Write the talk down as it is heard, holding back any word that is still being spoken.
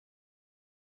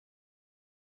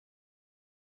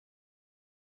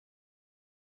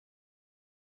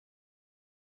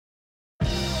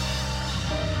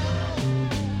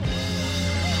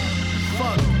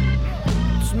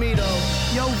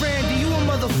Randy, you a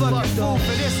motherfucking fool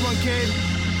for this one, kid.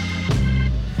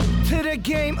 To the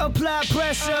game, apply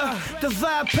pressure.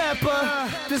 Divide pepper,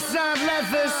 design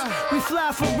leathers. We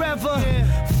fly forever.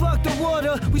 Fuck the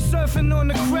water, we surfing on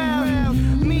the crowd.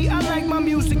 Me, I like my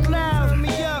music loud. Turn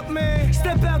me up, man.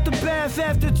 Step out the bath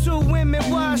after 2 women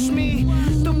wash me.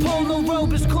 The polo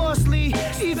robe is costly.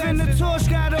 Even the torch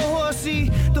got a horsey.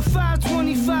 The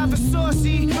 525 is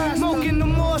saucy. Smoking the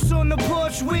moss on the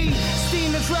porch. We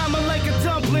steam the drama like a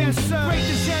dumpling. Break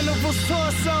the general's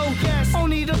torso.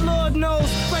 Only the Lord knows.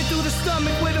 Right through the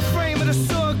stomach where the frame of the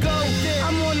sword go.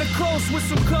 I'm on the coast with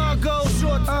some cargo.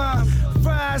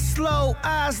 Ride slow,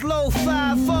 eyes low,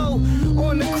 5-0.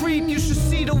 On the creep, you should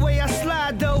see the way I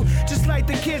slide though. Just like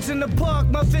the kids in the park,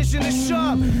 my vision is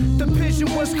sharp. The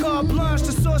pigeon was carte blanche,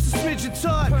 the sauce is midget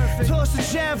tart. Toss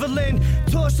a javelin,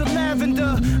 toss a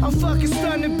lavender. I'm fucking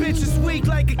stunning bitches weak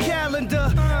like a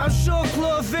calendar. I'm sure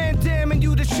Claude Van Damme and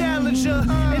you the challenger.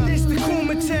 And it's the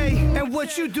Kumite, and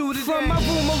what you do today. From my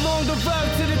room along the rug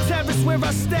to the terrace where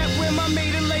I step, where my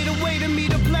maiden laid away to me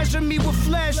to pleasure me with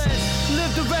flesh.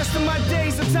 Live the rest of my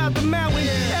days atop the mountain.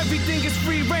 Everything is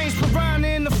free range, piranha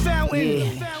in the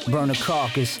fountain. Burn a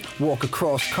carcass, walk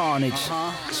across carnage.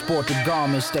 Sport the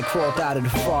garments that crawled out of the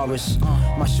forest.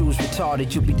 My shoes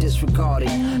retarded, you be disregarded.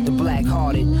 The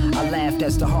black-hearted, I laughed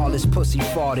as the heartless pussy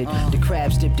farted. The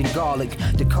crabs dipped in garlic,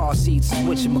 the car seats,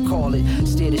 whatchamacallit.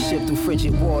 Steer the ship through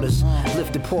frigid waters,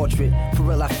 lift the portrait. For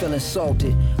real, I feel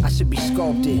insulted, I should be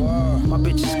sculpted. My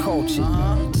bitch is cultured,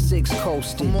 the six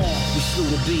coasted. We slew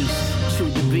the beast,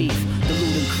 chewed the beef, the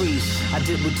loot increased. I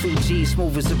did with 2 G's,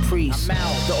 smooth as a priest.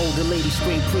 The older lady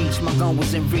screamed preach, my gun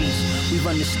was in reach. We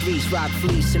run the streets, rock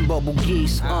fleece and bubble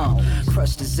geese.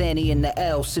 Crushed the Zanny and the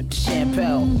L, sipped the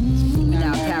champagne. We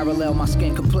now parallel, my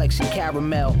skin complexion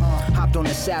caramel. Hopped on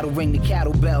the saddle, ring the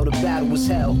cattle bell, the battle was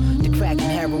hell. The cracking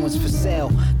heroin's for sale,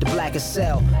 the black is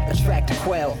cell. Attract the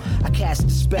quail, I cast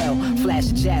the spell. Flash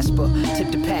the Jasper,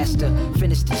 tip the pasta,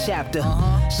 finish the chapter.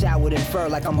 Showered in fur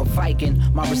like I'm a Viking,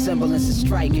 my resemblance is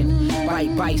striking.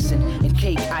 White bison and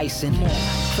cake icing,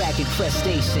 cracking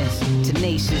crustaceans,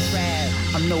 tenacious.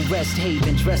 I'm no rest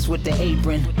haven, dressed with the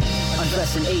apron.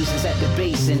 Undressing Asians at the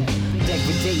basin.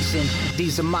 Degradation,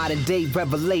 these are modern day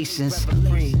revelations. I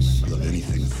love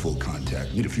anything with full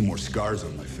contact. Need a few more scars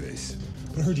on my face.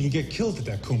 I heard you can get killed at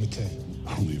that Kumite.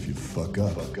 Only if you fuck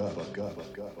up.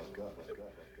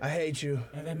 I hate you.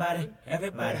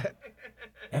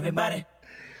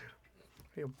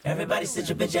 Everybody sit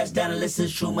your bitch ass down and listen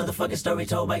to true motherfucking story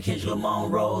told by Kendrick Lamar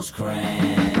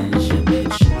Rosecrans,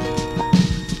 bitch.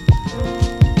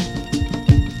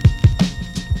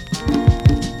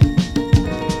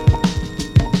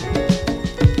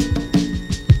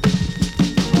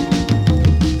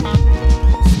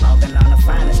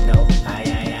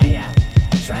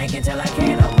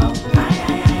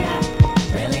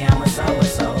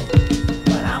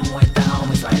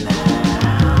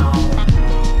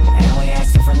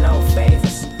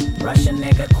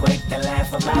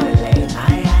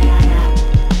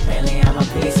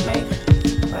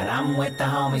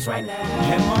 Right now.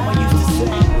 And mama used to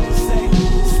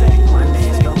say, one day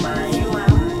it's gonna burn you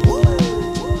out.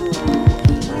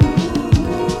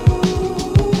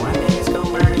 One day it's gonna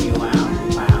burn you out.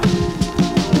 Wow.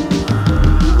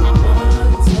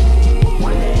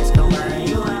 One day it's gonna burn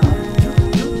you out.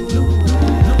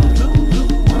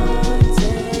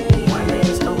 One day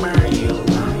it's gonna burn you out.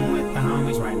 I'm with the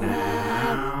homies right now.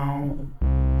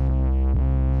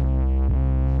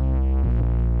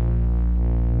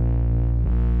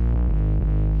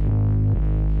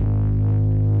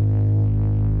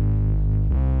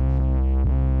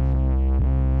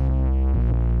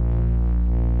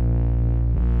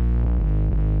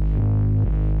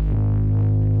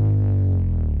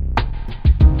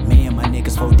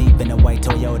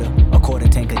 Toyota, a quarter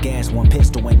tank of gas, 1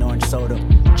 pistol and orange soda.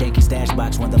 Janky stash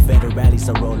box when the federales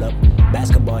a roll up.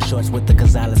 Basketball shorts with the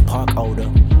Gonzalez Park odor.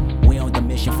 We on the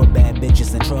mission for bad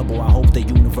bitches in trouble. I hope the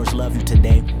universe love you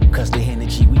today. Cause the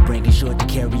energy we bring is sure to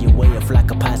carry away a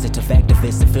flock of positive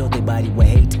activists and fill their body with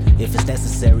hate if it's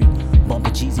necessary.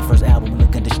 Bumping cheesy first album,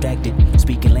 looking distracted.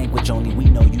 Speaking language only we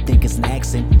know, you think it's an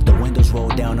accent. The windows roll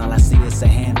down, all I see is a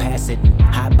hand pass it.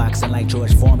 Hotboxing like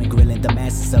George Foreman, grilling the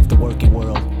masses of the working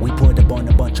world. We pulled up on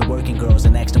a bunch of working girls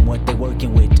and asked them what they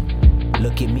working with.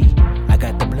 Look at me, I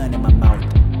got the blunt in my mouth.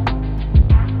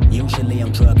 Usually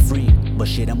I'm drug free, but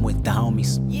shit, I'm with the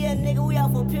homies. Yeah, nigga, we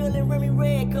out for Peel and Remy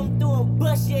Red. Come through and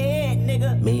bust your head,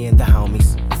 nigga. Me and the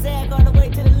homies. Sag all the way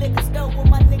to the liquor store when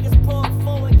my niggas park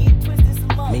forward, get twisted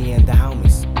some more. Me and the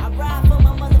homies. I ride for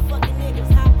my motherfucking niggas.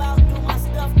 Hop out, do my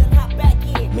stuff, then hop back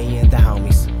in. Me and the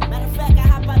homies. Matter of fact, I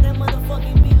hop out that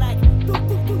motherfucking beat like doo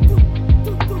doo doo doo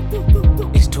doo doo.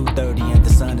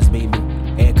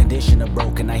 conditioner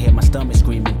broken, I hear my stomach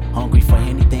screaming. Hungry for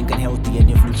anything unhealthy,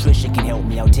 and if nutrition can help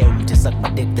me, I'll tell you to suck my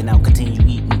dick, then I'll continue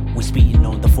eating. We speeding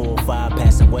on the 405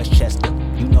 passing Westchester.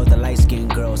 You know the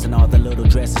light-skinned girls and all the little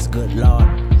dresses, good lord.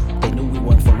 They knew we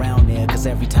wasn't from around there, cause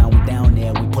every time we down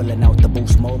there, we pulling out the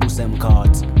Boost Mobile SIM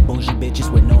cards. Bougie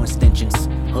bitches with no extensions,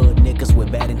 hood niggas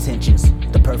with bad intentions.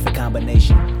 The perfect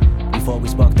combination. Before we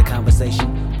sparked the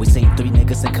conversation, we seen 3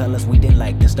 niggas in colors we didn't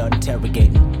like, then start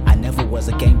interrogating. I never was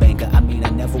a gangbanger, I mean I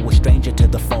never was stranger to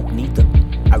the funk neither.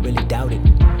 I really doubt it.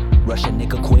 Rush a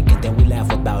nigga quick and then we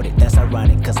laugh about it. That's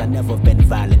ironic, cause I never been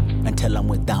violent until I'm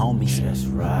with the homies. Just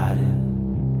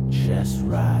riding, just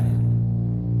riding.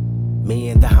 Me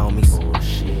and the homies.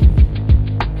 Bullshit,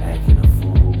 acting a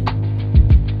fool.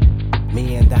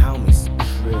 Me and the homies.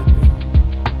 Tripping,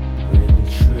 really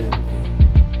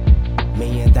tripping.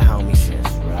 Me and the homies.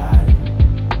 Just riding,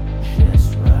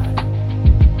 just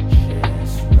riding,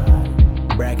 just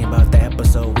riding. Bragging about the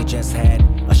episode we just had.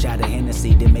 A shot of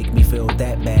Hennessy didn't make me feel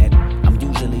that bad. I'm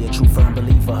usually a true firm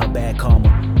believer of bad karma.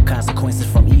 Consequences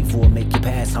from evil will make you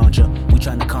pass, hauncher. We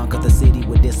tryna conquer the city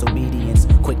with disobedience.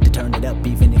 Quick to turn it up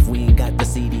even if we ain't got the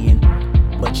CD in.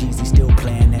 But Jeezy still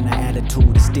playing and our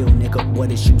attitude is still, nigga,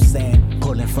 what is you saying?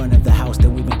 Pull in front of the house that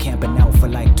we've been camping out for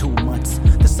like 2 months.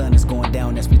 The sun is going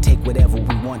down as we take whatever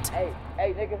we want. Hey,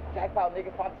 nigga, jackpot,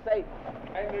 nigga, about to say.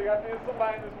 Hey, nigga, I think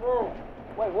somebody in this room.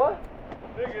 Wait, what?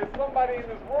 Nigga, it's somebody in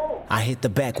this room. I hit the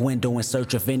back window in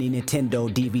search of any Nintendo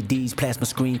DVDs, plasma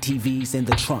screen TVs in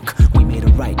the trunk. We made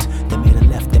a right, they made a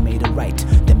left, they made a right,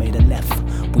 they made a left.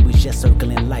 We was just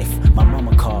circling life. My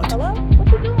mama called. Hello? What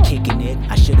you doing? Kicking it.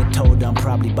 I should've told her I'm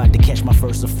probably about to catch my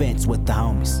first offense with the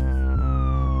homies.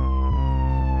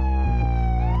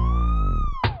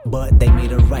 But they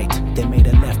made a right, they made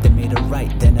a left, they made a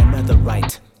right, then another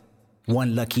right.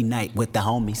 One lucky night with the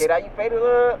homies. Hey, you faded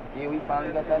up? Yeah, we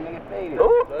finally got that nigga faded.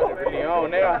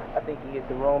 I think he hit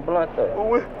the wrong blunt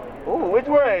though. Ooh, which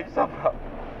way you talking about?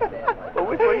 But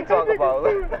which one you talking about?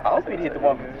 I hope he hit the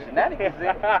one with the shenanigans in.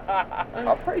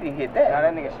 I pray he hit that. Nah,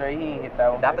 that nigga straight, he ain't hit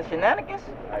that one. Not the shenanigans?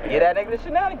 Yeah, that nigga the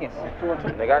shenanigans.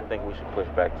 Nigga, I think we should push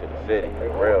back to the city. For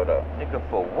real though. Nigga,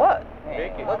 for what?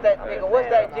 What's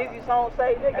that Jeezy song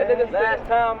say, nigga? Last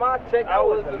time I checked, I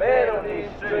was the man on these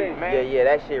streets, man. Yeah,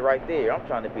 that shit right there. I'm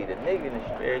trying to be the nigga in the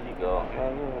street. There you go.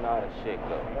 Man, you know how that shit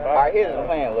go. Alright, here's the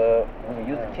plan, love. We can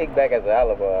use the kickback as an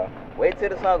alibi. Wait till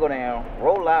the sun go down,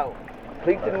 roll out,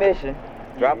 complete the mission,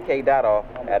 drop K Dot off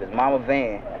at his mama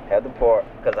van at the park.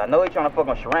 Cause I know he trying to fuck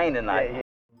on Shireen tonight. Yeah.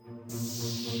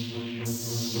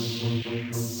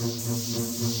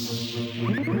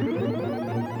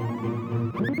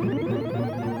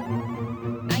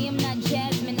 I am not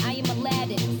Jasmine, I am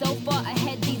Aladdin. So far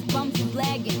ahead, these bums is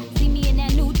lagging. See me in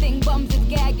that new thing, bums is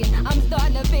gagging. I'm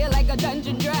starting to feel like a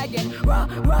dungeon dragon. Raw,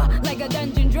 like a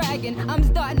dungeon dragon. I'm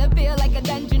starting to feel like a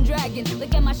dungeon dragon.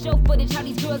 Look at my show footage, how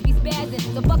these girls be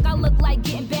spazzing. The fuck I look like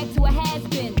getting back to a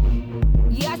has-been.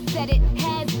 Yeah, I said it,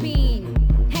 has been.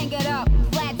 Hang it up,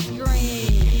 flat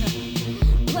screen.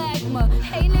 Plasma,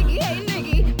 hey nigga,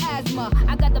 asthma.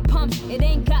 I got the pumps, it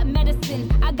ain't got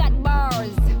medicine. I got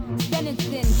bars,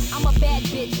 sentencing. I'm a bad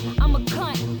bitch, I'm a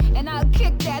cunt. And I'll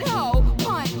kick that hoe,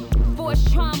 punt. Force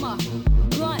trauma,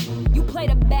 blunt. You play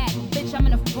the back, bitch, I'm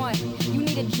in the front. You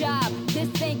need a job,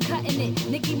 this ain't cutting it.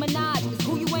 Nicki Minaj is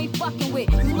who you ain't fucking with.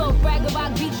 You little bragger,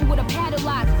 I'll beat you with a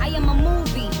padlock. I am a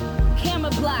movie,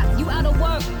 camera block. You out of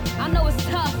work, I know it's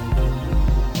tough,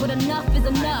 but enough is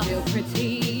enough. I feel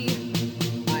pretty,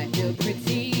 I feel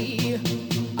pretty,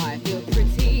 I feel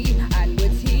pretty and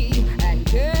witty and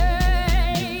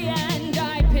gay, and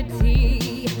I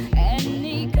pity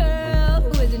any girl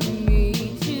who isn't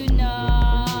me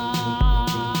tonight.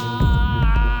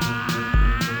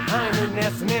 I ain't in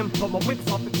S&M, but my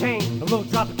whip's off the chain. A little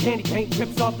drop of candy paint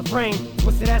drips off the frame.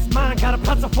 Twisted ass mind, got a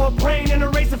pencil for a brain and a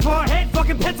razor for a head,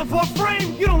 fucking pencil for a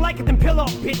frame. You don't like it, then pill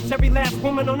off, bitch. Every last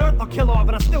woman on earth I'll kill off,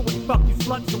 and I still wouldn't fuck you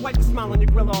sluts. So wipe the smile on your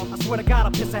grill off. I swear to God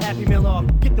I'll piss a happy meal off.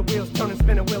 Get the wheels turning,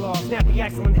 spin a wheel off. Snap the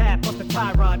axle in half, bust the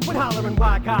tie rod. Quit hollering,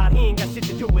 why God? He ain't got shit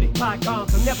to do with it.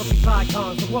 Bygones will never be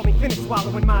bygones. So want me finish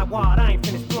swallowing my wad, I ain't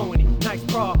finished blowing it. Nice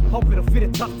bra, hope it'll fit a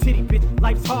tough titty, bitch.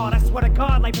 Life's hard, I swear to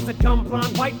God, life is a dumb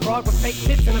blonde white broad with fake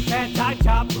tits and a bad tie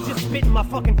job. Just spit in my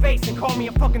fucking face and call me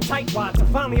a fucking tightwad. So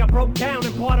finally I broke down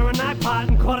and bought her an iPod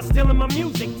and caught her stealing my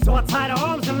music. So I tied her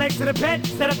arms and legs to the bed,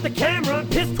 set up the camera and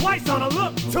pissed twice on her.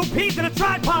 Look, 2 peas in a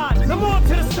tripod. The more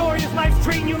to the story is life's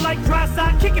treating you like dry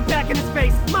side. Kick it back in his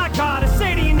face. My God, I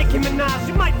say to you, Nicki Minaj,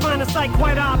 you might find the sight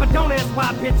quite odd, but don't ask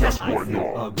why, bitch. I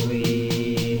feel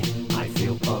ugly, I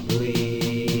feel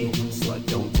ugly. Slut,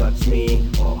 don't touch me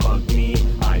or hug me.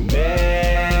 I'm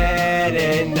mad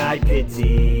and I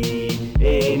pity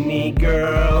Any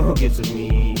girl who gets with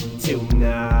me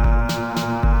tonight.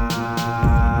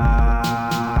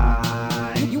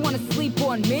 You wanna sleep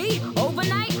on me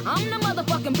overnight? I'm the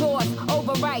motherfucking boss,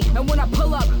 overright. And when I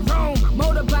pull up, vroom,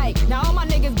 motorbike. Now all my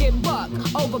niggas get bucked,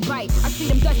 overbite. I see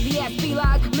them dusty ass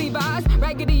felines, Levi's,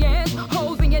 raggedy ends,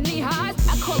 holes in your knee highs.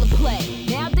 I call it play.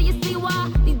 Now do you see why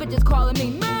these bitches calling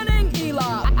me Manning Eli?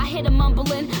 I hear the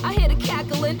mumbling, I hear the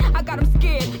cackling. I got them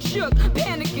scared, shook,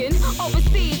 panicking.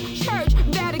 Overseas, church,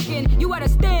 Vatican. You at a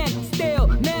stand still,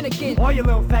 mannequin. All you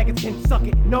little faggots can suck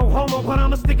it. No homo, but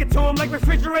I'ma stick it to 'em like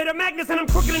refrigerator magnets. And I'm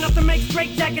crooked enough to make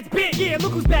straight jackets, bitch. Yeah,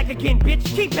 look who's back again, bitch.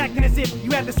 Keep acting as if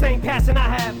you have the same passion I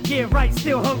have. Yeah, right,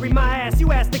 still hungry, my ass. You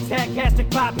astics had gastric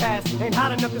bypass. Ain't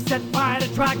hot enough to set fire to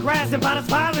dry grass. And about as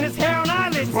violent as hair on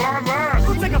eyelids.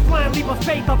 Go take a flying leap of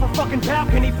faith off a fucking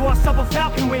balcony for a supple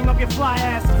falcon wing up your fly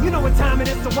ass. You know what time it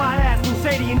is, so why ask? When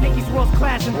Sadie and Nikki's world's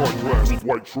clashing. White trash,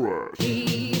 white trash.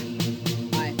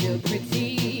 I feel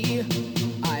pretty,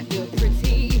 I feel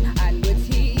pretty, and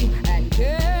witty, and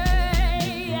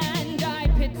gay, and I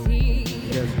pity.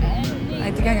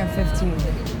 I think I got 15.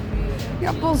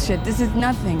 Yeah, bullshit, this is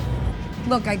nothing.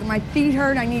 Look, my feet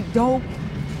hurt, I need dope.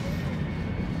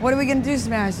 What are we gonna do,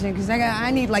 Sebastian? Because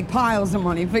I need like piles of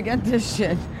money, forget this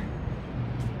shit.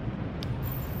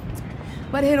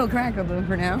 But it'll crack a bit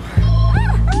for now.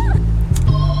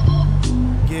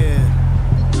 Yeah.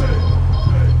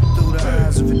 Through the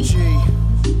eyes of a G.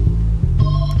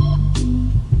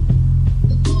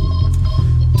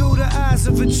 Through the eyes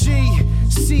of a G.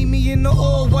 See me in the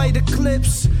all-white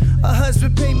eclipse. A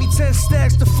husband paid me 10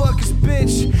 stacks to fuck his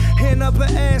bitch. Hand up her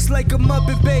ass like a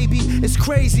Muppet baby. It's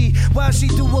crazy. Why she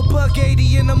do a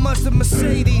 $180 in a mustard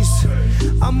Mercedes?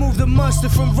 I moved the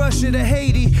mustard from Russia to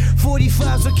Haiti.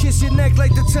 45s will kiss your neck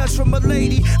like the touch from a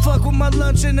lady. Fuck with my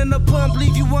luncheon and a pump,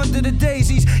 leave you under the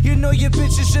daisies. You know your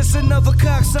bitch is just another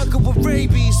cocksucker with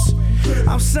rabies.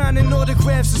 I'm signing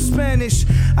autographs in Spanish.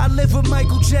 I live with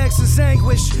Michael Jackson's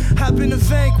anguish. I've been a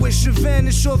vanquish and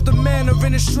vanish off the manor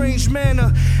in a strange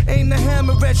manner. Aim the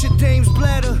hammer at your dame's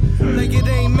bladder, like it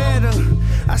ain't matter.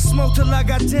 I smoke till I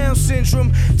got Down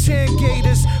syndrome. 10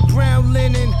 gators, brown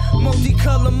linen,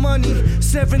 multicolored money,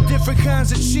 7 different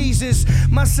kinds of cheeses.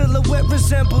 My silhouette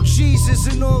resemble Jesus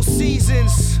in all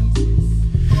seasons.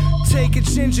 Take a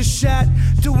ginger shot,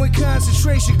 doing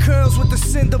concentration curls with the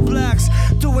cinder blocks.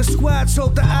 Doing squats,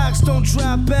 hope the ox don't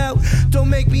drop out. Don't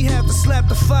make me have to slap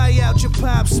the fire out your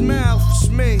pop's mouth. It's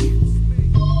me.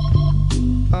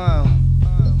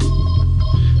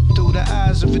 Through the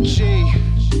eyes of a G.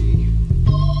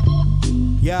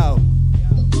 Yo.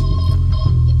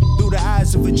 Through the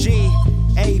eyes of a G.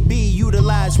 AB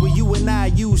utilize what you and I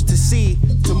used to see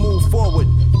to move forward.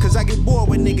 Cause I get bored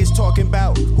with niggas talking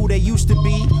about who they used to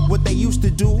be, what they used to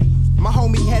do. My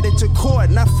homie headed to court,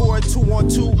 not for a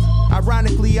 2-on-2.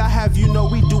 Ironically, I have you know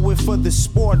we do it for the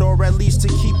sport, or at least to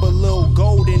keep a little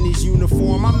gold in his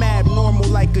uniform. I'm abnormal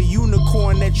like a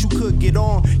unicorn that you could get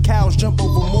on. Cows jump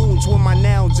over moons when my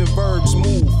nouns and verbs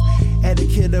move.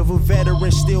 Etiquette of a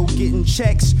veteran still getting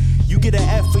checks. You get an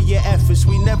F for your efforts,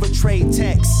 we never trade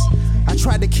texts. I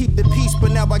tried to keep the peace,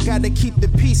 but now I gotta keep the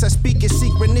peace. I speak in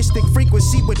synchronistic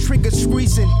frequency with triggers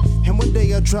squeezing. And one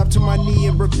day I'll drop to my knee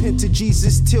and repent to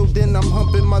Jesus. Till then I'm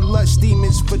humping my lust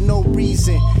demons for no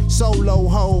reason. Solo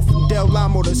ho, from Del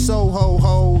Lamo to Soho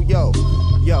ho. Yo,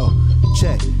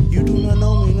 check. You do not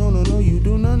know me, no, you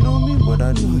do not know me, but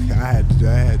I know. I had to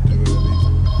at least.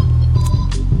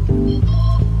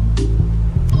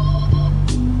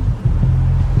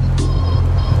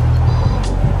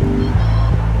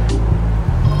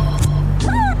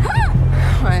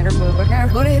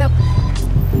 Put it up.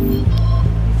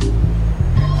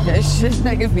 Just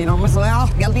nigga fino, mas lá,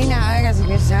 galina, assim,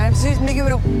 nigga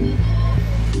viu.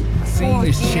 Seen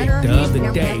this chick the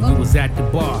other day, we was at the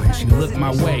bar and she looked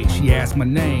my way, she asked my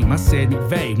name, I said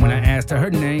McVeigh. When I asked her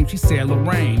name, she said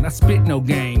Lorraine. I spit no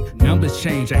game, numbers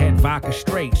changed, I had vodka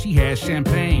straight, she had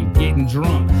champagne, getting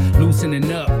drunk,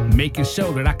 loosening up, making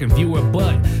sure that I can view her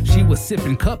butt. She was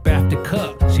sipping cup after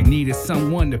cup, she needed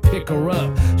someone to pick her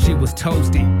up. She was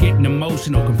toasted, getting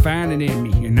emotional, confiding in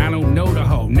me, and I don't know the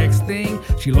hoe. Next thing,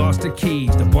 she lost her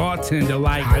keys, the bartender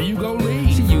like, how you gon'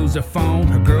 leave? She used her phone,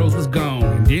 her girls was gone,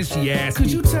 and then she asked could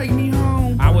me, you take me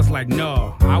home? I was like,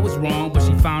 no, I was wrong, but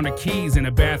she found her keys in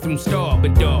a bathroom stall.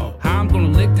 But dawg, how I'm gonna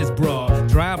lick this broad?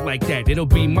 Drive like that, it'll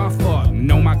be my fault.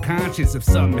 Know my conscience if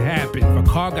something happened. If a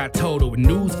car got totaled with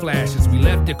news flashes, we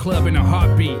left the club in a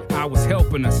heartbeat. I was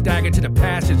helping her stagger to the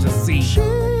passenger seat. She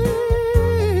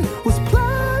was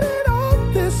plotted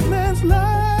on this man's life,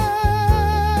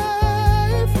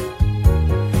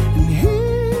 and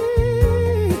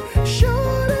he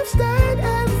should have stayed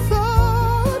and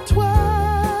thought twice.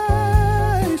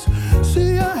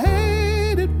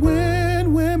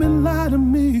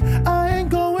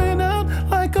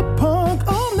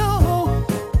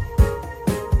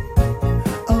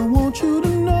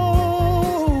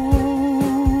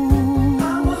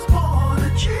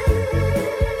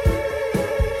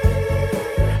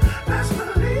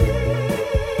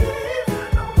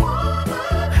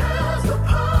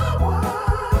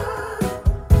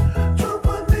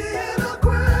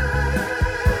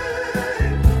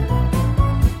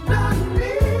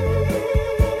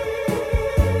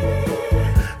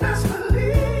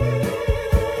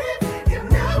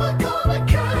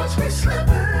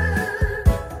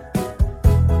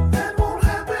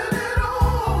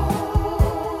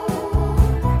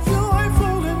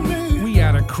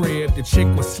 but the chick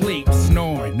was asleep,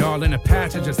 snoring, all in the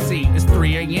passenger seat. It's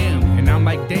 3 a.m., and I'm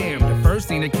like, damn, the first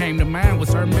thing that came to mind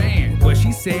was her man. But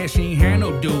she said she ain't had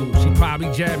no dude. She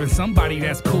probably jabbing somebody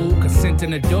that's cool, consent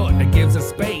an adult that gives her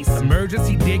space.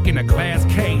 Emergency dick in a glass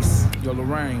case. Yo,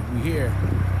 Lorraine, we here.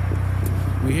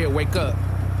 We here, wake up.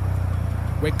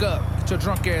 Wake up, get your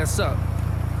drunk ass up.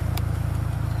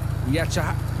 We at your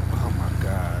house. Oh my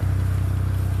God.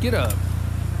 Get up.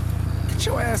 Get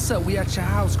your ass up. We at your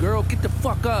house, girl. Get the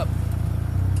fuck up.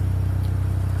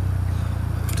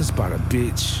 This about a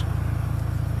bitch.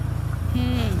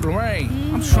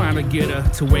 Lorraine, I'm trying to get her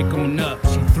to wake on up.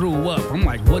 She threw up. I'm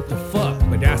like, what the fuck?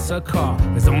 But that's her car.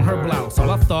 It's on her blouse.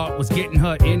 All I thought was getting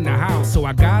her in the house. So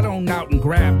I got on out and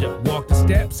grabbed her. Walked the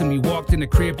steps and we walked in the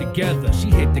crib together. She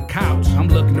hit the couch. I'm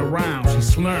looking around.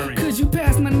 She's slurring. Could you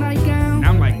pass my nightgown? And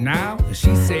I'm like, now? And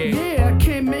she said, yeah, I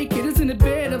can't make it. It's in the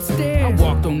bed upstairs. I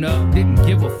walked on up. Didn't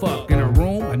give a fuck. In her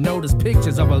room, I noticed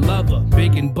pictures of her lover.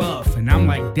 Big and buff. And I'm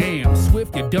like, damn,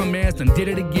 Swift, your dumb ass done did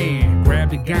it again.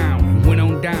 Grabbed the gown and went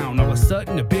on down. All of a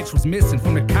sudden, the bitch was missing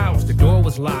from the couch. The door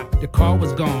was locked. The car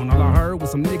was gone. All I heard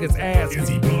was some niggas asking. Is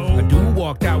he blown? A dude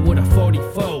walked out with a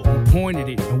 44. He pointed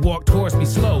it and walked towards me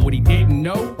slow. What he didn't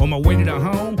know, on my way to the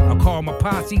home, I called my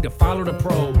posse to follow the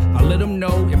probe. I let them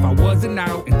know if I wasn't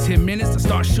out in 10 minutes to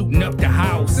start shooting up the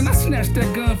house. And I snatched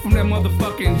that gun from that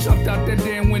motherfucker and jumped out that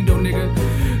damn window, nigga.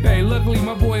 Hey, luckily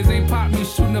my boys ain't popped me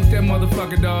shooting up that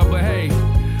motherfucker, dog. But hey,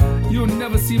 you'll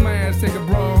never see my ass take a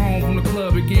broad home from the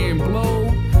club again, blow.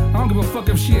 I don't give a fuck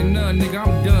if she a nun, nigga,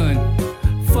 I'm done.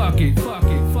 Fuck it, fuck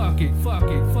it, fuck it, fuck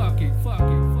it, fuck it, fuck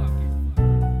it, fuck it.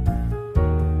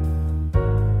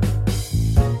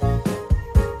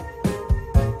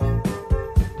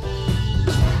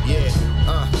 Yeah.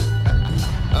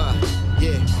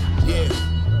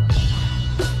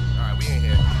 Alright, we in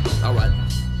here. Alright.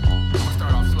 I'm gonna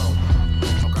start off slow.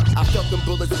 Okay. I felt them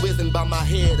bullets whizzing by my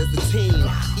head as a teen.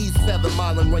 East 7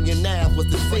 Mile and Run Your Nav was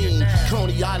the scene.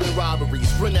 Coney Island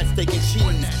robberies, Renette steak and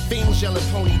cheese. Fiends yelling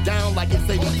pony down like it's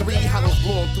 83. Hollows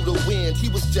blowing through the wind. He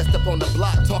was just up on the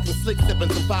block, talking slick, sipping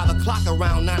some 5 o'clock.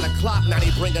 Around 9 o'clock, now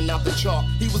they bringing out the chalk.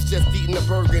 He was just eating a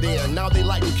burger there. Now they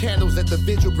lighting candles at the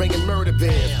vigil, bringing murder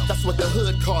bears. That's what the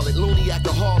hood call it, loony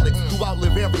alcoholics who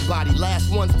outlive everybody, last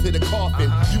ones to the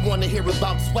coffin. You wanna hear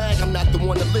about swag? I'm not the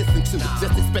one to listen to.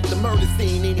 Just expect the murder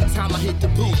scene anytime I hit the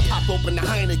booth. Pop open the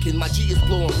Heineken, my G is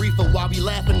blowing reefer while we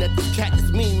laughing at this cat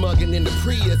that's mean mugging in the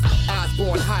Prius.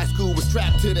 Osborne High School was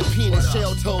strapped to the penis.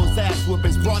 Shell toes, ass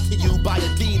whoopings brought to you by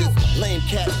Adidas. Lame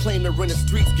cats claim to run the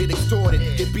streets, get extorted,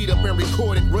 get beat up and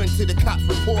recorded, run to the cops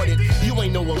reported. You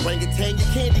ain't no orangutan, you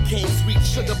candy cane sweet,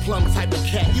 sugar plum type of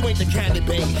cat. You ain't the kind that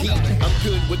bang heat. I'm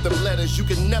good with them letters, you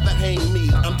can never hang me.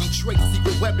 I'm Detroit's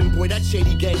secret weapon, boy, that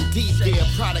shady gang deep. Yeah,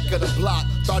 product of the block.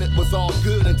 Thought it was all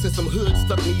good until some hood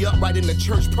stuck me up right in the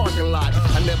church parking lot.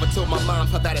 I never told my mom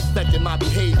how that affected my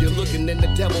behavior. Looking in the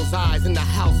devil's eyes in the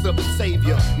house of a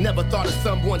savior. Never thought of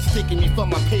someone sticking me for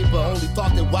my paper. Only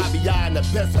thought that YBI and the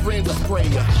best friends are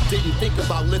sprayer. Didn't think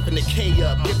about lifting the K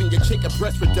up. Giving your chick a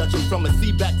breast reduction from a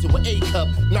C back to an A cup.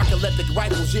 Narcoleptic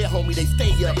rifles, yeah homie, they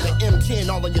stay up. The M10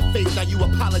 all on your face, now you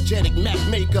apologetic Mac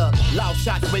makeup. Loud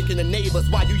shots waking the neighbors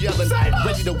while you yelling.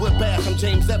 Ready to whip ass, I'm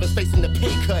James Evans facing the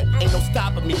pay cut. Ain't no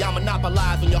stopping me, I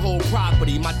monopolize on your whole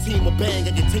property. My team will bang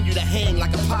and continue to hang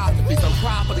like apostrophes. I'm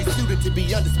properly suited to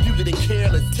be undisputed and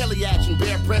careless. Teleaction,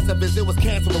 bare breast of as it was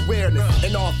cancer awareness.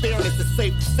 In all fairness, it's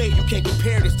safe to say you can't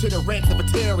compare this to the rants of a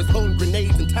terrorist holding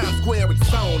grenades in Times Square.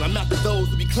 It's on. I'm after those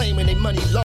who be claiming they money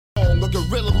low. A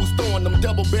gorilla who's throwing them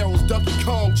double barrels, Donkey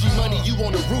Kong, G-Money, you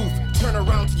on the roof. Turn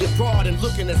around to your broad and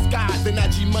look in the skies, then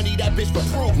that G-Money, that bitch for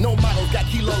proof. No models got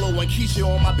Kilolo and Keisha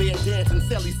on my bed dancing,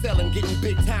 Sally selling, getting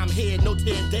big time head, no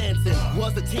 10 dancing.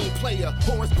 Was a team player,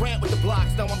 Horace Grant with the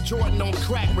blocks, now I'm Jordan on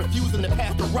crack, refusing to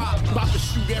pass the rock. About to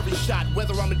shoot every shot,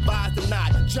 whether I'm advised or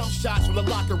not. Jump shots from the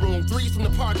locker room, threes from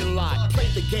the parking lot. Play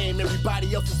the game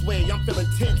everybody else's way, I'm feeling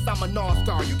tense, I'm an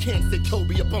all-star. You can't sit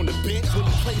Kobe up on the bench. When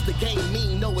he plays the game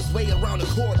mean, know his way around the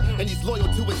court, and he's loyal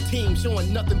to his team,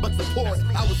 showing nothing but support.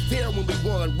 I was there when we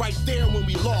won, right there when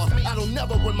we lost. I don't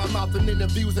never run my mouth in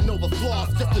interviews and overfloss.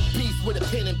 Just a beast with a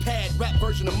pen and pad, rap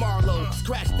version of Marlowe.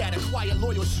 Scratch that, a quiet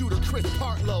loyal shooter, Chris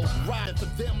Partlow. Riding for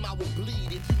them, I will bleed.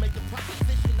 If you make a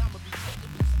proposition, I'ma be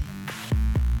taking the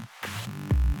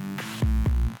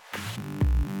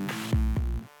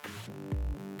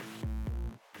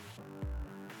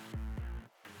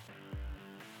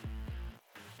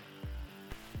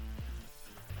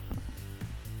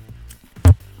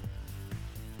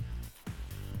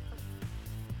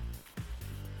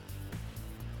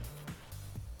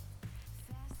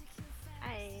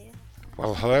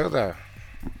Well, hello there.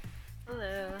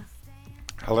 Hello.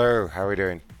 Hello, how are we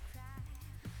doing?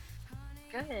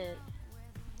 Good.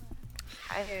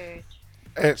 Tired.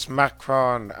 It's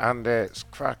Macron and it's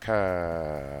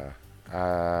Cracker.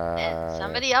 And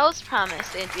somebody else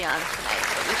promised they'd be on tonight,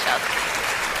 so we shall see.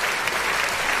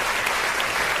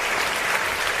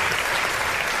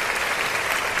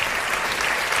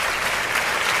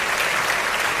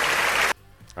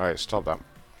 Alright, stop that.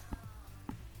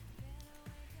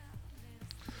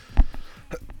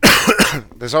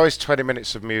 There's always 20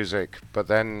 minutes of music, but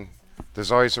then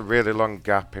there's always a really long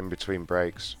gap in between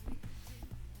breaks.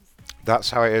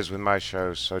 That's how it is with my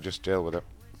shows, so just deal with it.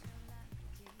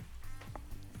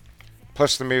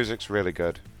 Plus the music's really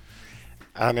good.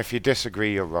 And if you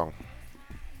disagree, you're wrong.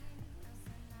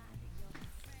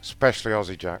 Especially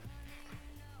Aussie Jack.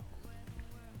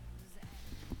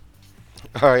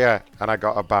 Oh yeah, and I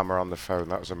got Obama on the phone,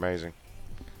 that was amazing.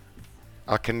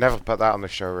 I can never put that on the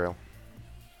show reel.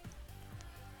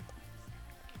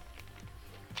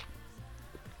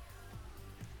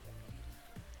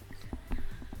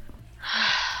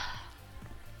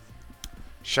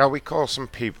 Shall we call some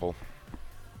people?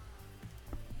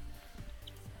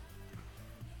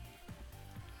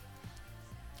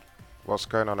 What's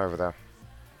going on over there?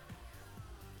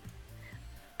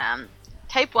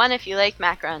 Type 1 if you like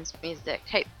Macron's music.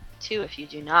 Type 2 if you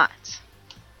do not.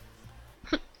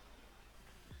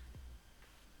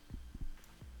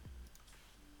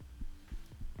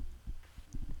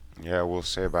 Yeah, we'll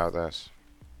see about this.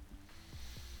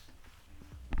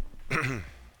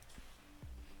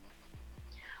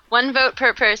 One vote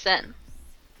per person.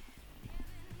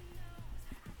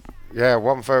 Yeah,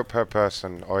 one vote per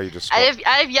person, or you just. I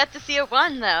have yet to see a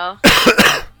 1 though.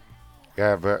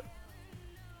 Yeah, but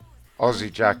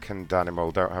Aussie Jack and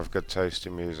Danimal don't have good taste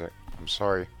in music. I'm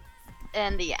sorry.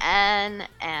 And the N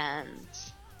and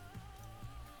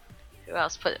who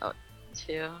else put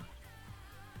 2?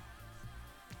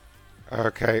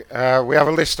 Okay, we have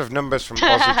a list of numbers from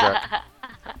Aussie Jack.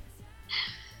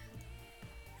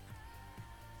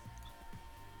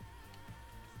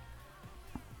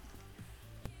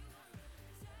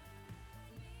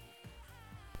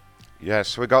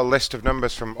 Yes, we got a list of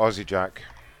numbers from Aussie Jack.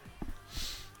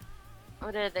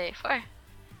 What are they for?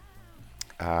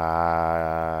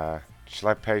 Shall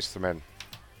I paste them in?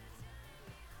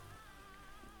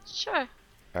 Sure.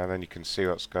 And then you can see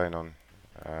what's going on.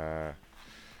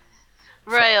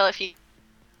 Royal, if you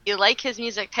like his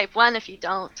music, type 1. If you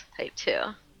don't, type 2.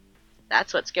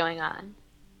 That's what's going on.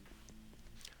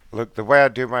 Look, the way I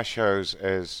do my shows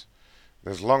is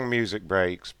there's long music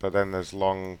breaks, but then there's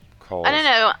long calls. I don't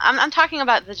know. I'm talking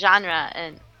about the genre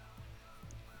and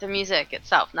the music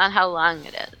itself, not how long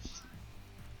it is.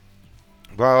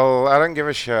 Well, I don't give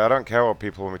a shit. I don't care what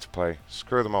people want me to play.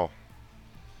 Screw them all.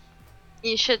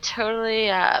 You should totally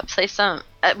play some.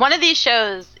 One of these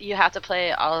shows, you have to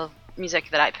play all of music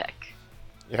that I pick.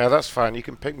 Yeah, that's fine. You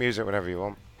can pick music whenever you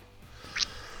want.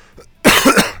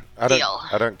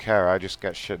 I don't care. I just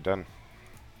get shit done.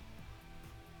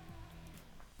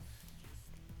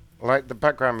 Like, the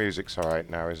background music's alright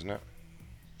now, isn't it?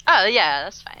 Oh, yeah,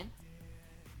 that's fine.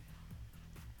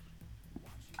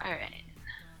 Alright.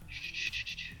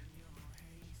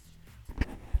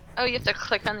 Oh, you have to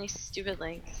click on these stupid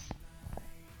links.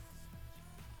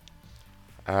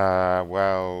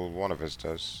 Well, one of us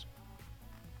does.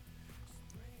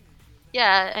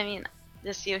 Yeah, I mean,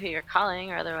 just see who you're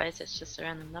calling, or otherwise it's just a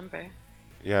random number.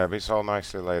 Yeah, but it's all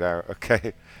nicely laid out.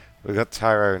 Okay, we got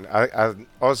Tyrone.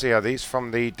 Ozzy, are these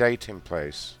from the dating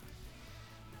place?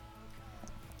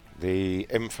 The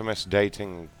infamous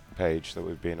dating page that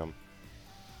we've been on.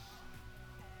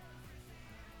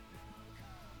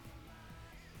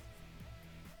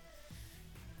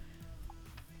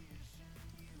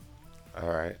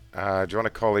 Alright, do you want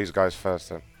to call these guys first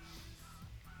then?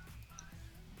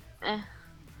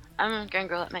 I'm gonna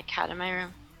go let my cat in my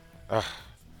room.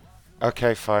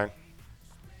 Okay, fine.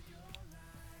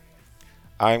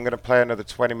 I'm gonna play another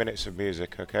 20 minutes of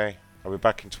music, okay? I'll be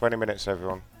back in 20 minutes,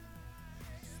 everyone.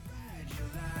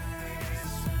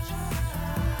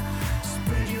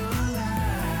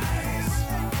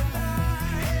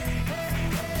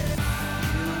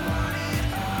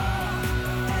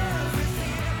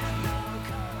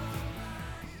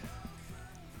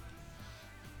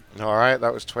 Alright,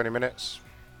 that was 20 minutes.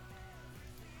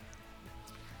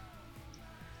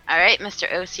 Alright, Mr.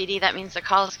 OCD, that means the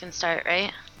calls can start,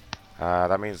 right?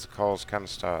 That means the calls can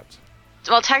start.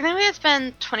 Well, technically it's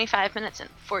been 25 minutes and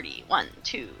 41,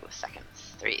 2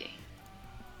 seconds, 3.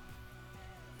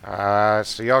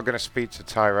 So you're going to speak to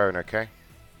Tyrone, okay?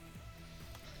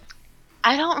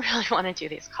 I don't really want to do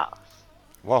these calls.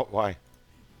 What? Why?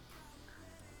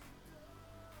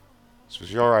 This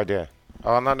was your idea.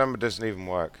 Oh, and that number doesn't even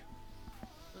work.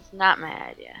 not my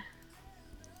idea.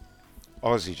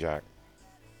 Aussie Jack.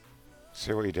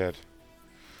 See what he did.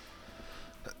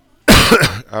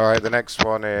 Alright, the next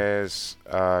one is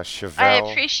Chevelle.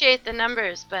 I appreciate the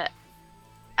numbers, but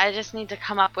I just need to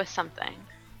come up with something.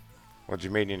 What do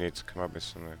you mean you need to come up with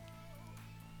something?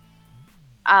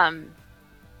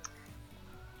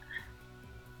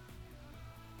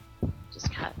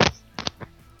 Just cut.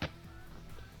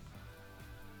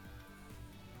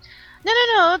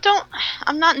 No, don't.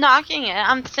 I'm not knocking it.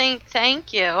 I'm saying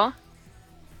thank you.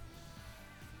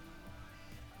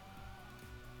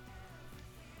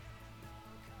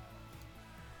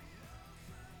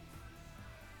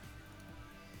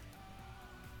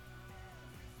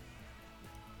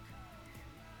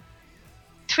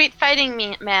 Tweet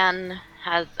fighting man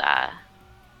has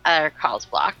other calls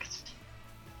blocked.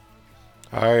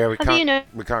 Oh yeah, we How do you know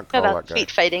can't call about that guy.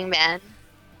 tweet fighting man?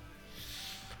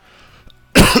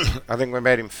 I think we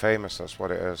made him famous, that's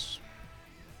what it is.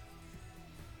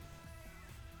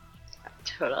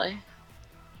 Totally.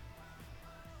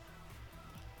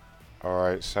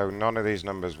 Alright, so none of these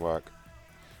numbers work.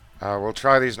 We'll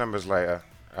try these numbers later.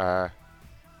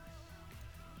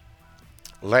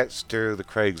 Let's do the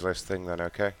Craigslist thing then,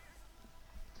 okay?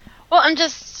 Well, I'm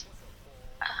just...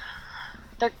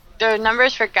 There are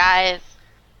numbers for guys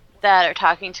that are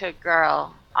talking to a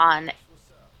girl on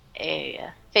a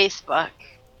Facebook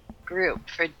group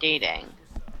for dating.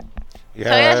 Yeah.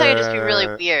 So I guess I could just be really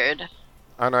weird.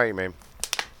 I know what you mean.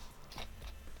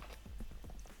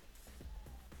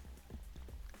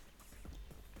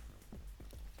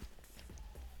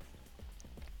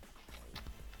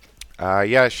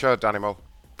 Yeah, sure, Danimal.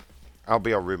 I'll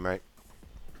be your roommate.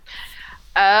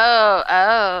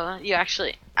 Oh, you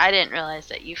actually... I didn't realize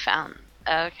that you found...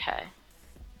 Okay.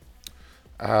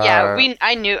 Yeah,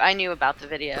 I knew about the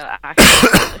video,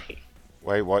 actually.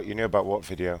 Wait, what? You knew about what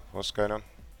video? What's going on?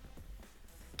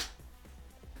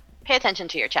 Pay attention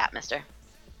to your chat, mister.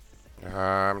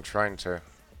 I'm trying to.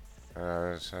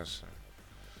 There's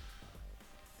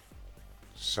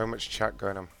so much chat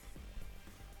going on.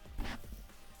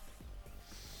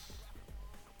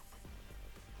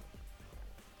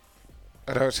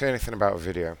 I don't see anything about a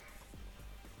video.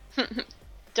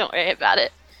 Don't worry about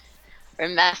it. We're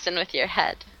messing with your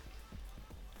head.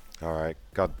 Alright,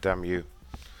 god damn you.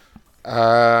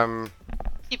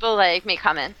 People like make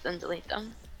comments and delete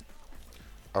them.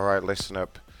 Alright, listen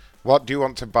up. What do you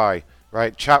want to buy?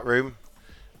 Right, chat room.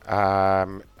 I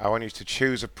want you to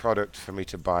choose a product for me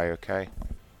to buy, okay?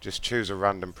 Just choose a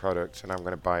random product and I'm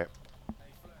going to buy it.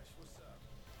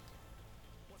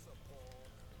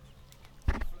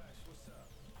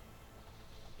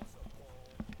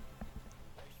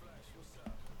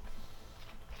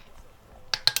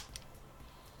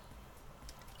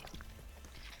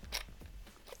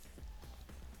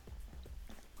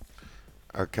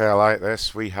 Okay, I like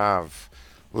this. We have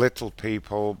Little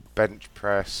People, Bench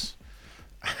Press,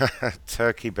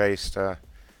 Turkey Baster,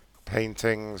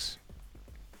 Paintings.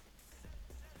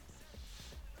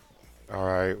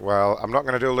 Alright, well, I'm not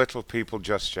going to do Little People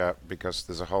just yet because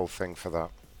there's a whole thing for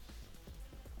that.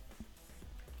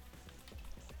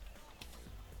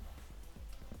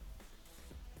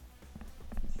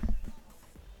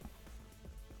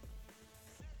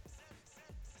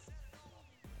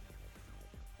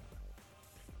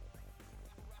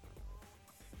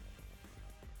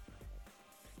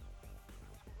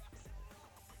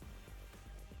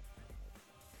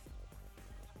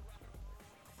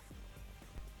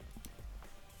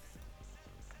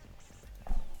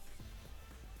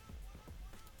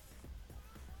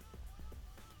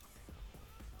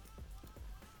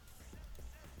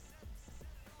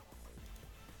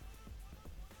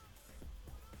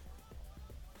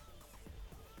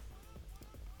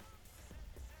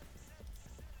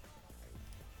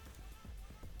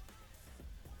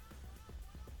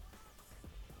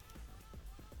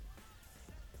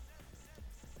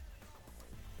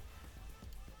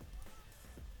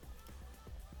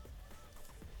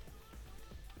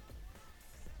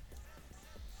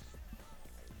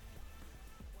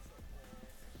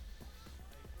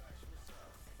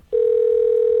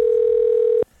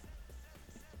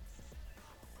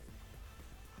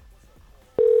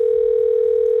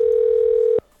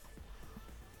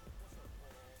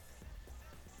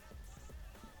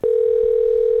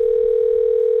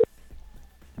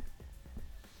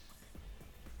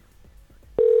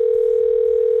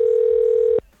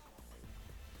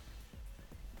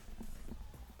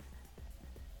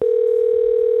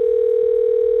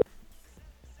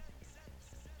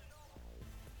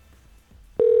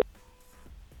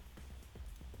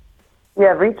 You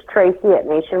have reached Tracy at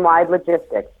Nationwide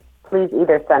Logistics. Please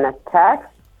either send us text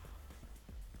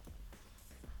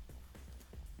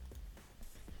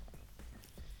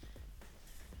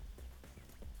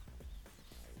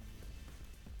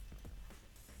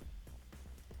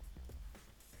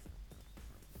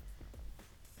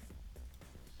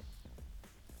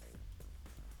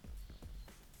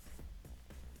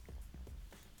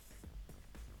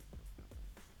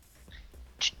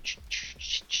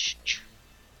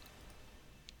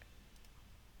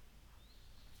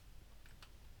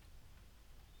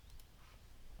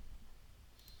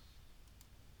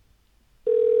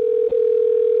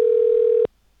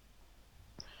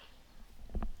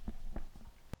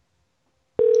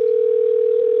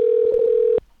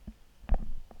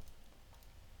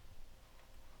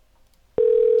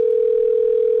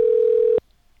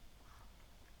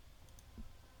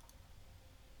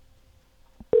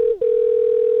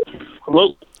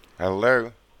Hello?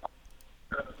 Hello?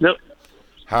 Yep.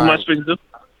 Hi. Who am I speaking to?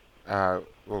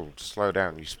 Oh, slow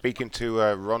down. You speaking to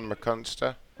Ron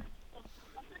McCunster?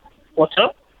 What's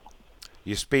up?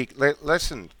 You speak...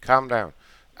 listen, calm down.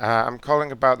 I'm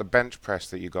calling about the bench press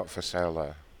that you got for sale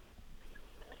there.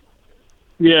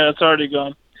 Yeah, it's already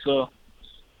gone, so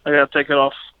I gotta take it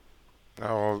off.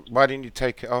 Oh, well, why didn't you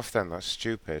take it off then? That's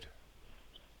stupid.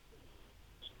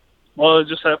 Well, it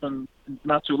just happened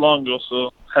not too long ago,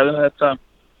 so haven't had time.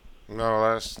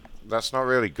 No, that's not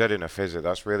really good enough, is it?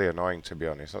 That's really annoying, to be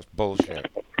honest. That's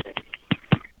bullshit.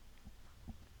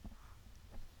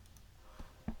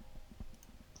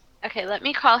 Okay, let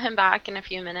me call him back in a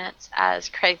few minutes as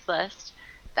Craigslist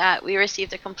that we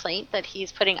received a complaint that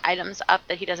he's putting items up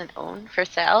that he doesn't own for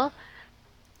sale,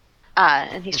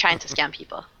 and he's trying to scam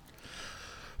people.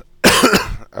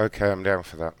 Okay, I'm down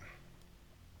for that.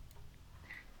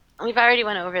 We've already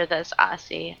went over this,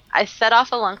 Aussie. I set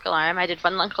off a lunk alarm. I did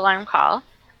one lunk alarm call.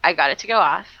 I got it to go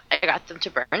off. I got them to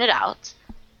burn it out.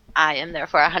 I am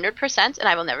therefore 100%, and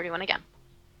I will never do one again.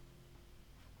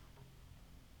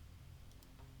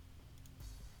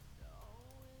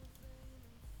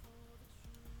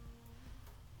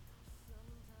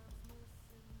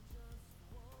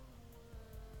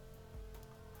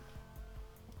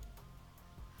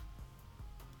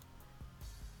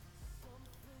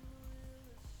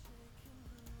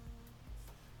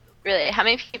 Really, how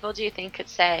many people do you think could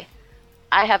say,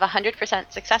 I have a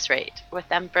 100% success rate with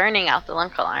them burning out the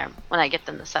lunk alarm when I get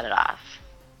them to set it off?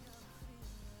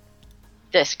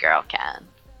 This girl can.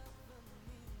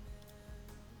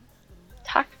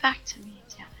 Talk back to me,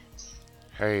 damn it.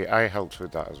 Hey, I helped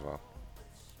with that as well.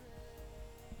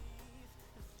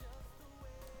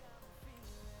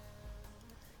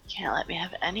 You can't let me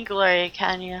have any glory,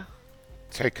 can you?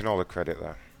 Taking all the credit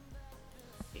there.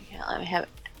 You can't let me have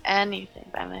anything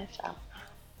by myself.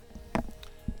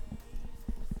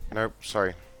 Nope,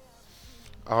 sorry.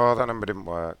 Oh, that number didn't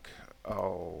work.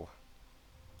 Oh.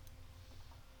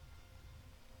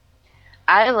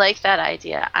 I like that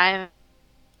idea. Let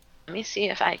me see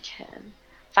if I can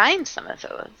find some of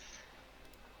those.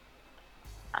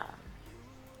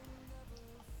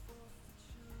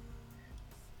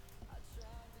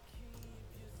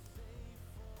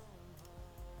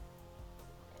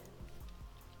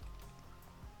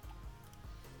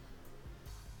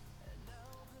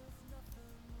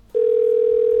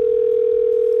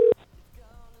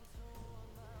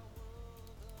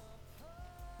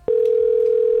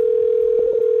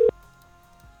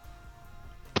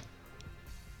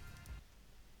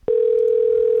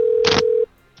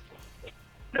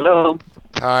 Hello?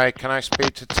 Hi, can I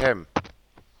speak to Tim?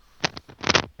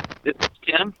 This is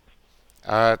Tim?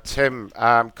 Tim,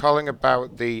 I'm calling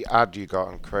about the ad you got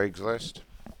on Craigslist.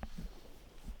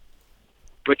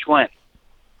 Which one?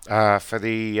 For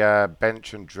the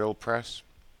bench and drill press.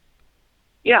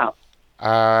 Yeah.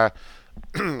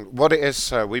 What it is,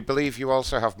 sir, we believe you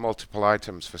also have multiple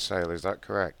items for sale, is that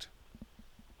correct?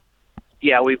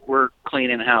 Yeah, we're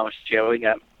cleaning house. Yeah, we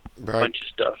got a bunch of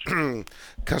stuff.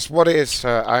 Because what it is,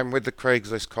 sir, I'm with the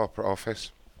Craigslist corporate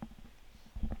office.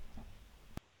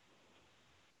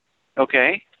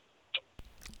 Okay.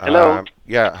 Hello?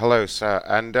 Yeah, hello, sir.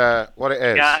 And what it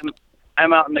is... Yeah,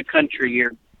 I'm out in the country.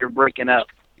 You're breaking up.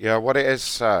 Yeah, what it is,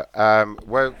 sir,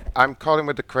 I'm calling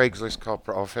with the Craigslist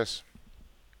corporate office.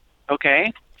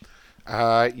 Okay.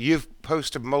 You've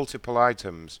posted multiple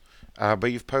items,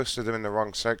 but you've posted them in the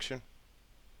wrong section.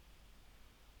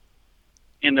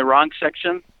 In the wrong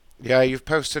section? Yeah, you've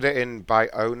posted it in by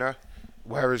owner,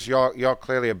 whereas you're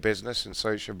clearly a business, and so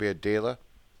it should be a dealer.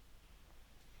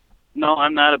 No,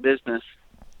 I'm not a business.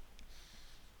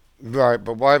 Right,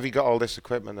 but why have you got all this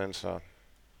equipment then, sir?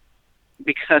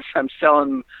 Because I'm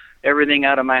selling everything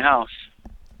out of my house.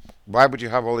 Why would you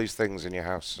have all these things in your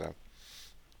house, sir?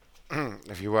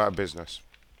 If you were a business.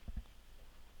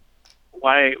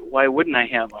 Why wouldn't I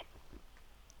have them?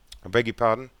 I beg your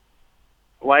pardon?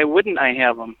 Why wouldn't I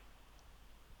have them?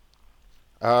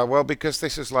 Well, because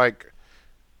this is like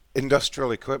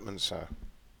industrial equipment, sir.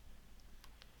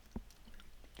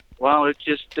 Well, it's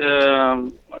just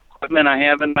equipment I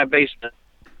have in my basement.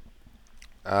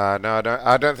 No,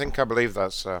 I don't think I believe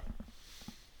that, sir.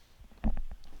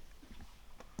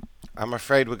 I'm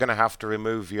afraid we're going to have to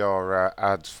remove your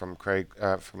ads from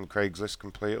Craigslist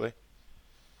completely.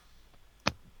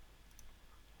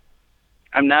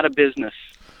 I'm not a business.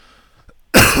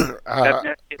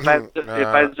 If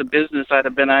I was a business, I'd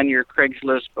have been on your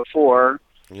Craigslist before.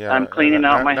 Yeah, I'm cleaning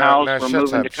out my house. We're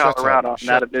moving to Colorado. I'm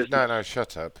not a business. No,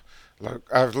 shut up. Look,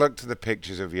 I've looked at the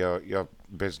pictures of your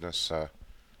business, sir,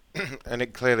 and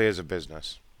it clearly is a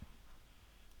business.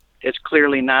 It's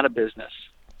clearly not a business.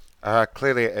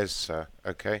 Clearly it is, sir.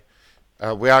 Okay.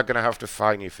 We are going to have to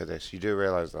fine you for this. You do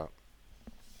realize that?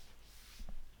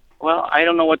 Well, I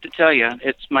don't know what to tell you.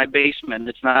 It's my basement.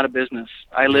 It's not a business.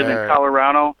 I live in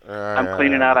Colorado. I'm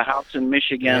cleaning out a house in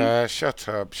Michigan. Shut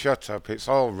up. It's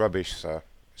all rubbish, sir.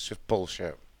 It's just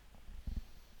bullshit.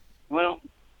 Well,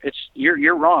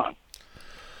 you're wrong.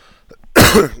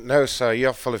 No, sir,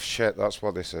 you're full of shit. That's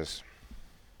what this is.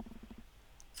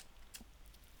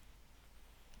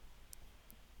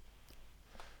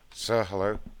 Sir,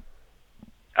 hello?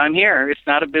 I'm here. It's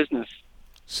not a business.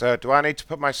 Sir, do I need to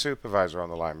put my supervisor on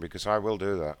the line? Because I will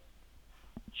do that.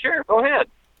 Sure, go ahead.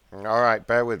 All right,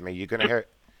 bear with me. You're gonna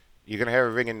hear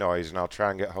a ringing noise, and I'll try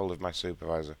and get hold of my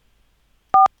supervisor.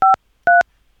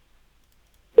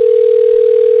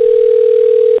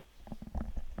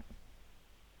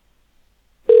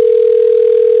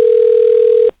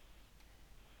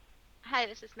 Hi,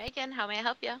 this is Megan. How may I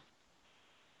help you?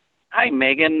 Hi,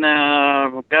 Megan.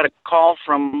 I've got a call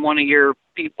from one of your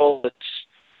people that's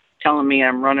telling me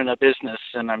I'm running a business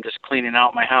and I'm just cleaning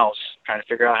out my house, trying to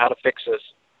figure out how to fix this.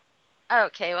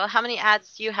 Okay, well, how many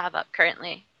ads do you have up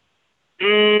currently?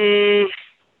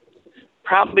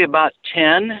 Probably about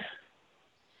 10.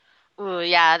 Ooh,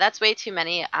 yeah, that's way too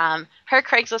many. Per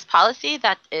Craigslist policy,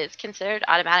 that is considered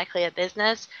automatically a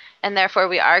business, and therefore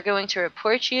we are going to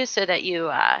report you so that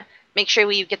you make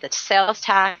sure you get the sales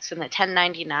tax and the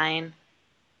 1099.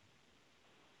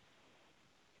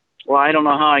 Well, I don't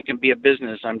know how I can be a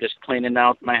business. I'm just cleaning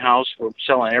out my house. We're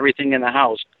selling everything in the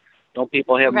house. Don't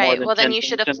people have more than 10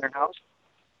 things in their house?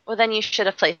 Well, then you should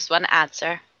have placed one ad,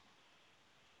 sir.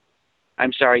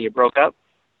 I'm sorry, you broke up?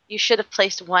 You should have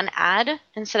placed one ad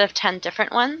instead of 10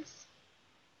 different ones.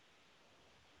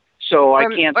 So I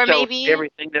can't sell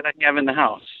everything that I have in the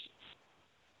house.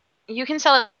 You can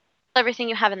sell everything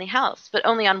you have in the house, but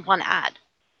only on one ad.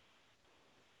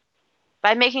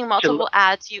 By making multiple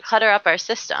ads, you clutter up our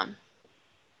system.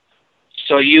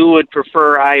 So you would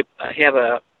prefer I have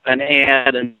an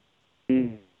ad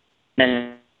and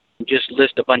just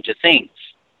list a bunch of things?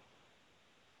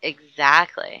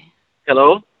 Exactly.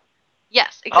 Hello?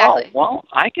 Yes, exactly. Oh, well,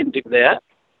 I can do that.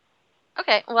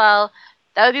 Okay, well,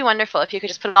 that would be wonderful if you could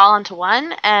just put it all into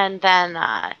one and then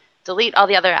delete all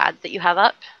the other ads that you have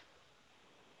up.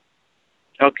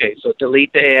 Okay, so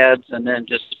delete the ads and then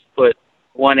just put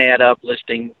one ad up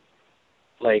listing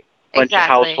like a bunch of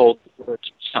household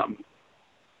words or something.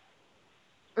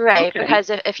 Right, okay. Because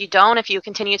if you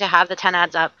continue to have the 10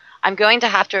 ads up, I'm going to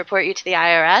have to report you to the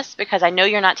IRS because I know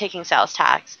you're not taking sales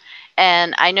tax.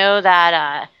 And I know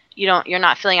that you're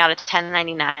not filling out a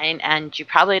 1099 and you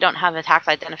probably don't have a tax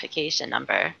identification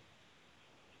number.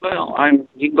 Well,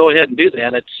 you can go ahead and do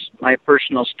that. It's my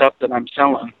personal stuff that I'm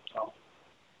selling. So.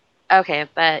 Okay,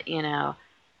 but,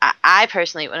 I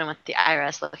personally wouldn't want the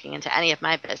IRS looking into any of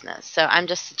my business. So I'm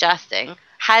just suggesting,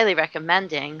 highly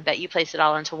recommending that you place it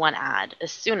all into one ad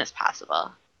as soon as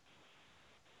possible.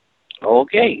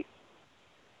 Okay.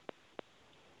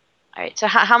 All right, so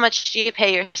how much do you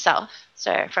pay yourself,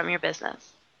 sir, from your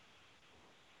business?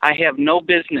 I have no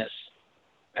business.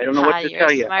 I don't know what to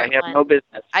tell you. I have no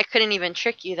business. I couldn't even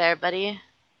trick you there, buddy.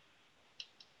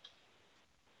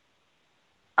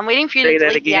 I'm waiting for you to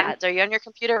delete the ads. Are you on your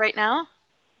computer right now?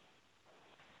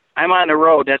 I'm on the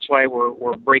road. That's why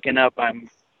we're breaking up. I'm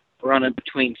running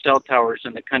between cell towers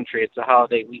in the country. It's a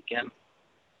holiday weekend.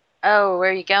 Oh,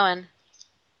 where are you going?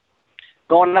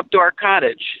 Going up to our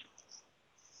cottage.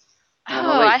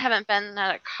 Oh, I haven't been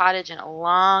at a cottage in a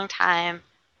long time.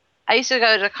 I used to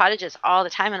go to cottages all the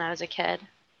time when I was a kid.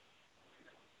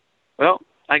 Well,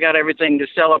 I got everything to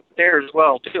sell up there as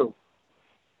well, too.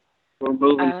 We're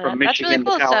moving from Michigan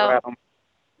to Colorado.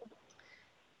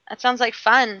 That sounds like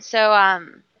fun. So,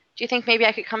 do you think maybe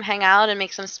I could come hang out and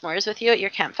make some s'mores with you at your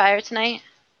campfire tonight?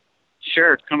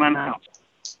 Sure, come on out.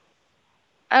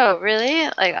 Oh, really?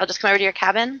 Like, I'll just come over to your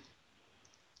cabin?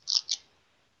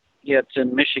 Yeah, it's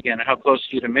in Michigan. How close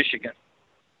are you to Michigan?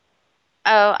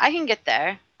 Oh, I can get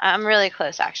there. I'm really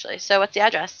close, actually. So what's the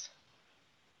address?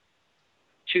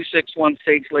 261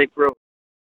 Sage Lake Road.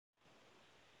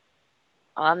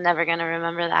 Oh, I'm never going to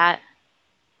remember that.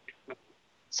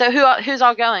 So who's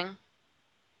all going?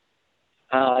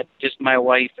 Just my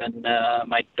wife and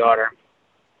my daughter.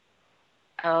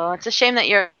 Oh, it's a shame that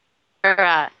your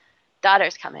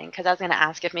daughter's coming, because I was going to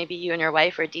ask if maybe you and your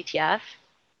wife were DTF.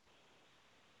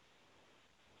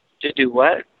 To do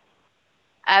what?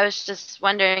 I was just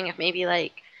wondering if maybe,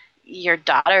 like, your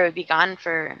daughter would be gone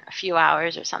for a few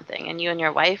hours or something, and you and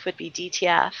your wife would be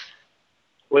DTF.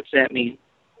 What's that mean?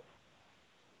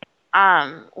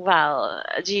 Well,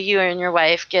 do you and your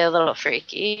wife get a little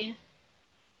freaky?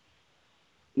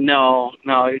 No.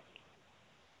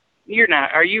 You're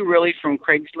not. Are you really from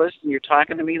Craigslist and you're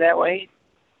talking to me that way?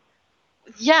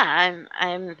 Yeah,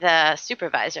 I'm the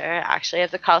supervisor, actually,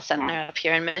 of the call center up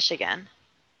here in Michigan.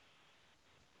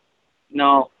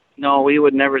 No, we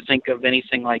would never think of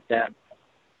anything like that.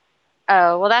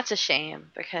 Oh, well, that's a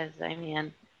shame, because, I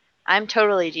mean, I'm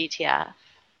totally DTF.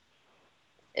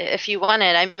 If you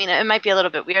wanted, I mean, it might be a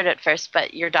little bit weird at first,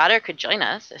 but your daughter could join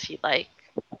us if you'd like.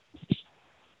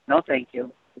 No, thank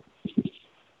you.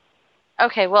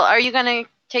 Okay, well, are you going to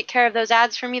take care of those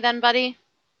ads for me then, buddy?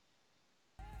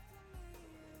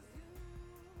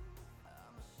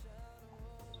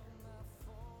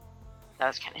 That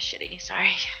was kind of shitty,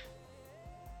 sorry.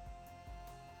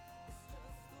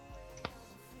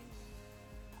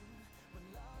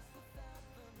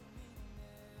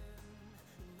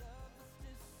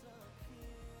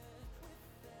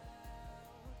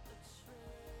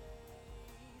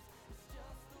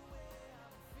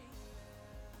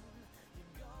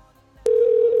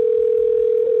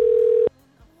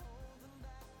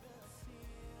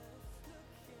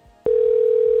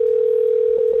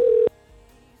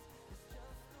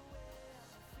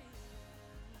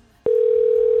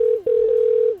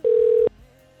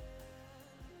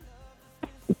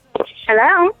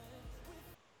 Hello?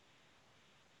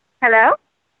 Hello?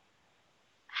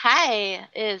 Hi,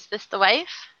 is this the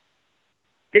wife?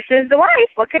 This is the wife.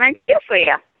 What can I do for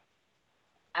you?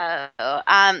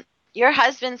 Oh, your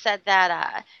husband said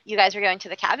that you guys were going to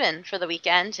the cabin for the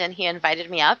weekend, and he invited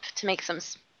me up to make some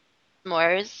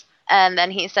s'mores, and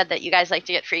then he said that you guys like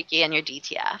to get freaky and you're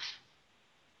DTF.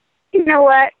 You know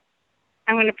what?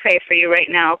 I'm going to pray for you right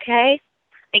now, okay?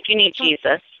 I think you need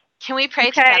Jesus. Can we pray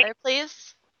Okay. together,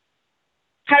 please?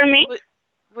 Pardon me?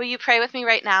 Will you pray with me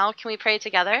right now? Can we pray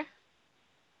together?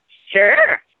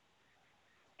 Sure.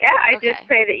 Yeah, I just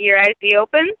pray that your eyes be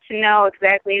open to know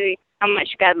exactly how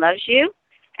much God loves you,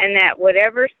 and that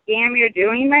whatever scam you're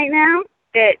doing right now,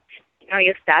 that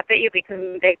you stop it, you become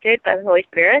convicted by the Holy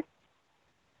Spirit.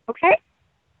 Okay?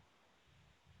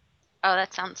 Oh,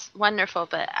 that sounds wonderful,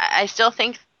 but I still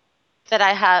think that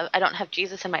I don't have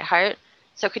Jesus in my heart.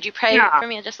 So could you pray for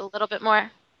me just a little bit more?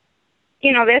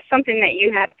 That's something that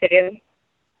you have to do.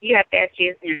 You have to ask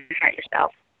Jesus in your heart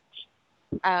yourself.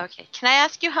 Oh, okay. Can I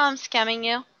ask you how I'm scamming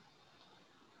you?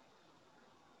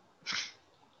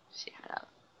 She hung up.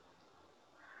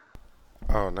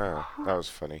 Oh no, that was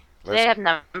funny. Do they have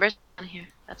numbers on here?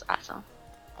 That's awesome.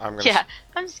 I'm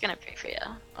just gonna pray for you.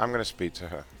 I'm gonna speak to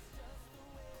her.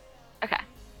 Okay.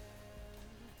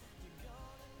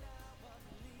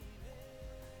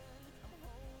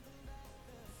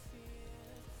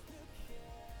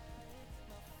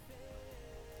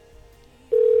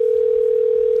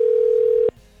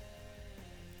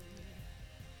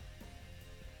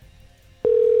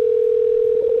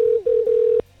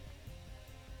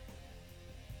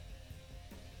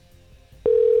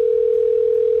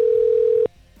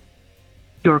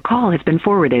 Your call has been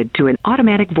forwarded to an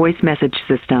automatic voice message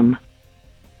system.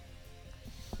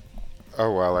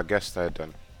 Oh well, I guess they're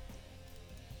done.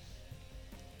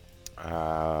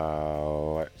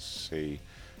 Let's see.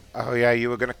 Oh yeah, you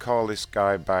were going to call this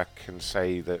guy back and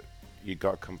say that you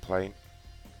got a complaint.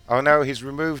 Oh no, he's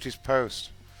removed his post.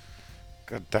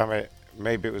 God damn it.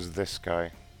 Maybe it was this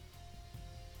guy.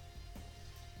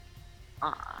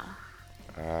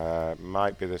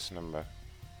 Might be this number.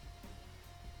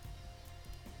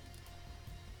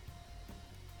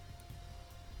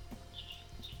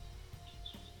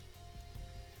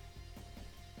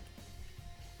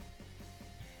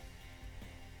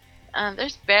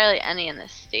 There's barely any in the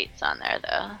States on there,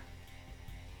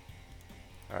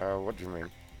 though. What do you mean?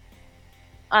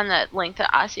 On that link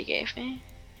that Aussie gave me.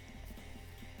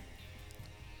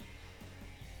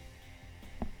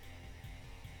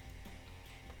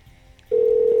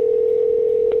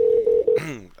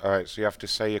 Alright, so you have to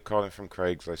say you're calling from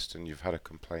Craigslist and you've had a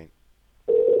complaint.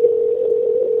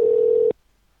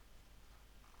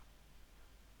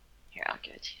 Here, I'll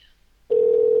give it to you.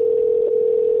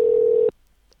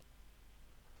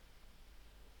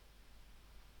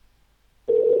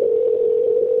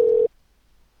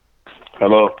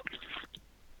 Hello.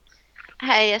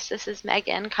 Hi, yes, this is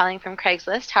Megan calling from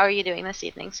Craigslist. How are you doing this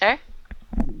evening, sir?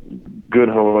 Good,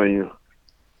 how are you?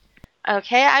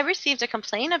 Okay, I received a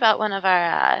complaint about one of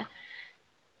our,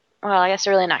 well, I guess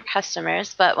they're really not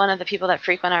customers, but one of the people that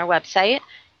frequent our website,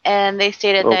 and they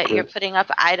stated that Okay. you're putting up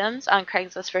items on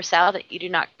Craigslist for sale that you do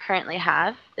not currently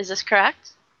have. Is this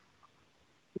correct?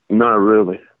 Not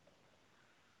really.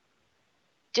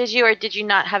 Did you or did you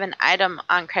not have an item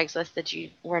on Craigslist that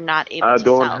you were not able I to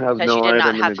don't sell have because you no did not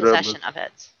item in have the grab possession of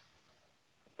it?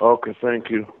 Okay, thank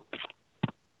you.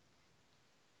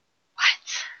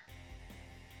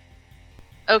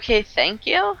 Okay, thank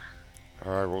you. All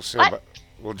right, we'll see.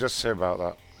 We'll just see about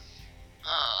that.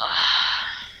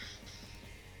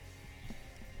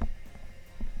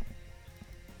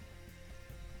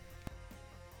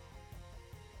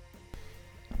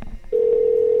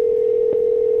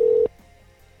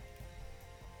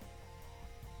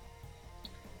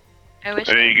 I wish.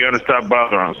 Hey, you gotta stop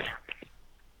bothering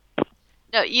us.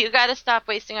 No, you gotta stop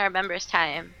wasting our members'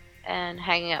 time and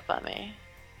hanging up on me.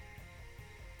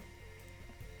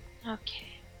 Okay.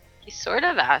 He sort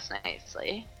of asked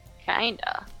nicely.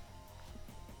 Kinda.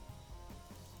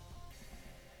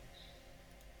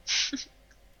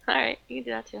 Alright, you can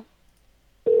do that too.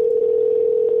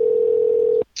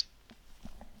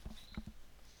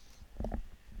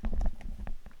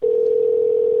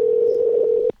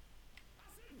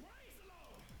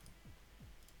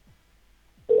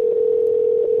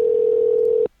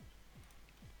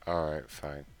 All right,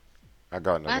 fine. I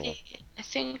got another one. I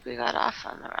think we got off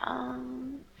on the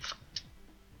wrong.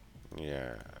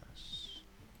 Yes.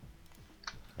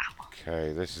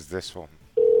 Okay, this is this one.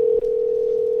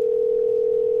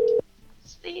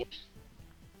 Sleep.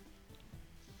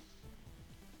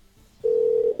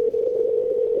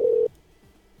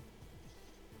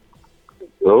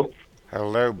 Hello?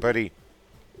 Hello, buddy.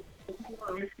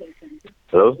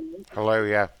 Hello? Hello,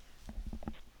 yeah.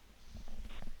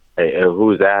 Hey,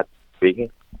 who's that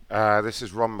speaking? This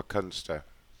is Ron McCunster.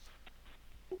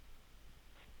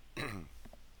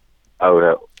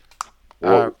 Oh,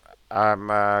 yeah.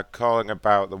 I'm calling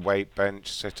about the weight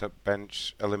bench, sit-up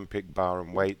bench, Olympic bar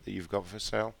and weight that you've got for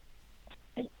sale.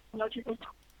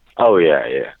 Oh,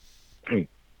 yeah.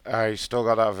 You still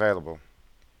got that available?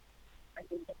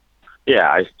 Yeah,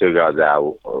 I still got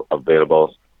that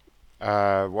available.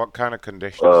 What kind of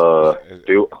conditions?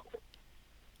 Do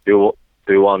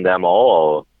you want them all?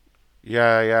 Or?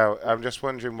 Yeah. I'm just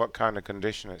wondering what kind of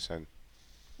condition it's in.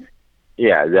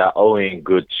 Yeah, they're all in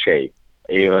good shape,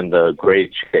 even the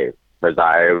great shape. Because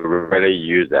I really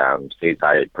use them since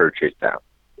I purchased them.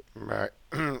 Right.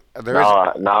 Shut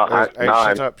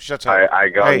up. I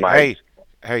got my.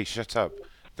 Hey, shut up.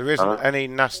 There isn't any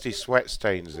nasty sweat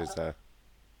stains, is there?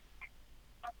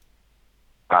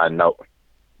 No.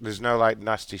 There's no like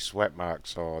nasty sweat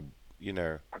marks or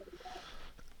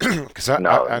because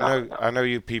I know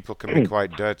you people can be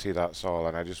quite dirty. That's all,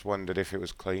 and I just wondered if it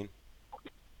was clean.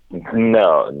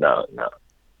 No.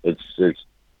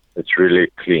 It's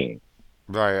really clean.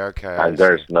 Right. Okay. And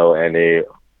there's no any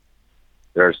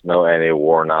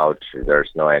worn out.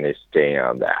 There's no any stain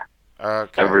on that.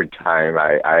 Okay. Every time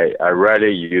I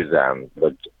rarely use them,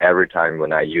 but every time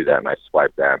when I use them, I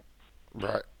swipe them.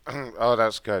 Right. Oh,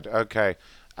 that's good. Okay.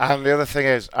 And the other thing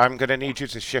is, I'm going to need you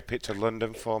to ship it to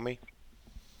London for me.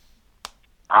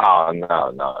 Oh,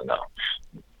 no.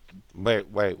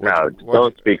 Wait. No,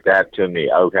 don't speak that to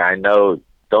me. Okay, I know.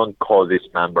 Don't call this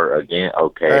number again.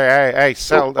 Okay. Hey,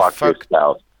 sell the fuck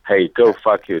yourself. Hey, go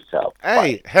fuck yourself.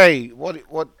 Hey, what?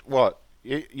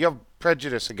 You have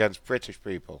prejudice against British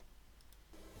people.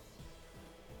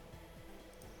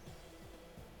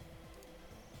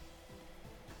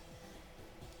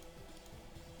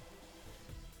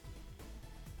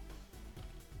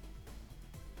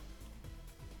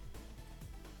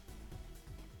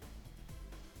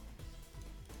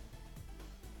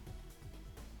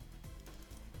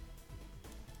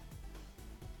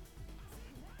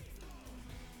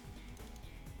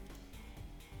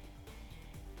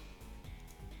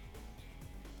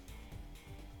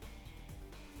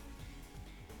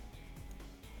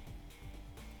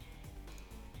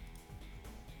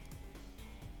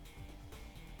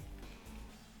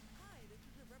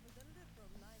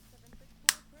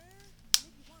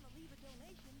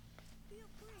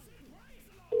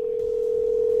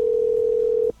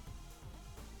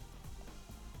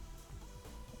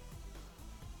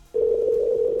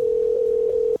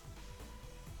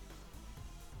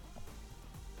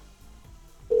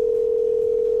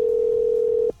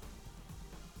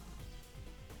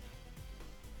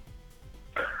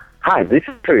 Hi, this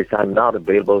is Chris. I'm not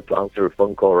available to answer your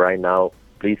phone call right now.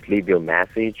 Please leave your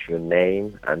message, your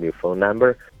name, and your phone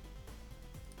number.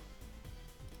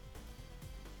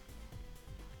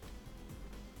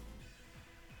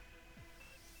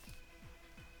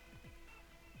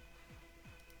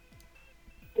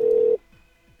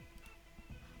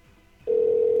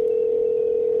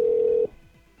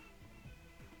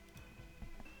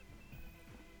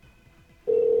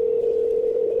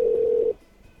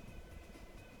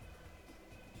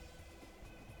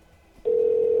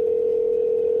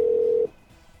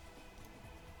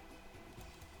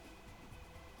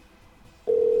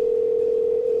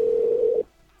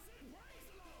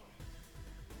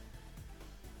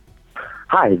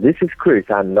 Hi, this is Chris.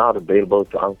 I'm not available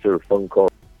to answer a phone call.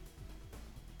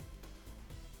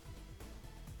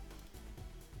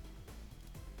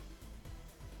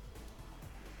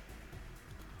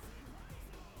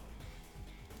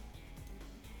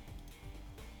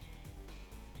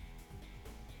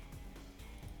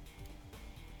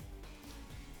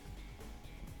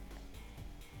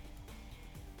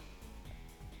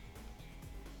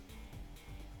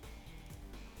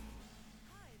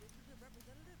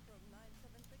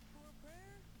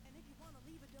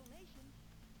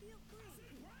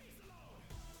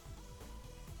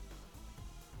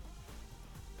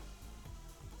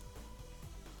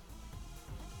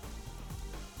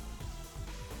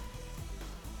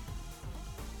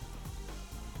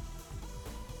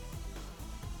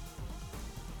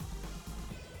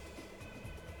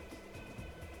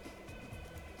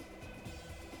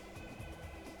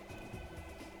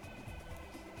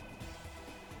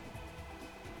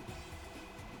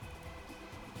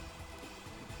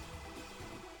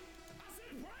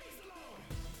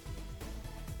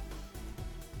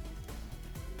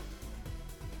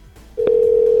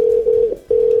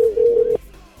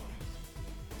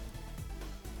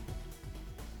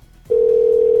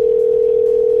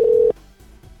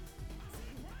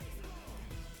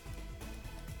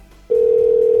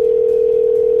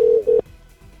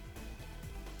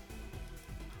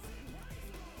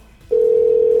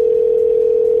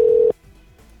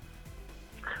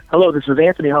 Hello, this is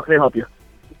Anthony. How can I help you?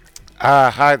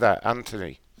 Hi there,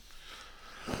 Anthony.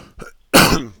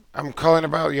 I'm calling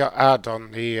about your ad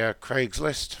on the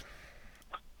Craigslist.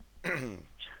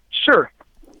 Sure.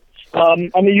 I'm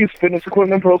a youth fitness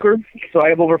equipment broker, so I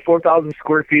have over 4,000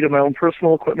 square feet of my own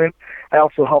personal equipment. I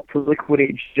also help to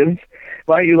liquidate gyms.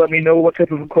 Why don't you let me know what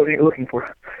type of equipment you're looking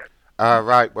for?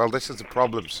 Right, well, this is the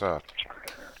problem, sir.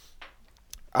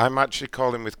 I'm actually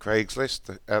calling with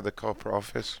Craigslist at the corporate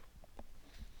office.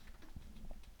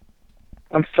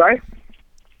 I'm sorry?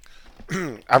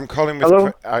 I'm calling with...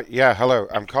 Hello? Hello.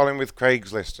 I'm calling with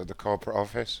Craigslist at the corporate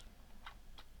office.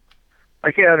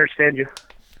 I can't understand you.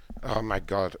 Oh, my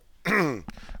God.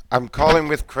 I'm calling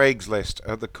with Craigslist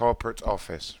at the corporate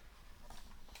office.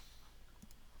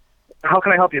 How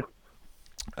can I help you?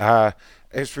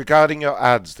 It's regarding your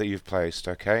ads that you've placed,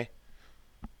 okay?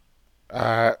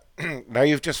 Now,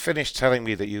 you've just finished telling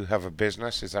me that you have a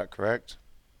business, is that correct?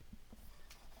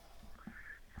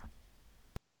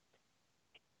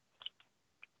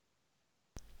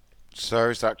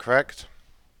 Sir, is that correct?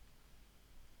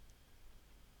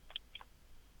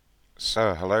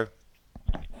 Sir, hello?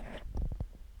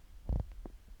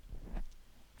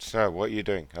 Sir, what are you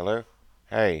doing? Hello?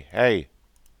 Hey, hey.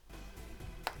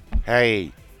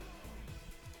 Hey.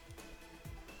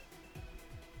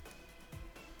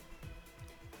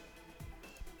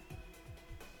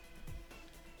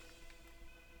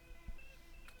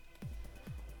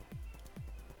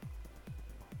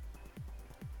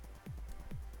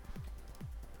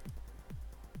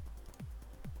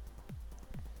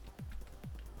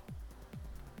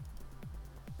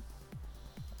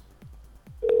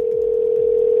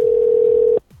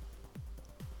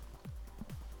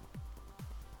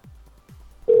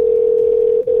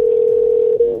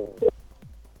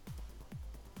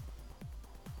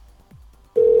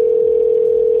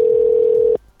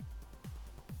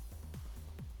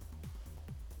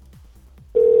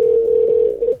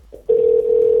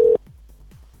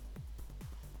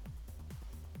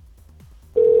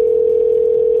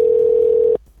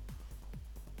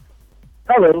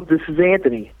 Hello, this is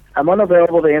Anthony. I'm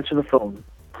unavailable to answer the phone.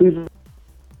 Please...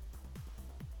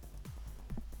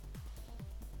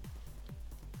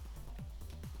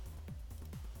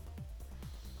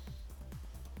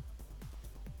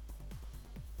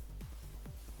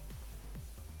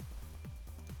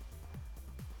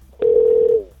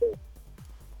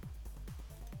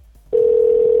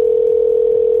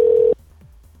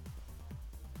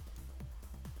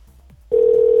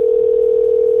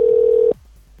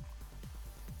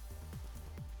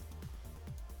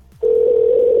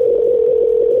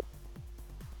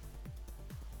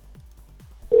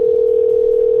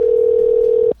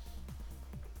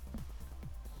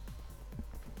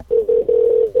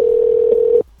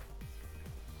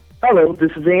 Hello,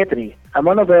 this is Anthony. I'm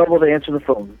unavailable to answer the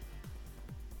phone.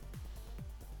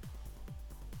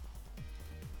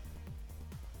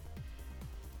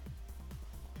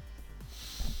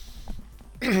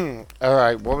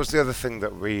 Alright, what was the other thing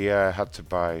that we had to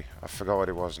buy? I forgot what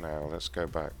it was now. Let's go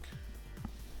back.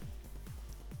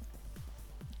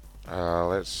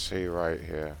 Let's see right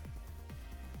here.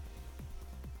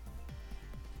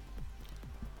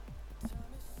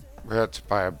 We had to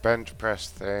buy a bench press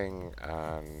thing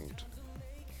and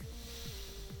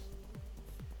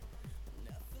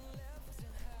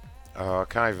Oh, I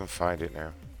can't even find it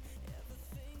now.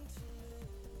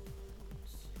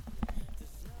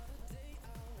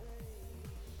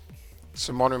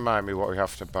 Someone remind me what we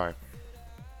have to buy.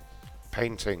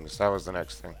 Paintings, that was the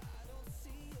next thing.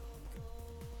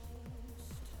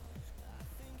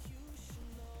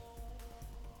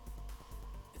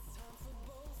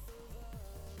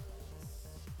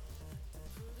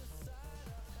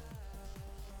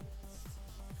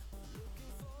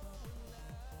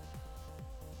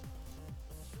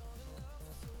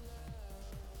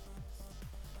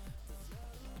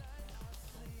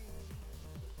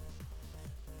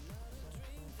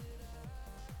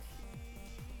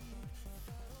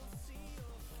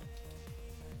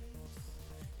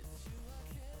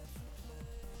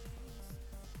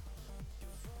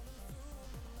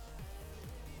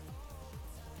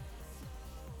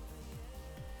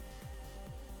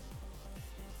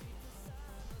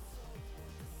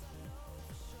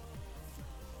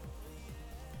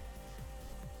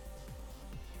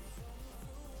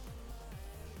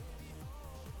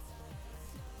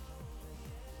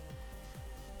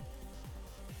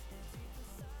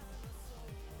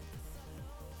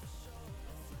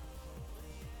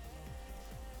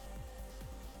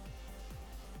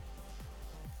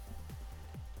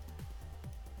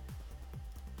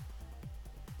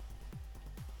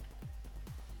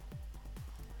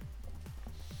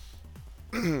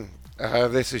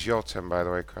 This is your turn, by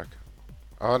the way, Crack.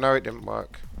 Oh no, it didn't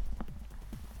work.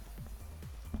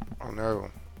 Oh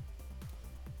no.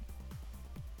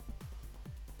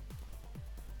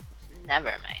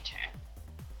 Never my turn.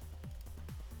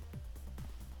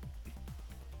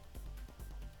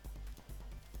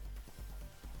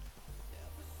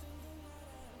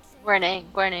 Warning,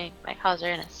 warning. My calls are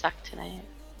gonna suck tonight.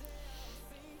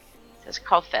 It says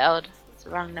call failed. It's the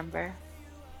wrong number.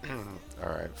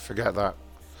 Alright, forget that.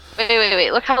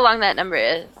 Wait. Look how long that number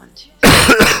is. 1, 2, 3.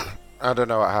 I don't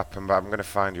know what happened, but I'm going to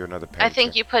find you another painting. I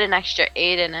think you put an extra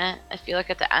 8 in it. If you look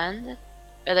at the end,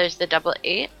 where there's the double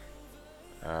 8.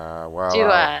 Well,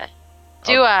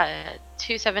 do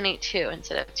 2782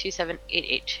 instead of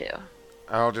 27882.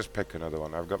 I'll just pick another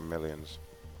one. I've got millions.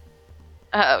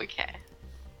 Oh, okay.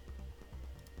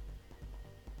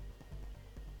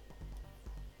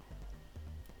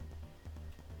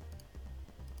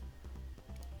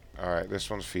 Alright, this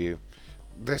one's for you.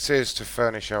 This is to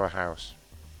furnish our house.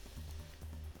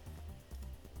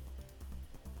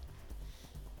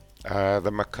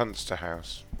 The McCunster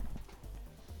house.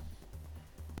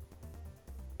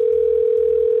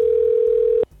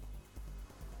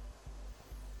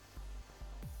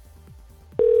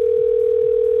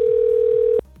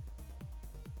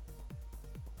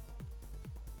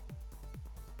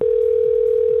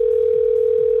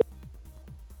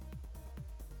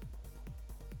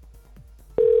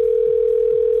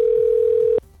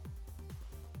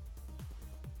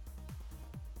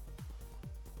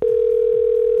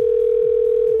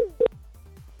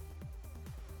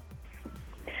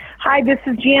 Hi, this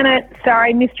is Janet.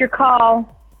 Sorry I missed your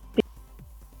call.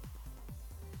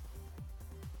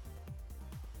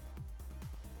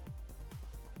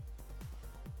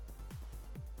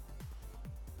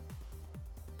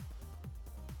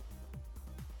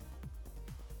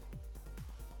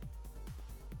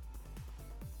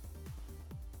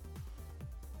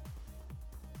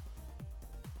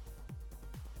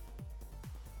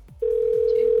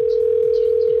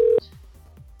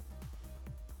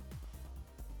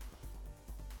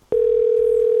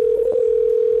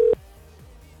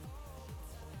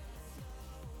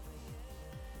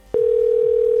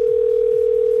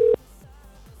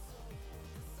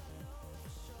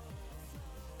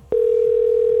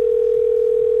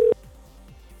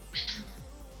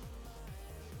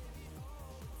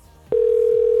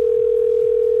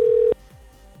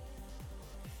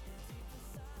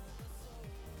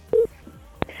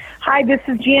 Hi, this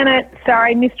is Janet.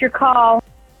 Sorry I missed your call.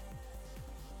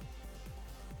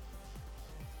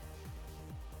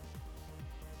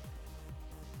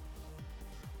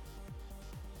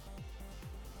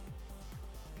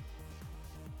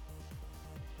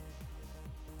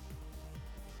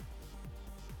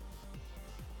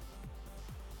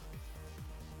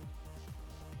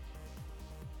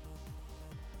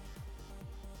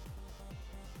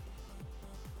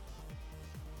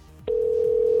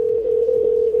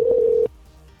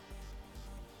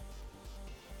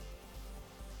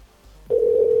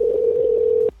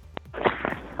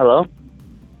 Hello?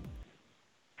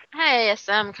 Hi, yes,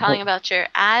 I'm calling about your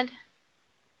ad.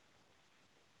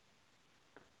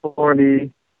 For the...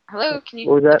 Hello, can you...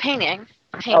 What was that? The painting.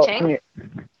 Painting.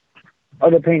 Oh,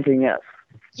 the painting, yes.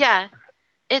 Yeah.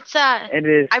 It's, It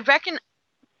is... I reckon...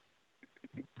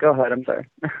 Go ahead, I'm sorry.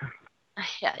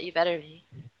 Yeah, you better be.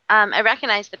 I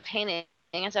recognize the painting.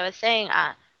 As I was saying,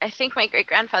 I think my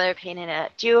great-grandfather painted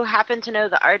it. Do you happen to know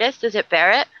the artist? Is it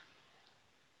Barrett?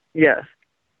 Yes.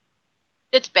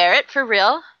 It's Barrett, for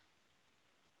real?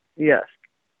 Yes.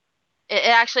 It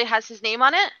actually has his name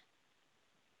on it?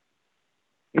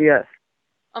 Yes.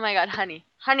 Oh my god, honey.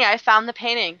 Honey, I found the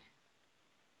painting.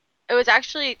 It was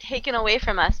actually taken away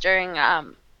from us during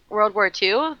World War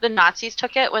II. The Nazis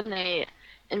took it when they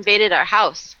invaded our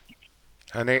house.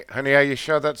 Honey, are you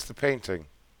sure that's the painting?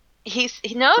 He said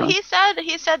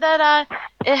that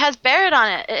it has Barrett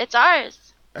on it. It's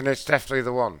ours. And it's definitely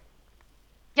the one.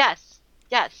 Yes.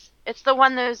 It's the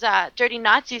one those dirty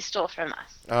Nazis stole from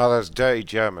us. Oh, those dirty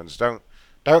Germans. Don't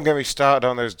get me started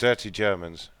on those dirty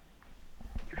Germans.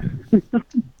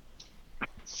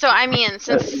 So, I mean,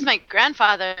 since this is my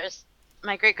great-grandfather's,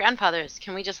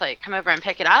 can we just, come over and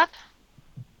pick it up?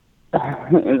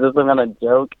 Is this some kind of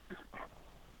joke?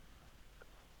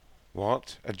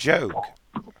 What? A joke?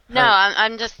 No,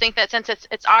 I'm just think that since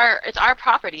it's our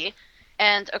property,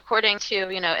 and according to,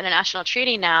 international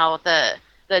treaty now,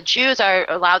 the Jews are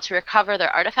allowed to recover their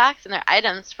artifacts and their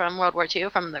items from World War II,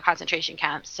 from the concentration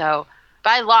camps. So,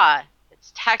 by law,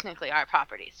 it's technically our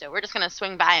property. So we're just going to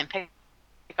swing by and pick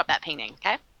up that painting,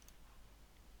 okay?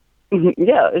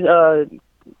 Yeah,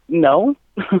 no.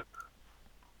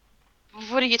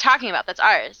 What are you talking about? That's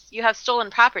ours. You have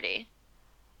stolen property.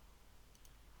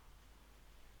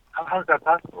 How is that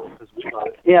possible?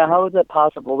 Yeah, how is that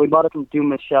possible? We bought it from Du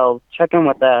Michel. Check in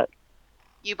with that.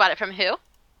 You bought it from who?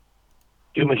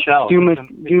 Du Michel. Du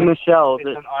Michel. It's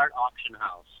an art auction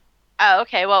house. Oh,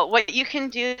 okay. Well, what you can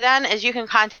do then is you can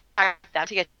contact them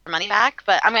to get your money back,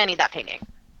 but I'm going to need that painting.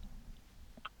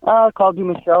 Call Du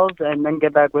Michel's and then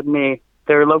get back with me.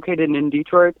 They're located in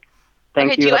Detroit.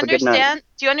 Thank you. Have a good night.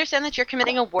 Do you understand that you're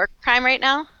committing a war crime right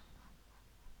now?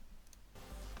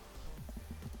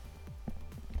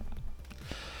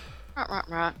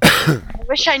 I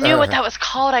wish I knew what that was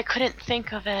called. I couldn't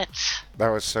think of it. That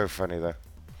was so funny, though.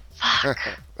 Fuck.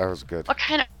 That was good. What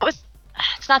kind of...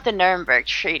 It's not the Nuremberg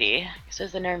Treaty. Because it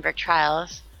was the Nuremberg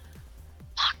Trials.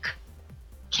 Fuck.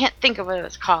 Can't think of what it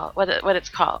was called. What it's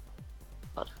called.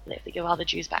 They have to give all the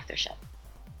Jews back their shit.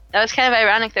 That was kind of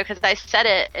ironic, though, because I said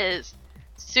it as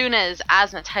soon as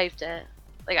Asma typed it.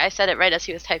 I said it right as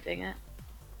he was typing it.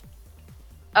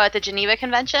 Oh, at the Geneva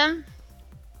Convention?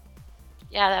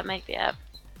 Yeah, that might be it.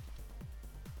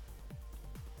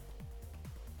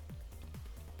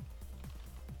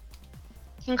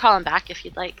 You can call him back if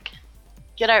you'd like.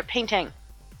 Get our painting.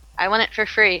 I want it for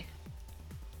free.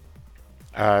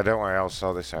 Don't worry, I'll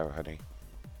sell this out, honey.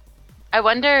 I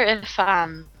wonder if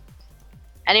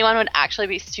anyone would actually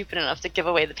be stupid enough to give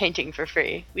away the painting for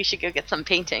free. We should go get some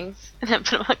paintings and then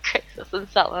put them on Craigslist and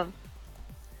sell them.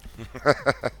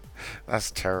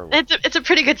 That's terrible. It's a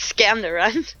pretty good scam to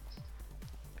run.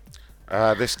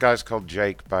 This guy's called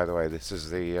Jake, by the way. This is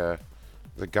the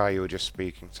guy you were just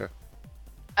speaking to.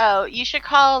 Oh, you should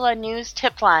call a news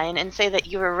tip line and say that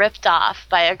you were ripped off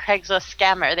by a Craigslist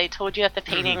scammer. They told you that the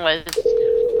painting was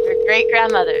your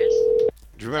great-grandmother's.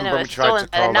 Do you remember when we tried to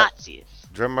call that? Do you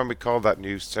remember when we called that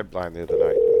news tip line the other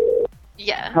night?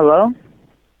 Yeah. Hello?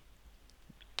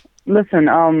 Listen,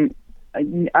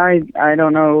 I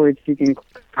don't know if you can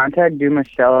contact Du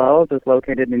Michel. It's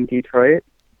located in Detroit.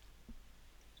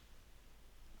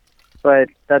 But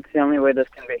that's the only way this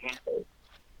can be handled.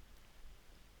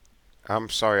 I'm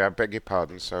sorry, I beg your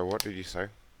pardon. So what did you say?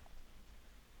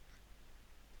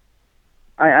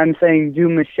 I'm saying Du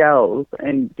Michel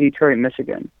in Detroit,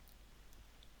 Michigan.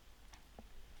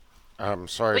 I'm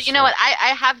sorry. But you know what?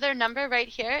 I have their number right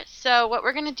here. So what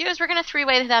we're going to do is we're going to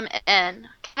three-way them in,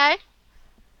 okay?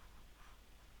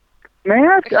 May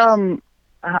I ask,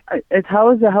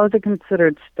 how is it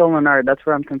considered stolen art? That's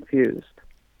where I'm confused.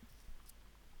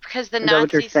 Because the Is that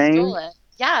what you're Nazis saying? stole it.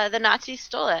 Yeah, the Nazis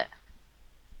stole it.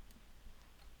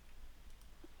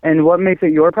 And what makes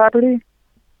it your property?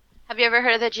 Have you ever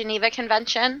heard of the Geneva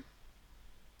Convention?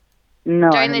 No,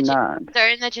 I have not.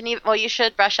 During the Geneva, well, you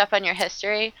should brush up on your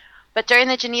history. But during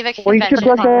the Geneva Well, you Convention,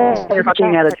 should brush up on your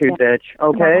fucking attitude, bitch.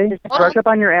 Okay? Brush up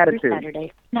on your attitude.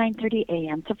 Saturday, 9:30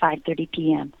 a.m. to 5:30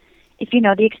 p.m. If you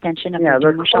know the extension of Yeah, your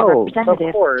they're Du Michel closed, of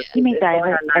representative, course. you may It's dial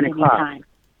only it at at 9 any o'clock. time.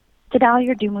 To dial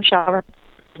your Du Michel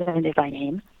representative by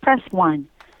name, press 1.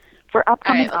 For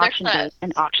upcoming Alright, well, they're auction closed. dates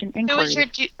and auction who inquiries, was your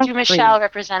press Du 3. Michel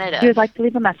representative? If you would like to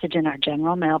leave a message in our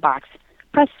general mailbox,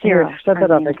 press 0. Here, shut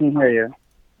that up. I can hear you.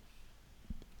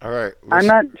 All right. I'm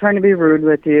not trying to be rude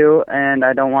with you, and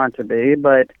I don't want to be,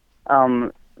 but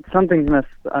something's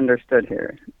misunderstood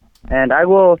here. And I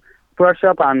will brush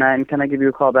up on that, and can I give you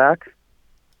a call back?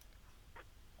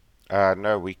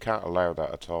 No, we can't allow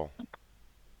that at all.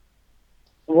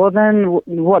 Well, then,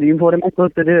 what am I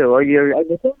supposed to do? Are you? I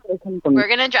just come from We're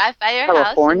gonna drive by your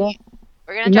California. house.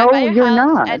 We're gonna drive No, by your you're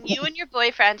house, not. and you and your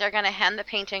boyfriend are gonna hand the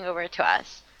painting over to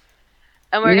us.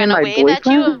 And we're Me and gonna my wave at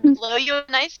you and boyfriend? blow you a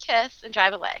nice kiss and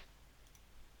drive away.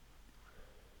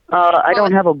 I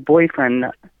don't have a boyfriend.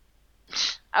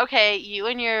 Okay, you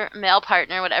and your male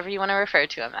partner, whatever you want to refer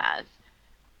to him as.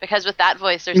 Because with that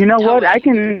voice, there's You know no what? way I you're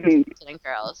can. interested in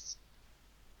girls.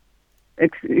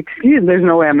 Excuse. There's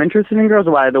no way I'm interested in girls.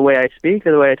 Why? The way I speak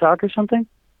or the way I talk or something?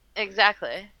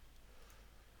 Exactly.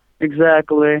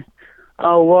 Exactly.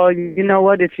 Oh well, you know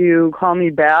what? If you call me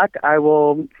back, I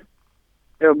will.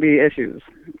 There'll be issues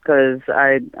because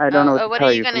I don't know what to What tell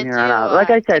are you you gonna from here do? on out. Like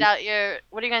I said,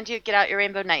 What are you gonna do? Get out your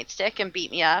rainbow nightstick and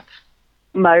beat me up?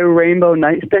 my rainbow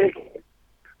nightstick.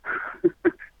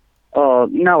 Oh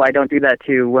no, I don't do that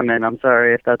to women. I'm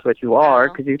sorry if that's what you are,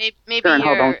 because you maybe sure in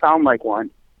hell your don't sound like one.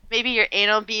 maybe your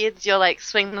anal beads. You'll like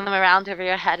swing them around over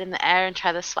your head in the air and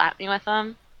try to slap me with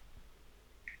them.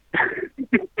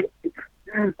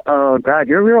 Oh God,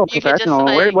 you're a real You could just, professional.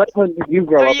 like- What hood did you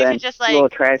grow Or up you in? could just You little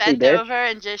like trashy bend bitch. over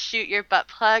and just shoot your butt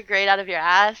plug right out of your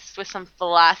ass with some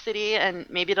velocity, and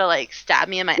maybe it'll like stab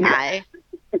me in my eye.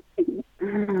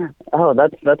 Oh,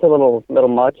 that's a little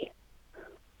much.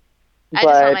 I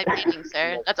just want my But painting,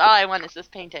 sir. That's all I want is this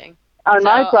painting. on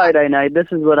my So, Friday night, this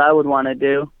is what I would want to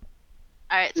do.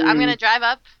 All right, so I'm gonna drive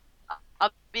up.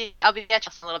 I'll be at you in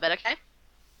a little bit, okay?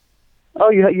 Oh,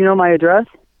 you know my address?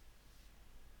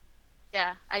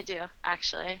 Yeah, I do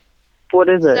actually. What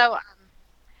is it? So,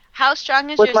 how strong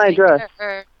is What's your my sphincter? address?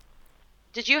 Or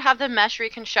did you have the mesh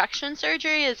reconstruction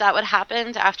surgery? Is that what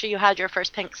happened after you had your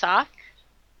first pink sock?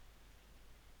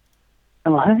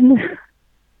 What?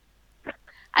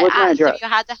 I What's my asked address? if you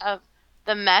had to have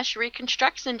the mesh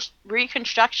reconstruction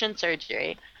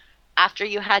surgery after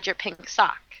you had your pink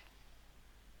sock.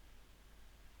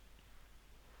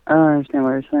 I don't understand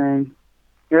what you're saying.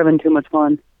 You're having too much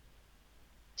fun.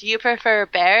 Do you prefer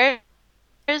bears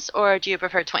or do you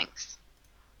prefer twinks?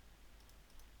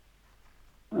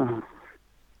 Oh.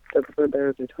 I prefer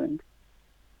bears or twins.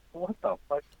 What the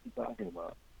fuck are you talking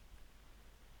about?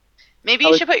 Maybe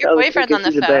you should put your boyfriend on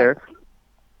the phone. Bear.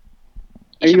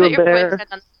 You should you put a your bear? boyfriend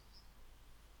on.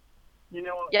 You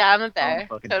know what? Yeah, I'm a bear.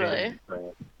 Totally.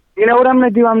 You know what I'm gonna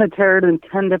do? I'm gonna tear it in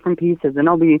 10 different pieces, and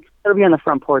it'll be on the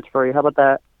front porch for you. How about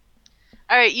that?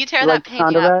 All right, you tear You that like the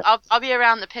sound painting of up. that? I'll be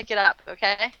around to pick it up.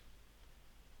 Okay.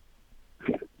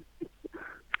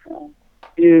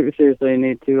 You seriously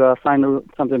need to find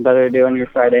something better to do on your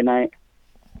Friday night.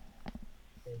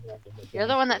 You're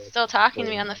the one that's still talking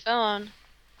to me on the phone.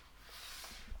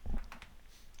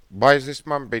 Why is this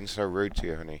man being so rude to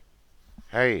you, honey?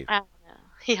 Hey. I don't know.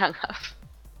 He hung up.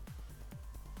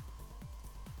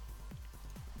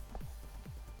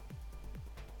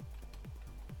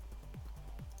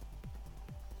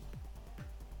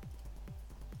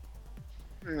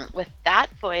 With that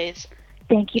voice.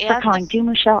 Thank you for and calling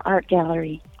Dumichelle Art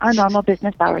Gallery. Our normal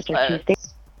business hours are Tuesday.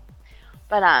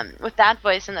 But with that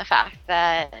voice and the fact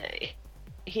that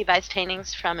he buys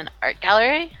paintings from an art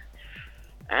gallery,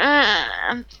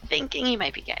 I'm thinking he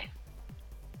might be gay.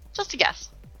 Just a guess.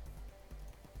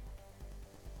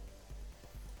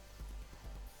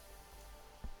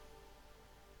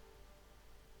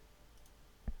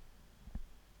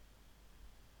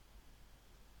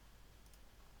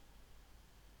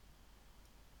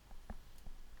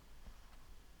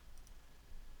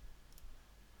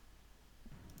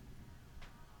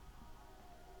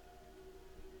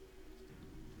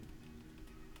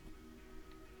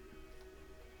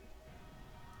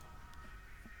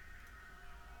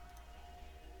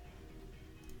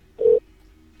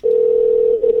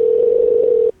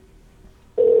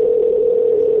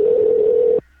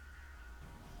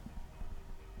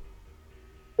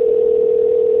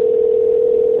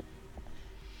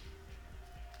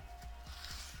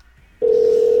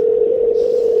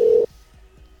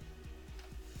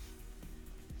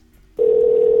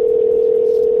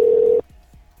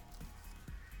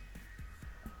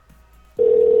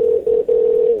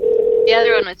 The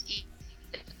other one was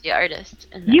the artist.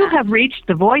 You have reached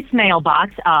the voicemail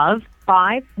box of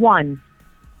 51.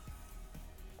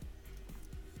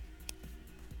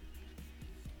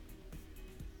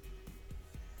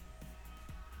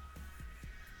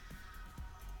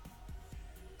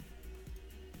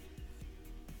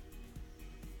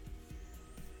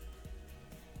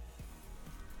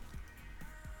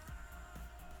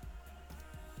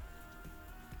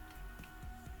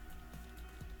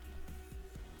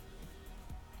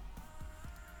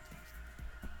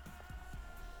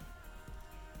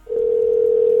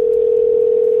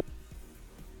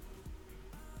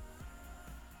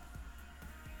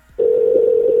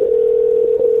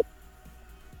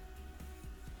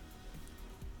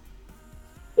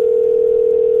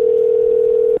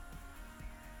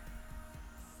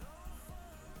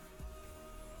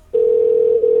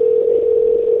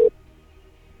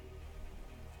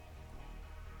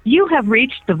 have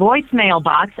reached the voicemail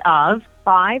box of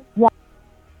 51.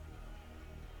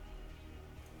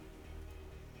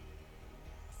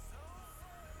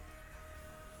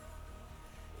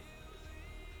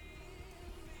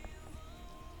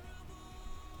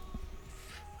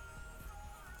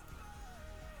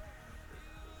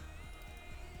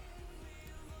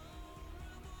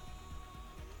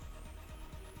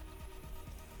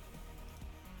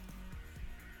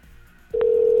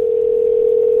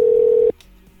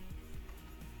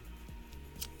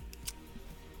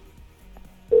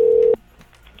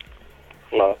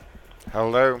 Hello.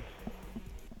 Hello.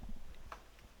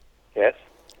 Yes.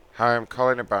 Hi, I'm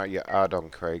calling about your ad on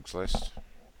Craigslist.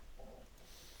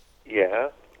 Yeah.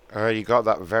 You got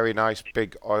that very nice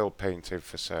big oil painting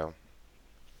for sale.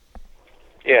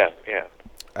 Yeah. Yeah.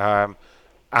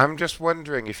 I'm just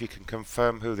wondering if you can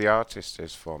confirm who the artist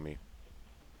is for me.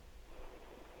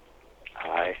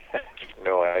 I have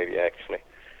no idea actually.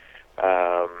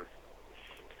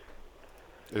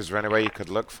 Is there any way you could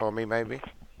look for me, maybe?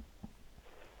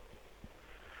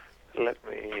 Let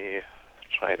me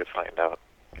try to find out.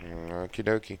 Okie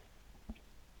dokie.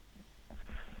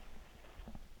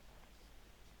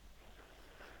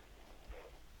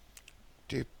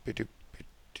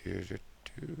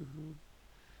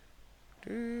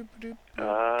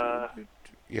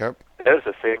 Yep. There's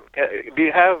a thing. Do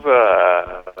you have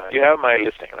my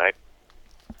listing, right?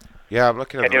 Yeah, I'm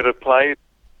looking at Can you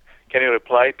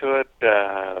reply to it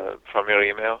from your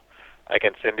email? I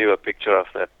can send you a picture of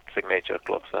that signature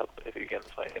close up if you can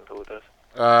find who it is.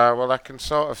 Well, I can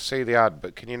sort of see the ad,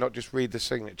 but can you not just read the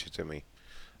signature to me?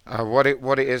 What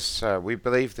it is, sir, we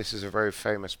believe this is a very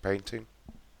famous painting.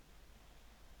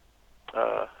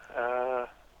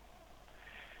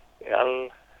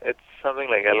 It's something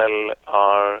like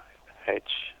LLRHINAH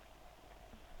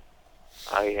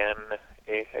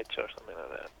or something like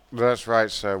that. That's right,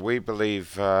 sir. We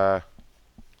believe, sir,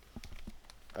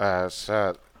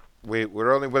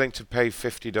 we're only willing to pay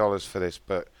 $50 for this,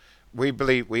 but we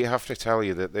believe we have to tell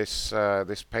you that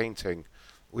this painting,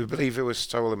 we believe it was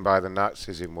stolen by the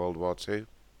Nazis in World War II.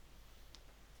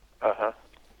 Uh-huh.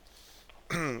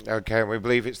 Okay, and we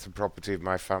believe it's the property of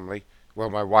my family. Well,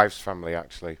 my wife's family,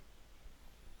 actually.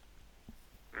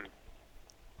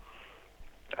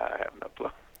 I have no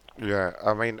clue. Yeah,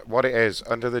 I mean, what it is,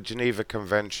 under the Geneva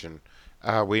Convention,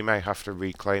 we may have to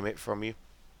reclaim it from you.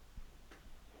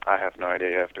 I have no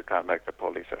idea. You have to contact the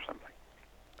police or something.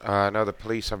 No, the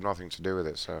police have nothing to do with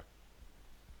it, sir.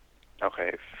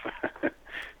 Okay.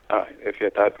 If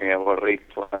you're talking about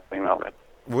reclaiming all that.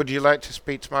 Would you like to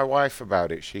speak to my wife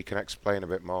about it? She can explain a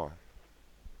bit more.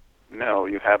 No,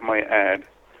 you have my ad.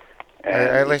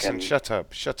 Hey, listen, shut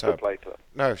up. Reply to it.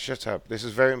 No, shut up. This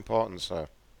is very important, sir.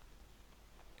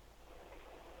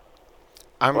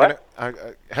 I'm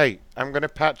gonna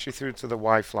patch you through to the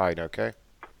wife line, okay?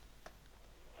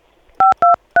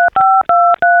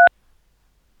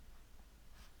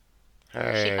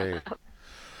 Hey.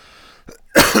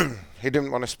 He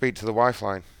didn't want to speak to the wife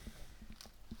line.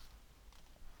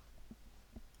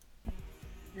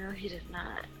 No, he did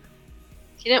not.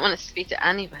 He didn't want to speak to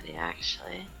anybody,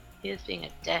 actually. He was being a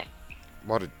dick.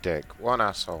 What a dick. What an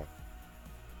asshole.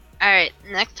 Alright,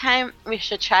 next time we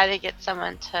should try to get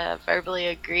someone to verbally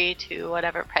agree to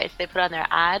whatever price they put on their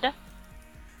ad,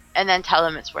 and then tell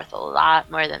them it's worth a lot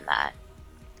more than that.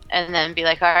 And then be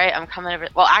like, alright, I'm coming over.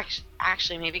 Well,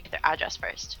 actually, maybe get their address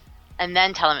first. And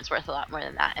then tell them it's worth a lot more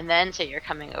than that. And then say you're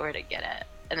coming over to get it.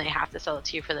 And they have to sell it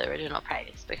to you for the original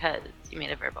price because you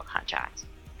made a verbal contract.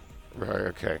 Right,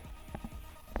 okay.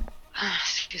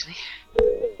 Excuse me.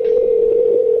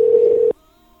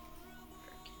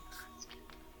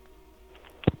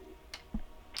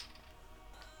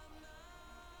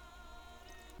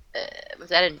 Was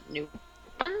that a new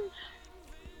one?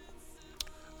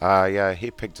 Yeah, he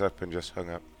picked up and just hung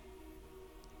up.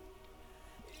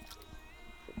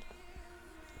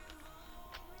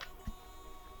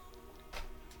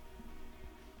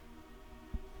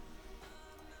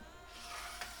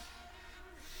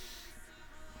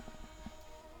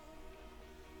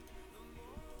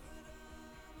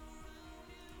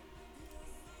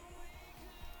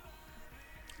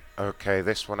 Okay,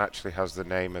 this one actually has the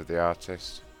name of the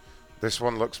artist. This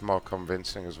one looks more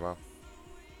convincing as well.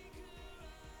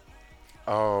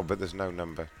 Oh, but there's no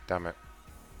number. Damn it.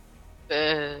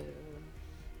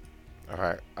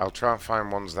 Alright, I'll try and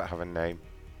find ones that have a name.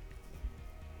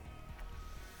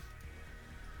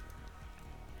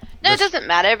 No, it doesn't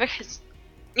matter because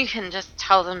you can just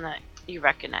tell them that you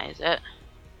recognize it.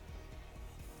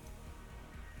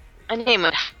 A name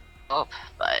would help,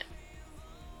 but...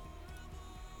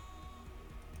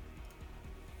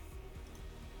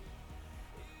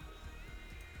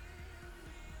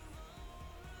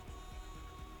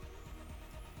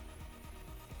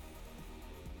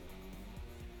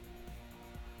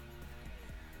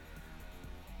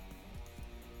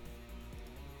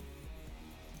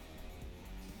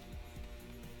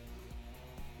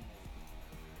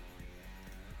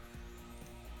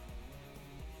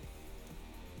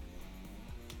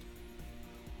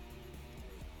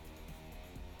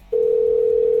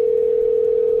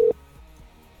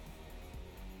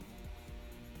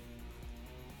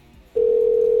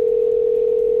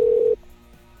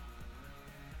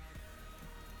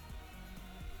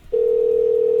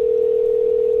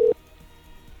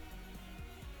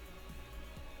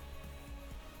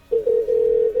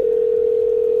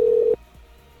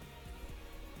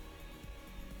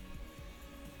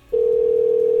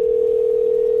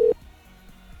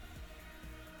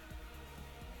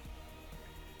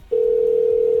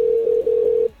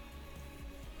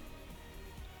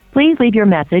 Please leave your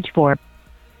message for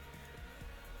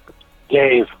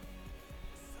Dave.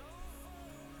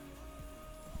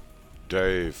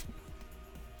 Dave.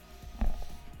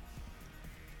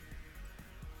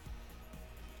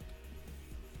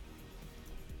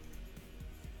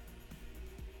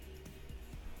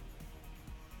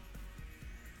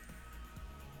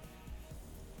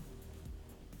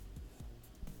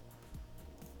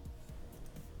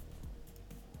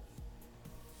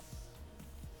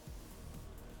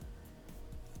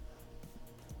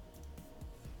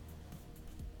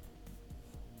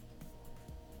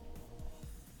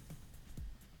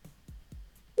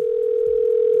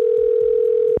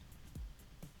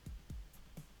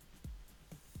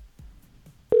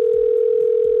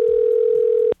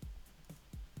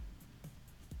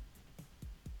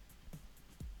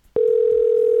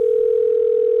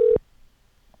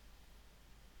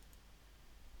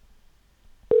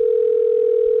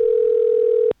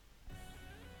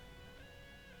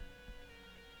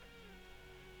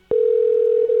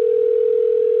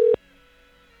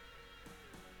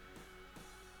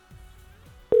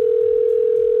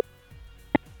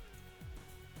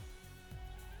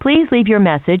 Please leave your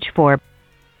message for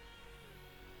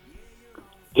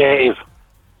Dave.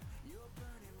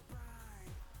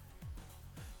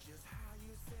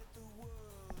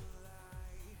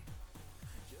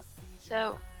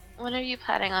 So, when are you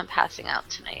planning on passing out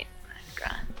tonight,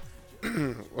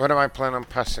 Grant? When am I planning on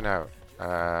passing out?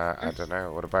 I don't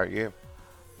know. What about you?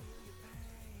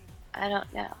 I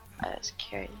don't know. I was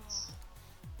curious.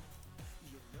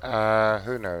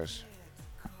 Who knows?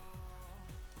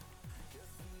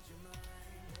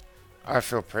 I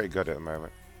feel pretty good at the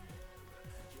moment.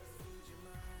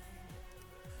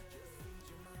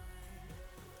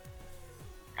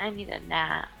 I need a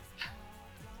nap.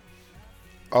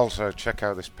 Also, check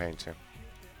out this painting.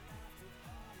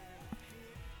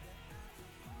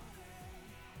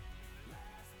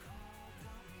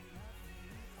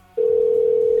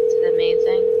 Is it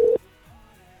amazing?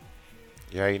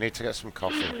 Yeah, you need to get some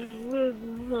coffee.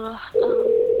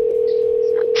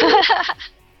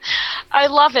 I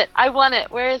love it. I want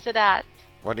it. Where is it at?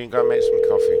 Why don't you go make some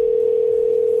coffee?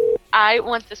 I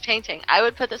want this painting. I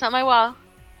would put this on my wall.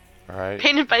 Alright.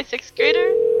 Painted by 6th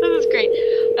grader? This is great.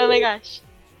 Oh my gosh.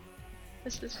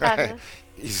 This is fabulous.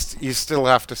 You still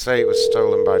have to say it was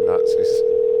stolen by Nazis.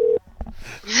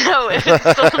 No, it was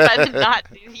stolen by the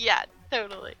Nazis. Yeah,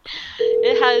 totally.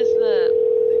 It has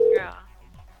the girl.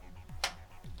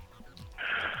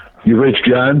 You reached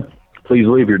John. Please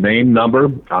leave your name, number.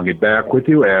 I'll get back with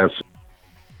you as.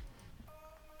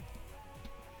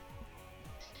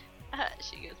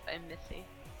 She goes by Missy.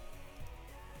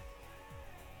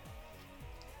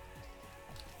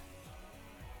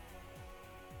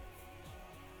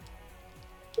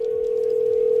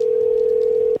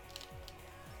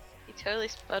 He totally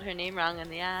spelled her name wrong in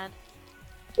the ad.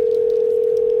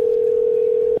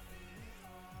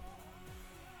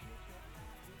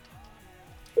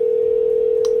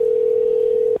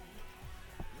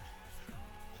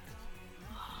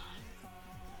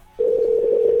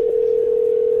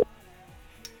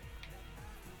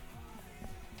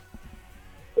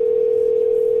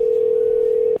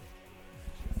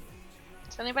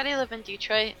 Does anybody live in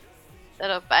Detroit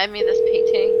that'll buy me this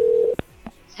painting?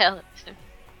 Sell it to me.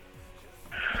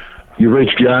 You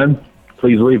reached John.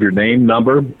 Please leave your name,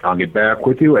 number. I'll get back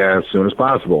with you as soon as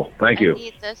possible. Thank you. I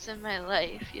need this in my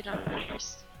life. You don't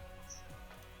understand.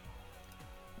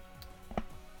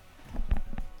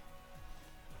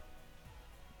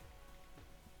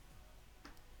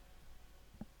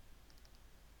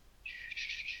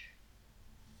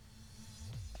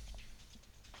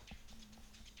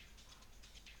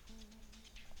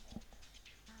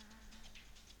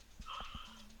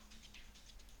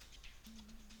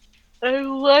 I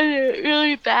want it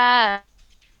really bad.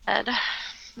 I'm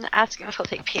gonna ask him if he'll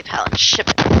take PayPal and ship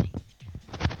it to me.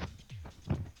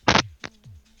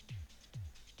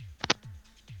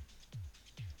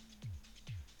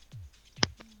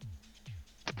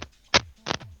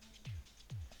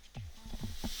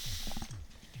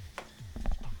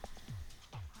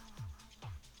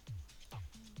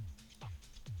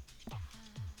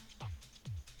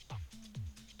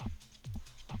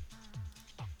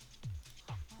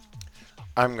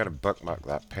 I'm gonna bookmark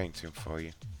that painting for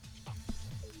you.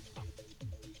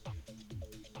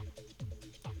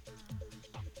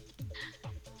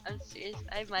 I'm serious.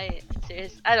 I might.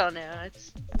 Serious. I don't know.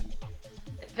 It's.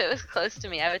 If it was close to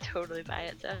me, I would totally buy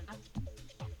it though.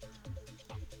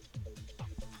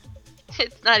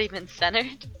 It's not even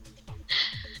centered.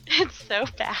 It's so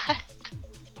bad.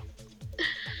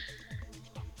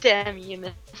 Damn you,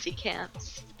 Missy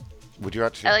Camps. Would you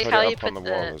actually I like put how it you up on put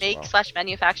the wall the as make well? slash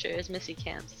manufacturers Missy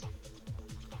Camps.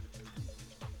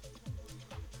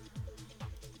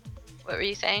 What were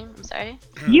you saying? I'm sorry.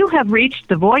 You have reached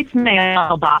the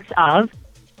voicemail box of.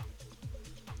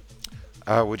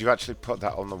 Would you actually put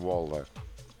that on the wall though?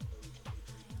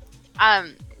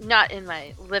 Not in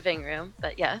my living room,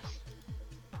 but yes.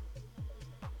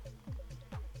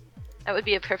 That would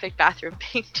be a perfect bathroom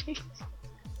painting.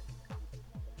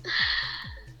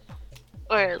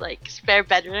 Or like spare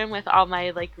bedroom with all my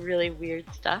like really weird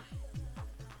stuff.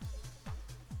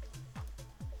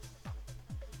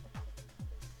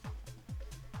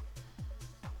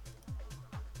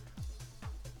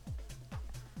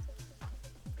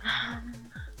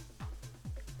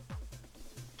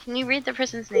 Can you read the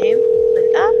person's name?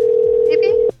 Linda?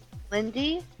 Maybe?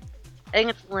 Lindy? I think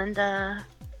it's Linda.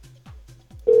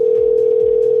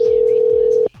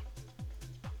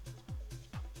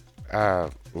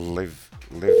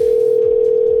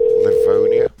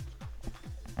 Livonia.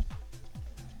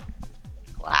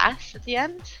 Glass at the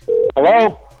end?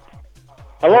 Hello?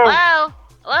 Hello? Hello?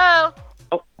 Hello?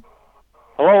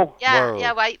 Hello? Yeah,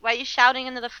 yeah, why are you shouting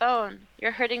into the phone?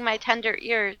 You're hurting my tender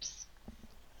ears.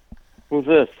 Who's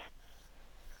this?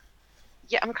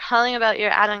 Yeah, I'm calling about your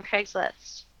ad on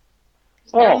Craigslist.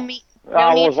 Oh, No need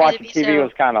I for you was to watching be TV. so- It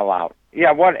was kind of loud.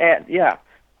 Yeah, what ad? Yeah.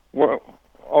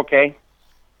 Okay.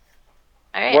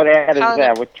 All right, What ad is calling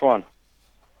that? it- Which one?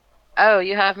 Oh,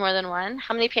 you have more than one?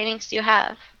 How many paintings do you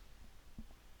have?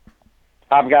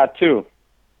 I've got two.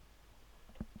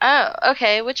 Oh,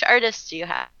 okay. Which artists do you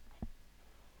have?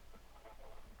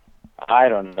 I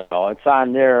don't know. It's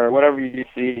on there. Whatever you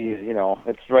see, you know,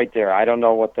 it's right there. I don't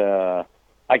know what the.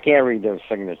 I can't read their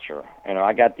signature. You know,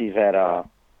 I got these at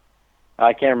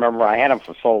I can't remember. I had them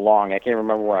for so long. I can't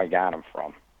remember where I got them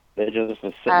from. They just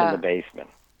been sitting in the basement.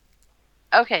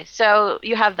 Okay, so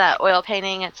you have that oil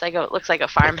painting. It's like it looks like a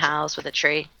farmhouse with a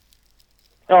tree.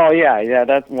 Oh yeah,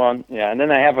 that's one. Yeah, and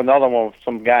then I have another one with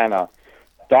some guy on a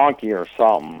donkey or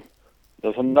something.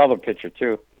 There's another picture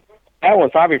too. That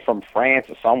one's probably from France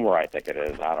or somewhere. I think it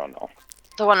is. I don't know.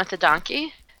 The one with the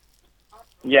donkey?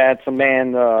 Yeah, it's a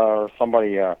man or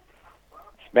somebody.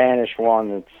 Spanish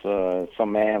one. It's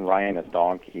some man riding a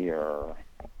donkey or.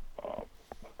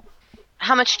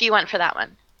 How much do you want for that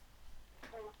one?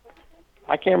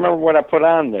 I can't remember what I put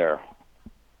on there.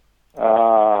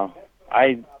 All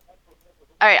right,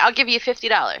 I'll give you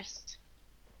 $50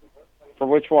 For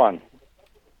which one?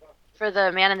 for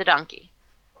the man and the donkey.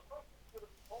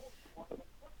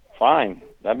 Fine,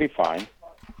 that'd be fine.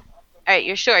 All right,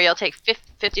 you're sure you'll take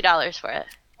 $50 for it?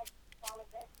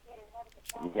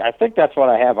 Yeah, I think that's what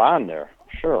I have on there.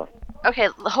 Sure. Okay,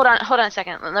 hold on a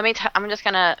second. Let me. I'm just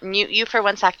gonna mute you for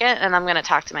 1 second, and I'm gonna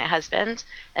talk to my husband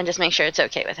and just make sure it's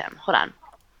okay with him. Hold on,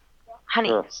 honey.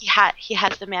 Sure. He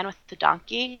has the man with the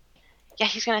donkey. Yeah,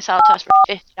 he's gonna sell it to us for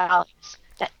 $50.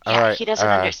 That All yeah, right, he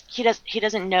doesn't he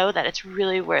doesn't know that it's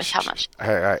really worth how much.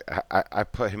 Hey, I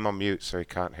put him on mute so he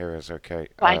can't hear us. Okay.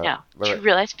 Oh, I know. Do you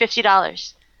realize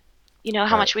 $50? You know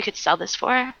how much we could sell this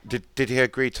for? Did he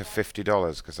agree to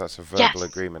 $50? Because that's a verbal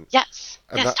agreement. Yes.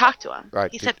 And Yes. that- Talk to him.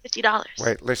 Right. He said $50.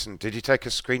 Wait, listen. Did you take a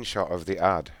screenshot of the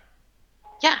ad?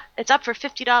 Yeah, it's up for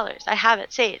 $50. I have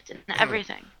it saved and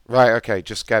everything. Right. Okay.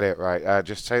 Just get it right.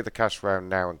 Just take the cash round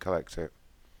now and collect it.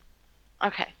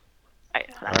 Okay. All right.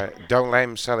 Hold on. All right. Don't let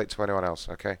him sell it to anyone else.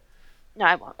 Okay. No,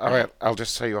 I won't. All right. I'll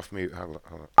just say you off mute. Hold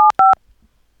on.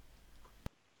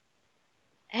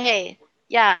 Hey.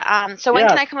 Yeah. So when Yeah.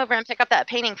 can I come over and pick up that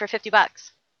painting for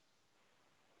 $50?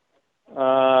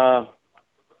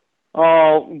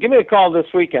 Oh, give me a call this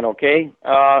weekend, okay?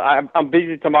 I'm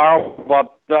busy tomorrow,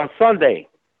 but Sunday.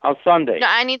 On Sunday. No,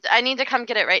 I need to come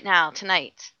get it right now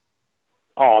tonight.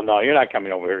 Oh no, you're not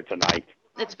coming over here tonight.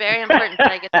 It's very important that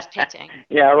I get this painting.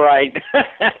 Yeah, right.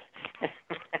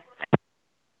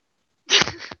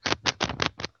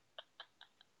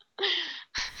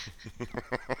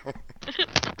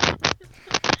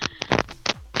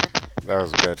 That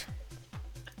was good.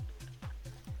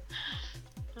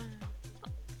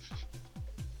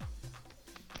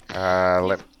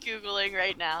 Googling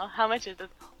right now. How much is a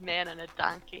man and a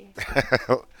donkey?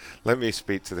 Let me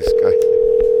speak to this guy.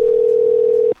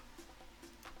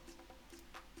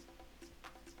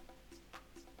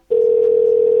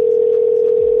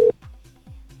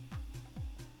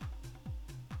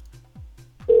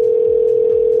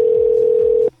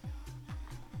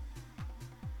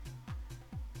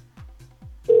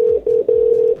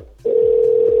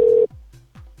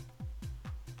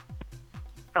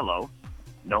 Hello.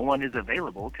 No one is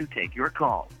available to take your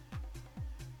call.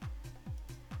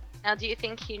 Now, do you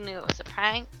think he knew it was a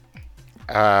prank?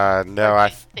 No, I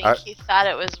think he thought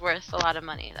it was worth a lot of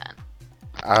money then.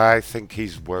 I think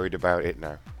he's worried about it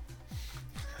now.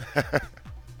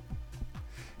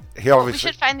 He Well, we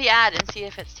obviously. should find the ad and see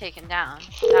if it's taken down.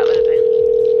 That would have been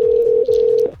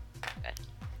good. Let's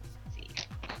see if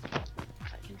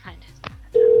I can find it.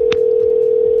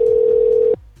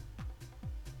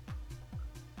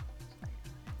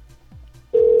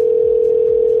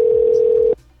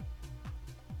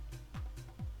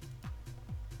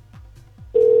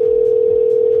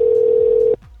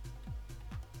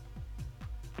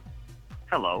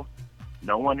 Hello.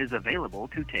 No one is available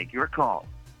to take your call.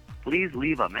 Please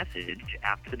leave a message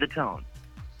after the tone.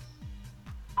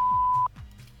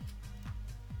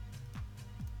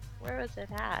 Where was it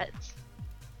at?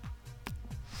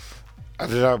 I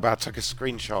don't know, but I took a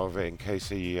screenshot of it in case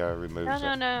he removes No, it.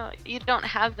 no, no. You don't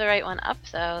have the right one up,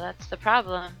 though. That's the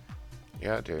problem.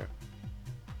 Yeah, I do.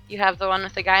 You have the one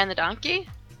with the guy and the donkey?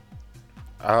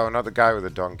 Oh, not the guy with the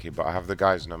donkey, but I have the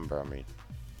guy's number, I mean.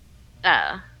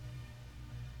 Oh.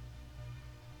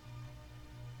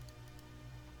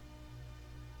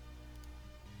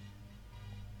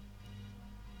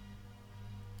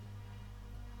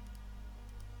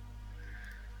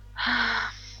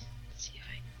 Let's see if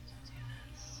I can do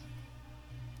this.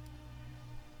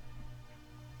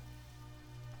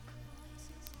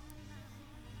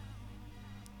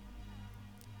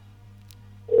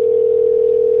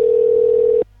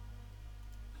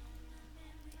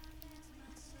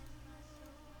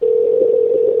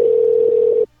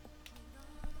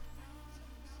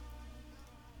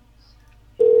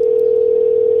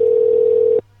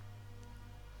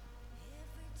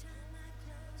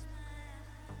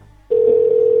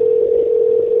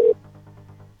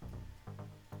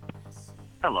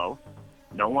 Hello.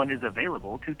 No one is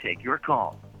available to take your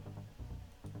call.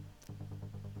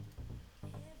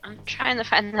 I'm trying to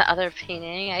find the other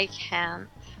painting. I can't.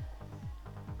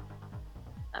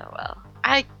 Oh well.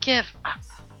 I give up.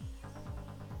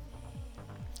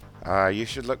 You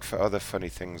should look for other funny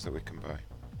things that we can buy.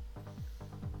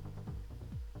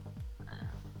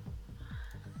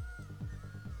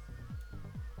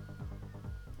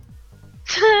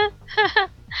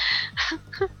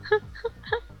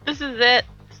 This is it.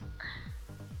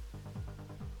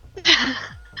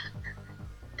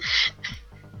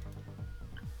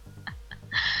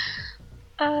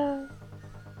 uh,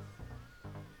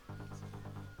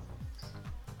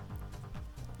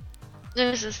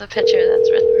 this is the picture that's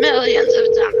worth millions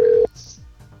of dollars.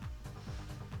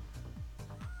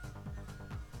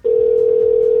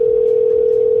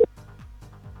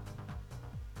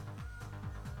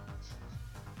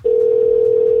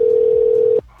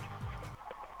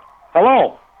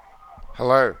 Hello.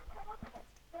 Hello.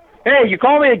 Hey, you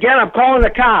call me again, I'm calling the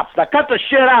cops. Now cut the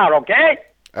shit out, okay?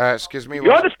 Excuse me.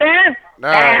 You understand? No.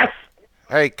 Ass.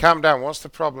 Hey, calm down. What's the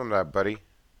problem there, buddy?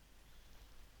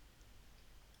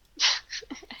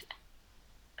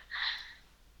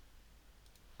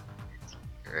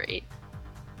 Great.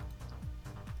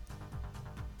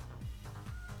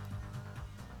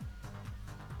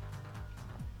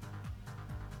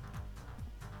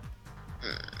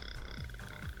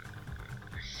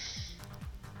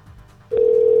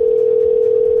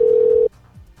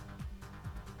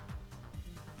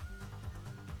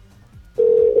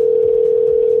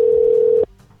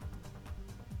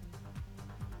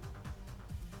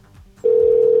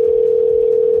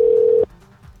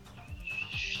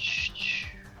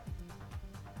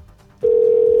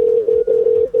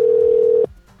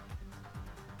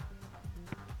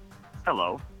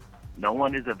 Hello. No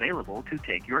one is available to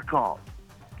take your call.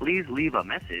 Please leave a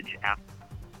message after.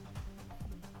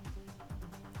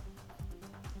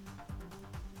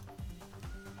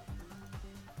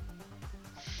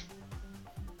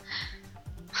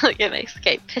 Look at my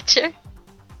escape picture.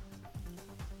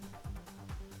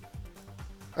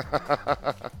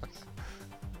 That's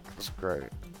great.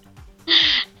 I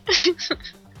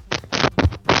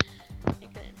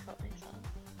couldn't help myself.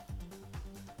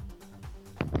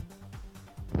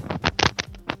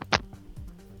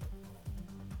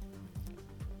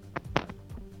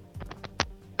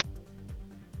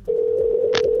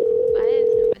 Why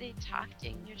is nobody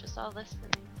talking? You're just all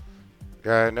listening.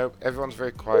 Yeah, no, everyone's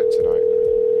very quiet tonight.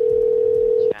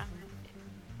 Sure.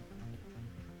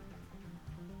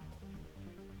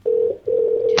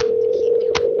 To keep me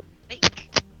awake.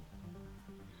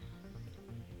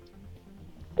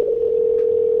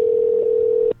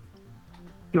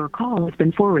 Your call has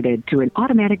been forwarded to an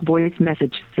automatic voice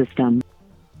message system.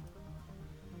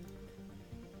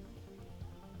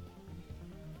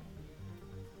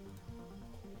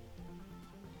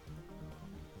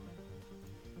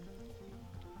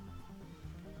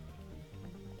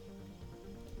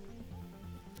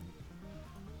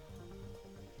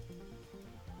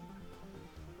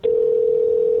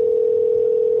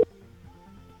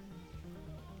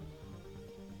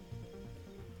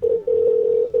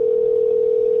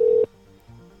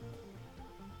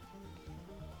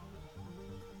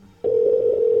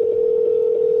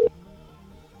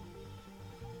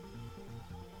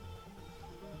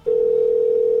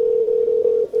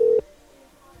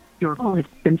 Your call has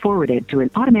been forwarded to an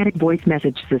automatic voice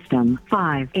message system.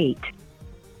 58.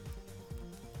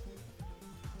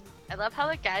 I love how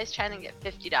the guy's trying to get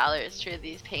 $50 for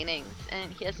these paintings,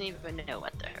 and he doesn't even know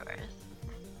what they're worth.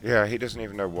 Yeah, he doesn't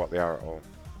even know what they are at all.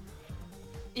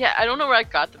 Yeah, I don't know where I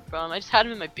got them from. I just had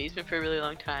them in my basement for a really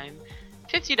long time.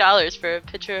 $50 for a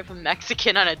picture of a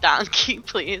Mexican on a donkey,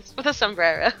 please, with a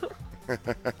sombrero.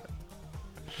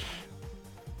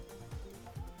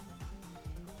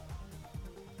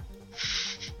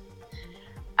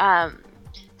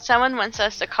 Someone wants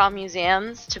us to call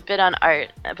museums to bid on art,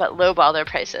 but lowball their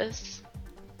prices.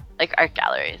 Like art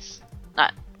galleries,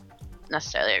 not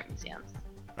necessarily art museums.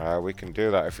 We can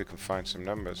do that if we can find some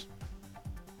numbers.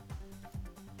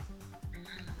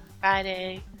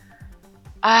 Friday.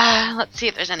 Let's see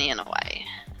if there's any in Hawaii.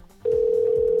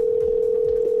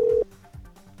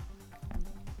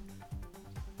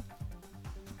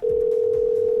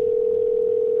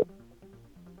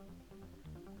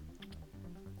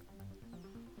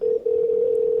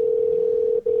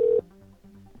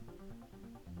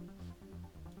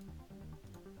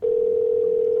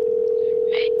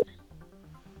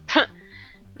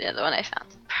 The other one I found.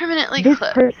 Permanently This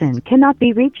closed. person cannot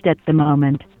be reached at the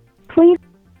moment. Please.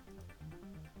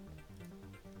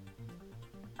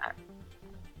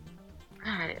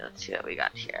 Alright, let's see what we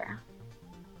got here.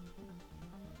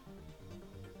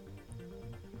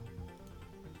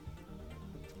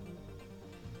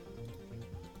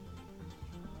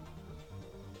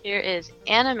 Here is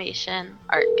Animation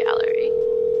Art Gallery.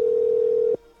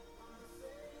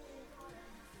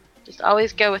 Just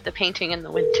always go with the painting in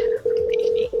the window,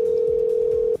 maybe.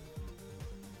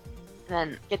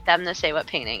 And then get them to say what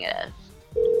painting it is.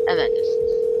 And then just...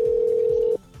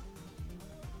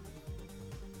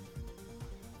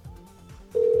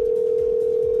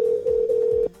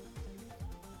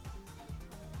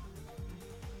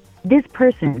 This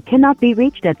person cannot be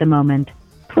reached at the moment.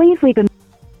 Please leave a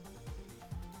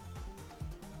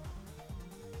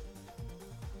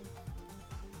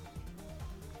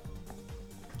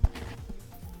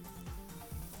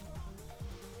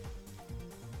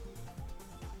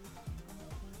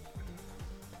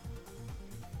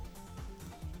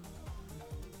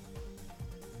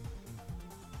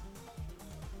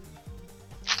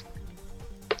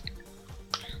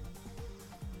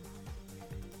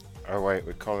Oh wait,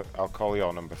 I'll call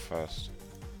your number first.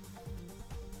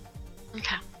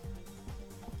 Okay.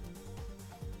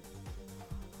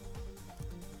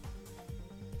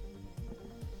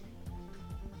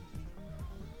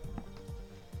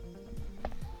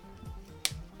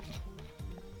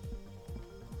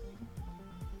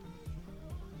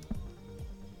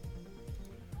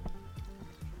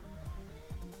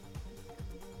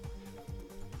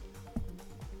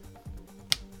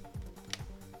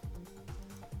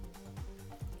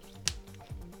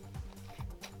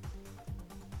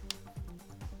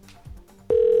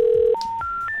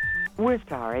 We're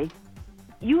sorry.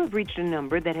 You have reached a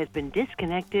number that has been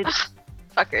disconnected.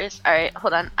 Fuckers. Alright,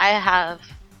 hold on. I have...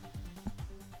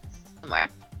 somewhere.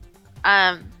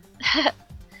 How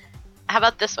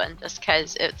about this one? Just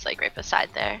because it's like right beside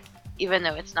there. Even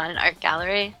though it's not an art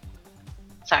gallery.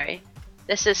 Sorry.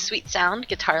 This is Sweet Sound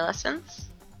Guitar Lessons.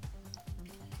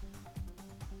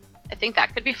 I think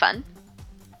that could be fun.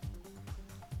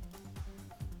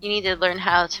 You need to learn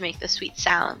how to make the sweet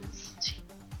sounds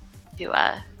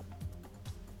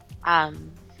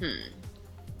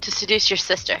to seduce your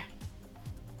sister.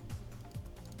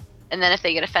 And then if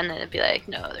they get offended, it'd be like,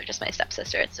 no, they're just my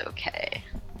stepsister, it's okay.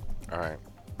 Alright.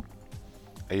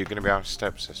 Are you going to be our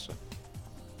stepsister?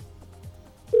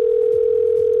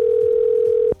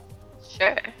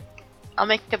 Sure. I'll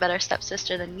make a better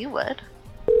stepsister than you would.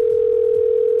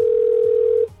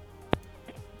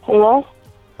 Hello?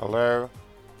 Hello?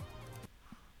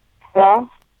 Hello?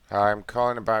 Hi, I'm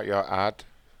calling about your ad.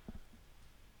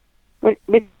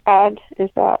 Which ad is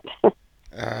that?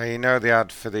 You know the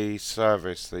ad for the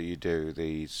service that you do,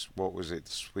 these, what was it,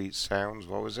 Sweet Sounds,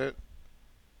 what was it?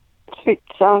 Sweet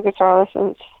Sound Guitar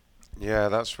Lessons. Yeah,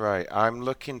 that's right. I'm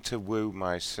looking to woo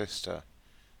my sister,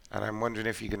 and I'm wondering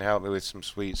if you can help me with some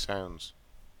sweet sounds.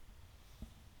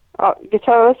 Oh,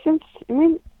 guitar lessons, you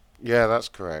mean? Yeah, that's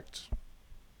correct.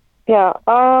 Yeah,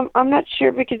 I'm not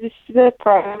sure because this is a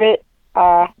private,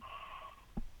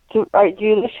 do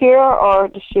you live here or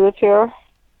does she live here?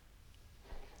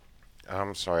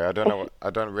 I'm sorry, I don't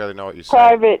really know what you're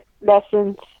saying. Private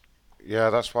lessons. Yeah,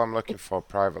 that's what I'm looking for,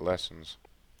 private lessons.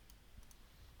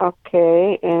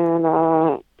 Okay, and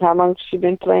how long has she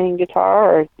been playing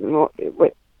guitar, or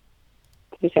what?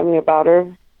 Can you tell me about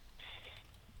her?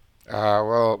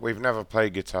 Well, we've never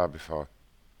played guitar before.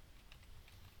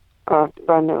 I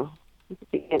know.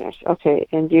 Beginners. Okay.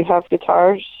 And do you have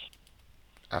guitars?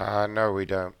 No, we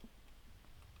don't.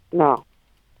 No.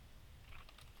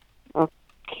 Okay.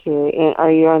 And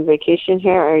are you on vacation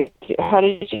here? Or how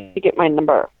did you get my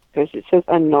number? Because it says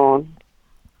unknown.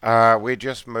 We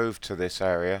just moved to this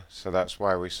area, so that's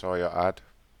why we saw your ad.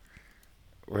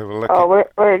 We were looking. Oh,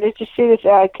 where did you see this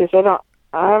ad? Because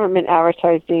I haven't been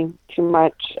advertising too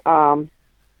much. I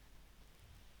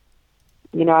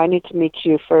need to meet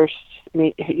you first.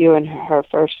 Meet you and her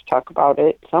first. Talk about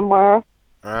it somewhere. All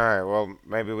right. Well,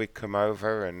 maybe we come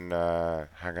over and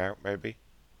hang out. Maybe.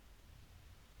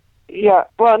 Yeah.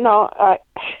 Well, no. I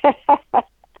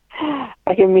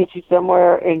can meet you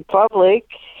somewhere in public.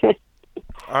 All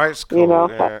right, it's cool.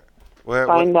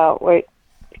 Find out. Wait.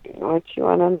 What you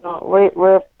want to know? Wait,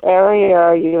 where area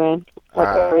are you in? What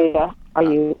area are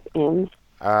you in?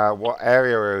 What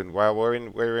area we're in? Well,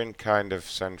 we're in kind of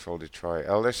central Detroit.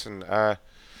 Listen,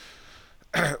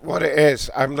 what it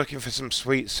is, I'm looking for some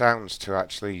sweet sounds to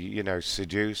actually,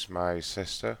 seduce my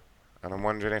sister, and I'm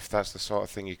wondering if that's the sort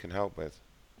of thing you can help with.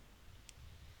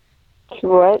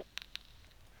 What?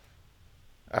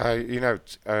 Oh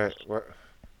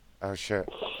shit.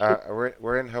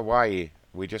 We're in Hawaii.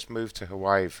 We just moved to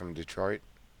Hawaii from Detroit.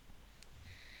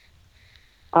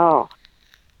 Oh.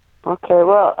 Okay.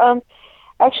 Well,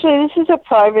 actually, this is a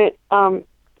private. I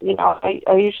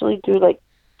usually do like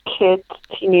kids,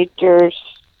 teenagers.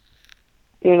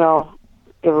 Give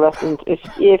lessons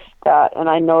if that, and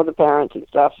I know the parents and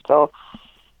stuff. So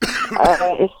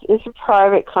it's a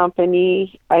private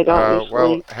company. I don't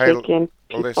usually take in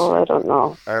people. Listen, I don't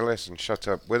know. Listen, shut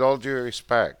up. With all due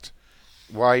respect,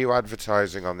 why are you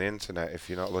advertising on the internet if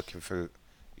you're not looking for,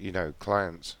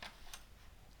 clients?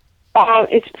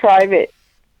 It's private.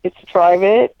 It's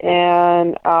private,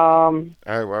 and Oh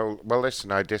well.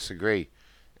 Listen, I disagree.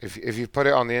 If you put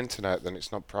it on the internet, then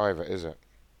it's not private, is it?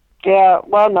 Yeah.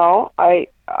 Well, no. I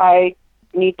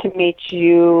need to meet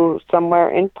you somewhere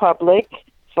in public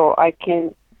so I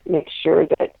can make sure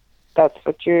that that's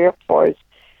what you're here for is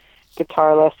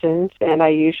guitar lessons, and I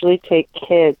usually take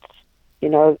kids.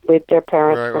 With their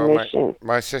parents' permission.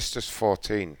 My sister's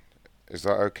 14. Is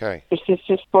that okay? Your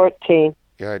sister's 14.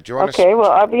 Yeah, do you want Okay,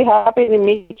 well, I'll be happy to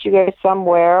meet you guys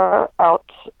somewhere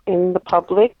out in the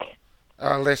public.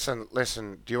 Listen.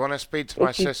 Do you want to speak to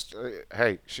my sister?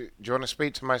 Hey, do you want to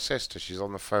speak to my sister? She's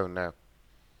on the phone now.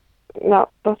 No,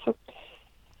 that's okay.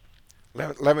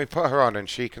 Let me put her on and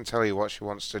she can tell you what she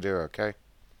wants to do, okay?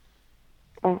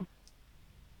 Oh.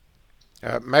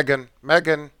 Megan,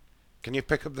 can you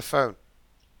pick up the phone?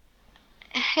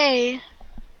 Hey.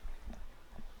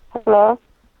 Hello?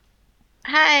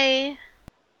 Hi.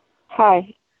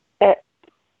 Hi.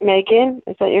 Megan,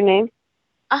 is that your name?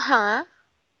 Uh-huh.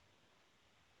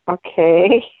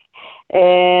 Okay.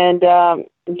 And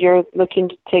you're looking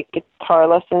to take guitar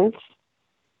lessons?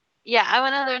 Yeah, I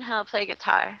want to learn how to play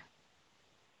guitar.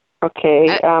 Okay.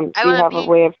 Do you have a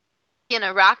way of... in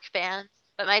a rock band,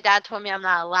 but my dad told me I'm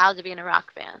not allowed to be in a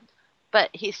rock band. But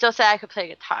he still said I could play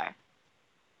guitar.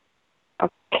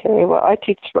 Okay, well, I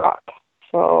teach rock,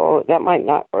 so that might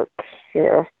not work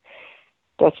here.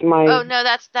 That's my... Oh, no,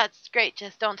 that's great.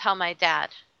 Just don't tell my dad.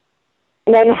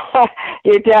 No,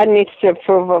 your dad needs to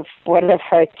approve of whatever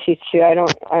I teach you. I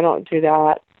don't do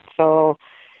that. So,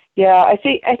 yeah, I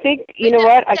think you know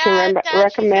what? I can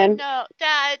recommend...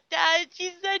 Dad,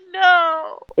 she said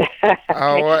no.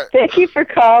 Thank you for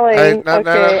calling. Hey, no,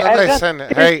 listen.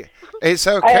 Hey, it's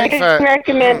okay I can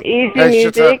recommend easy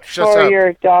music shut for up.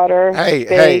 your daughter.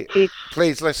 Hey,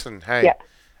 please listen. Hey, yeah.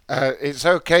 It's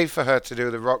okay for her to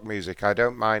do the rock music. I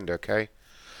don't mind, okay?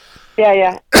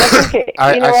 Yeah. That's okay.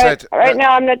 Right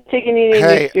now I'm not taking any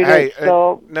new students,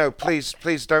 so... No, please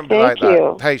don't be like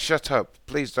that. Hey, shut up.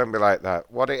 Please don't be like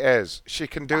that. What it is, she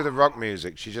can do the rock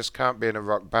music. She just can't be in a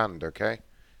rock band, okay?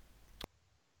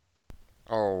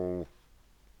 Oh...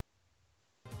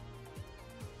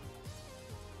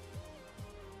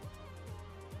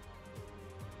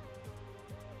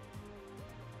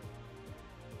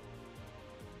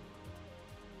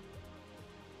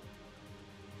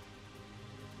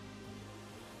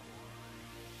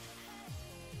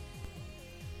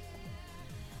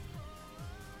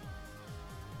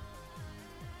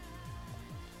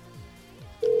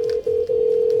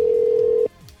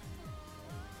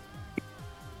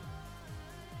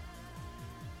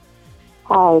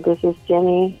 Hi, this is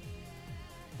Jenny.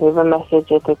 Leave a message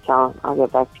at the tone. I'll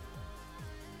get back to you.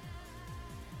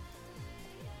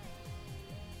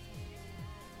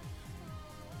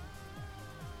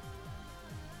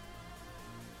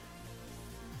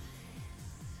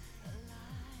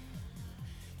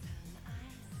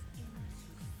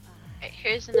 Right,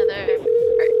 here's another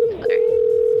particular.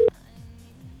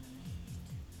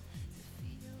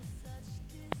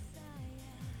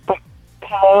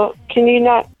 Hello? Can you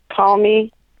not call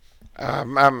me?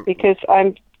 Because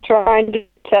I'm trying to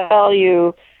tell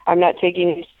you I'm not taking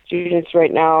any students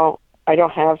right now. I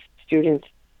don't have students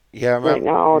right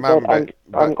now that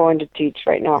I'm going to teach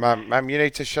right now. Ma'am, you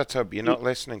need to shut up. You're not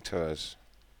listening to us.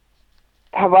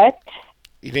 What?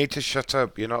 You need to shut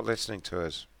up. You're not listening to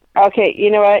us. Okay, you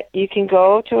know what? You can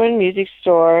go to a music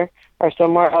store or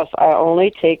somewhere else. I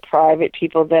only take private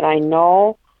people that I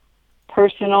know,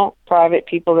 personal, private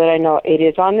people that I know. It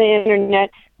is on the internet,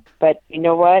 but you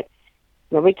know what?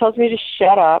 Nobody tells me to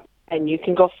shut up, and you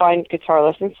can go find guitar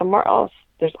lessons somewhere else.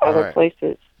 There's other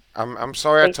places. I'm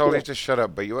sorry Thank I told you. you to shut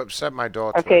up, but you upset my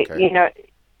daughter. Okay, you know,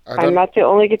 I'm not the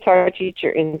only guitar teacher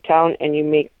in town, and you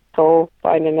may go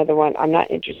find another one. I'm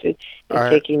not interested in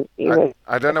taking you.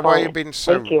 I don't know why you're being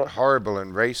so horrible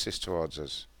and racist towards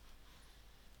us.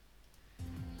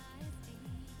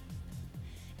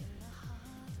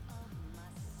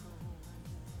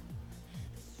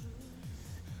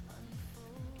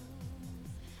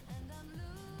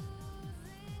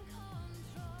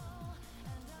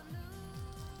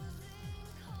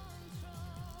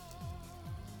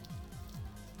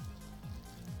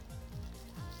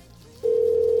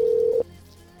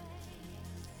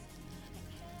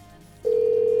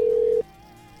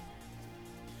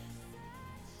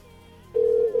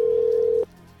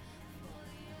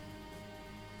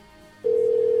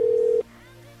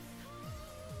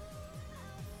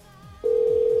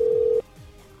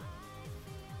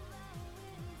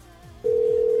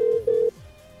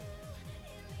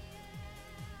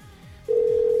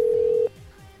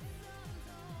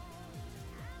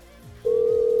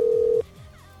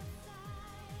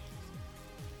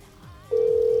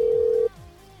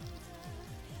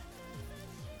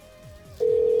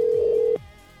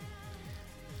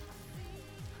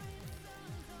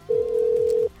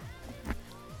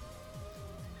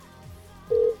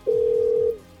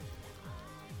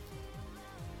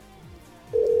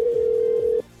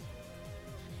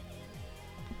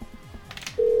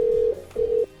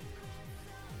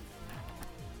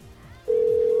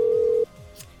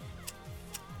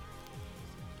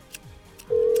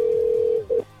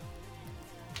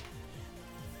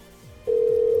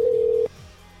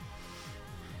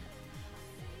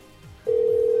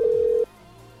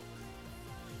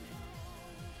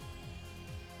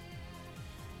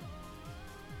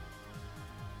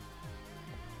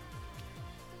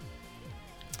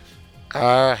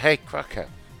 Hey, Cracker.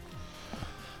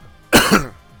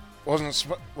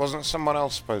 Wasn't someone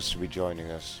else supposed to be joining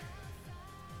us?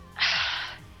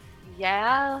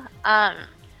 Yeah.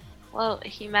 Well,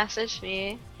 he messaged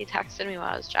me. He texted me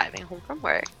while I was driving home from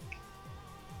work.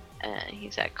 And he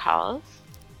said, calls.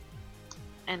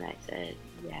 And I said,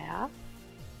 yeah.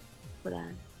 Hold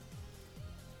on.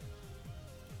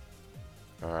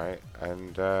 Alright,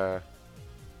 and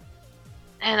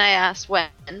I asked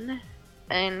when.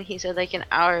 And he said like an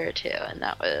hour or two. And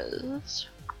that was...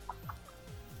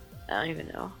 I don't even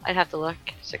know. I'd have to look.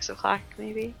 6 o'clock,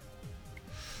 maybe?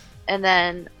 And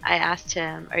then I asked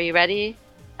him, are you ready?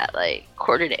 At like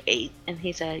 7:45. And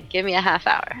he said, give me a half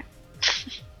hour.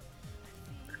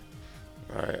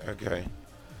 Alright, okay.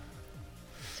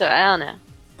 So I don't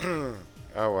know.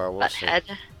 Oh well, we'll see.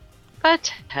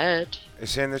 Butthead.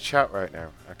 Is he in the chat right now?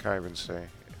 I can't even see.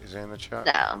 Is he in the chat?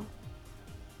 No.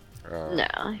 Oh.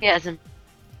 No, he hasn't.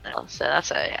 No, so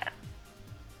that's why, yeah.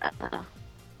 I don't know.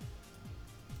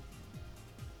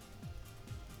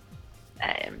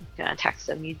 I'm gonna text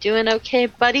him. You doing okay,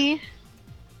 buddy?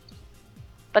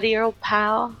 Buddy, your old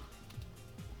pal?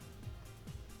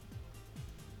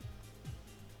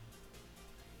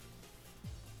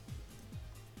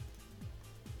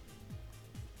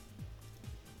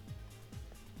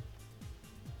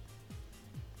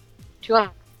 Do you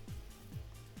want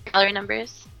gallery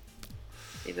numbers?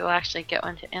 Maybe we'll actually get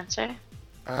one to answer.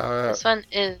 This one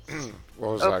is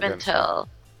open till.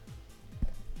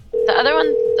 The other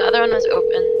one was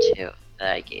open too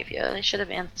that I gave you. They should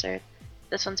have answered.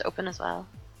 This one's open as well.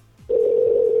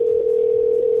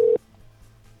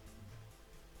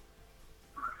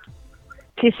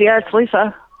 TCR, it's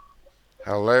Lisa.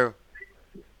 Hello.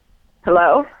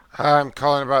 Hello? Hi, I'm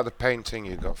calling about the painting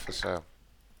you got for sale.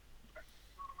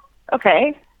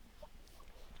 Okay.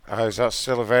 Is that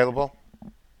still available?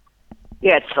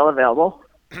 Yeah, it's still available.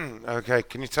 Okay,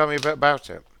 can you tell me a bit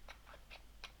about it?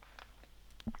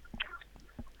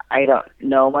 I don't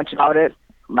know much about it.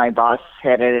 My boss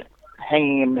had it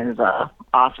hanging in his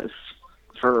office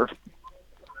for,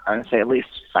 I would say, at least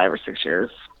 5 or 6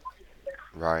 years.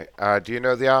 Right. Do you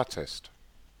know the artist?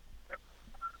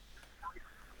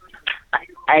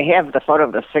 I have the photo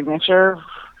of the signature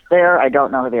there. I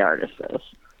don't know who the artist is.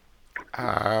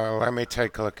 Let me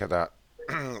take a look at that.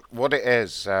 What it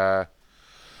is,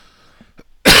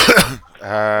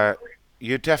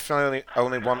 you definitely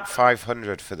only want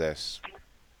 500 for this.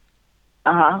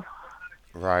 Uh-huh.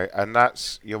 Right, and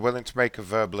that's, you're willing to make a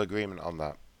verbal agreement on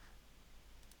that?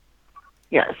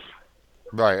 Yes.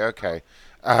 Right, okay.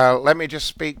 Let me just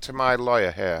speak to my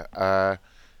lawyer here.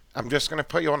 I'm just going to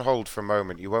put you on hold for a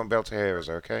moment. You won't be able to hear us,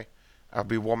 okay? I'll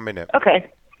be 1 minute. Okay.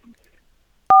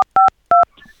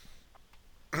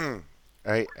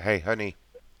 Hey, honey.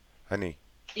 Honey.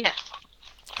 Yeah.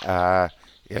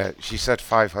 Yeah, she said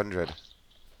 500.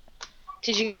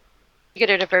 Did you get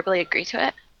her to verbally agree to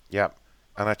it? Yep.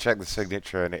 And I checked the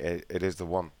signature and it is the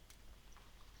one.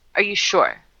 Are you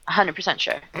sure? 100%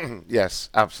 sure. Yes,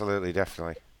 absolutely,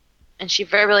 definitely. And she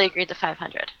verbally agreed to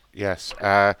 500. Yes.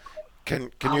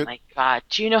 Can oh you... my God.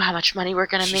 Do you know how much money we're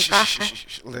going to make off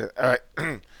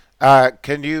that? Alright.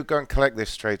 Can you go and collect this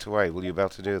straight away? Will you be able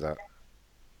to do that?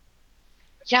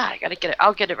 Yeah, I got to get it.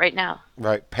 I'll get it right now.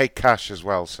 Right, pay cash as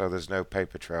well, so there's no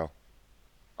paper trail.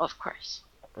 Of course.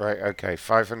 Right, okay,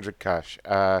 500 cash.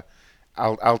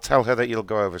 I'll tell her that you'll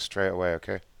go over straight away,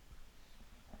 okay?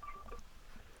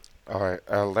 Alright,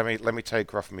 let me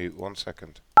take her off mute 1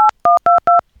 second.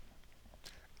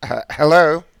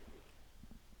 Hello?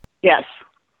 Yes.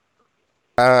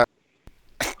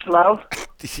 Hello?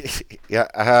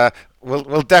 Yeah,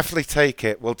 we'll definitely take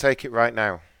it. We'll take it right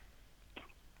now.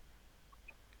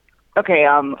 Okay,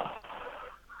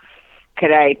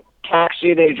 could I text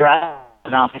you the address?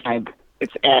 And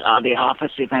it's at the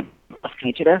office, if I can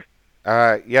meet you there?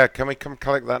 Yeah, can we come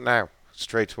collect that now?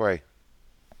 Straight away.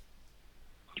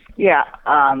 Yeah,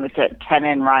 it's at 10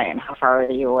 in Ryan. How far are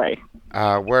you away?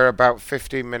 We're about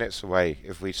 15 minutes away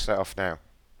if we set off now.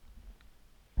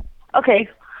 Okay,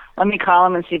 let me call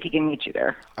him and see if he can meet you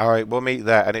there. Alright, we'll meet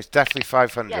there, and it's definitely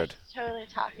 500. Yeah, she's totally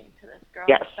talking to this girl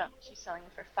Yes. on the phone. She's selling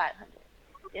it for 500.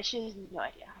 Yeah, she has no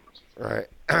idea how much it's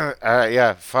Right.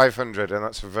 Yeah, 500, and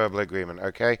that's a verbal agreement,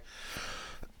 okay?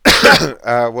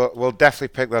 We'll definitely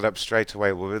pick that up straight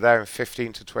away. We'll be there in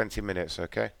 15 to 20 minutes,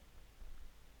 okay?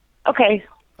 Okay.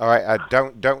 Alright,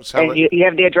 don't sell And it. you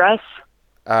have the address?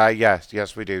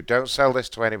 Yes, we do. Don't sell this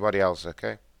to anybody else,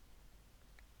 okay?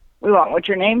 We won't. What's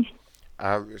your name?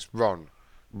 It's Ron.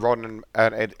 Ron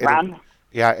and Ron?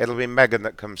 Yeah, it'll be Megan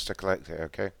that comes to collect it,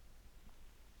 okay?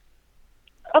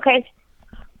 Okay.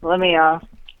 Let me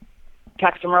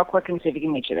text him real quick and see if he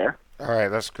can meet you there. Alright,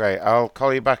 that's great. I'll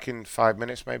call you back in 5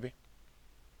 minutes, maybe?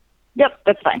 Yep,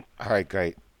 that's fine. Alright,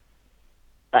 great.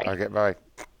 Bye. Okay, bye.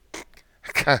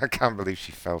 I can't believe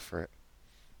she fell for it.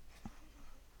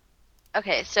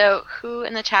 Okay, so who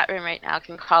in the chat room right now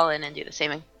can call in and do the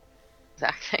same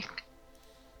exact thing?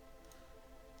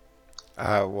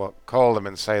 Well, call them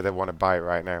and say they want to buy it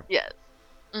right now. Yes.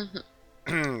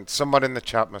 Mm-hmm. Someone in the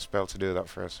chat must be able to do that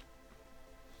for us.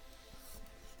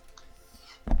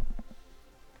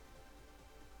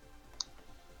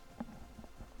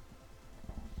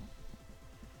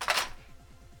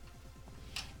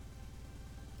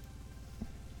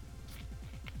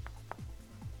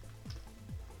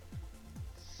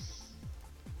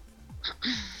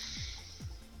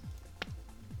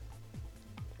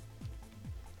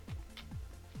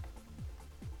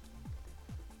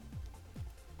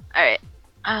 Alright.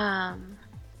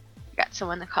 Got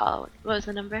someone to call. What was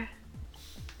the number?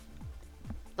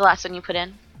 The last one you put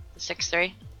in? The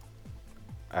 63?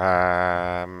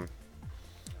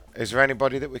 Is there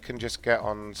anybody that we can just get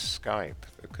on Skype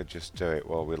that could just do it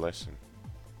while we listen?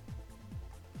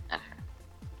 Okay.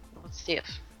 Let's see if...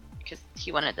 Because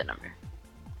he wanted the number.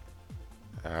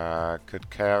 Could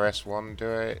KRS-One do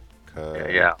it?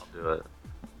 Yeah, I'll do it.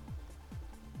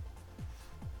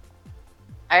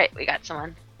 Alright, we got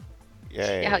someone.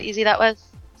 Yay. See how easy that was?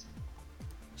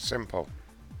 Simple.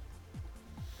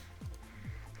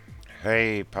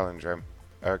 Hey, Palindrome.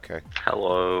 Okay.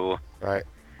 Hello. Right.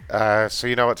 So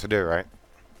you know what to do, right?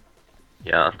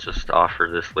 Yeah, just offer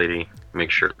this lady,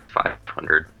 make sure it's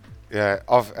 500. Yeah,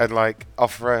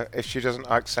 offer her, if she doesn't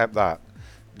accept that,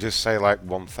 just say like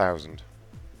 1,000.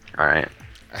 Alright.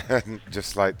 And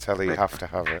just like tell her you have to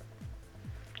have it.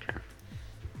 Okay.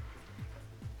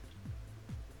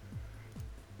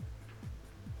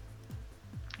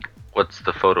 What's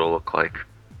the photo look like?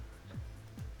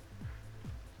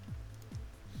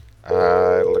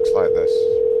 It looks like this.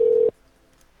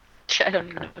 I don't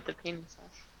even know what the penis is.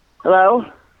 Hello?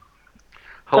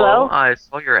 Hello, I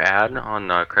saw your ad on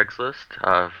Craigslist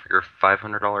of your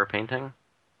 $500 painting.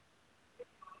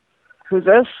 Who's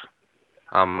this?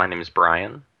 My name is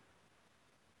Brian.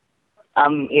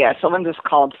 Yeah, someone just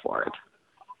called for it.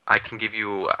 I can give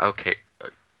you, okay,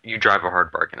 you drive a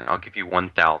hard bargain. I'll give you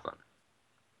 1,000.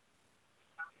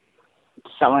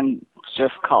 Someone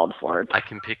just called for it. I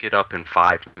can pick it up in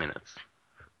 5 minutes.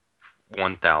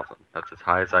 1,000. That's as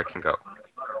high as I can go.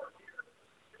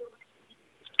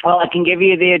 Well, I can give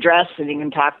you the address, and you can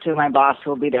talk to my boss,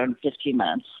 who will be there in 15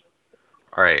 minutes.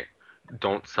 All right.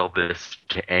 Don't sell this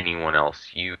to anyone else.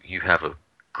 You have a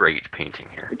great painting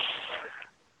here.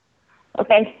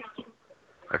 Okay.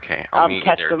 Okay. I'll meet you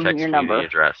text there. them Text your me number. the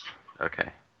address. Okay.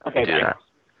 Okay, Do bye. that.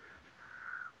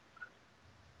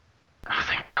 Oh,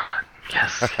 thank God.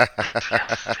 Yes.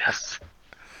 Yes.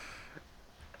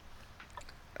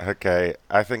 Okay,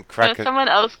 I think No, Cracker. someone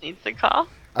else needs to call.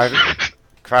 I think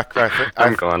Cracker.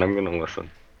 I'm gone. I'm gonna listen.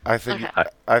 I think. Okay.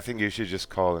 I think you should just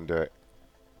call and do it.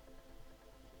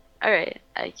 All right,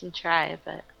 I can try,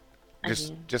 but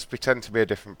Just pretend to be a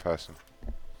different person.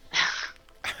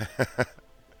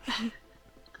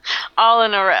 all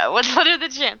in a row. What are the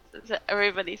chances that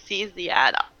everybody sees the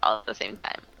ad all at the same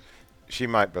time? She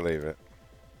might believe it.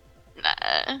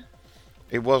 Nah.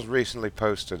 It was recently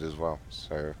posted as well,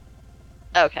 so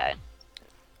Okay.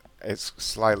 it's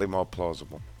slightly more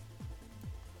plausible.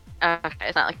 Okay,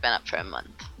 it's not like been up for a month.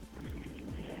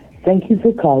 Thank you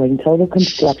for calling Total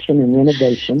Construction and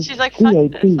Renovation. She's like, fuck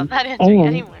this. I'm not answering and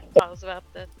any more calls about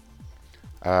this.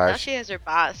 Now Sh she has her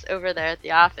boss over there at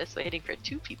the office waiting for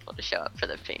 2 people to show up for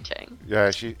the painting. yeah,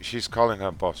 she's calling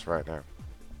her boss right now.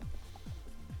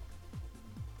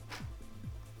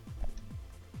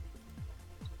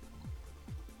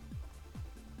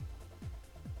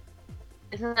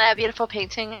 Isn't that a beautiful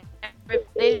painting,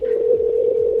 everybody?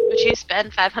 Would you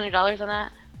spend $500 on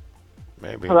that?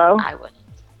 Maybe. Hello? I would.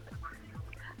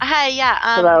 Hi, yeah,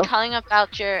 Hello? calling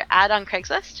about your ad on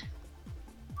Craigslist?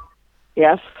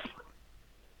 Yes.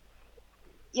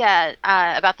 Yeah,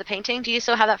 about the painting. Do you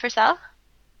still have that for sale?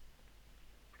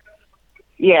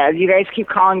 Yeah, you guys keep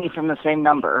calling me from the same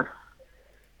number.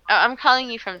 Oh, I'm calling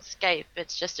you from Skype.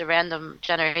 It's just a random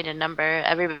generated number.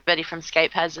 Everybody from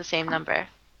Skype has the same number.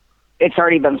 It's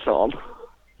already been sold.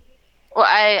 Well,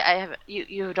 I have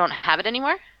you don't have it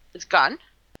anymore? It's gone?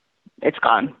 It's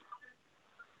gone.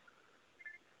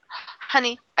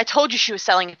 Honey, I told you she was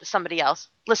selling it to somebody else.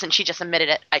 Listen, she just admitted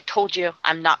it. I told you.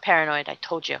 I'm not paranoid. I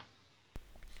told you.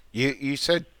 You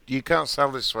said you can't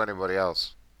sell this to anybody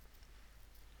else.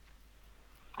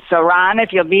 So, Ron,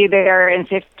 if you'll be there in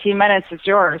 15 minutes, it's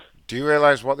yours. Do you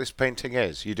realize what this painting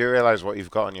is? You do realize what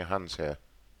you've got on your hands here?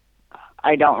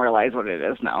 I don't realize what it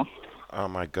is now. Oh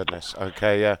my goodness.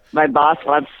 Okay, yeah. My boss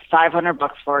wants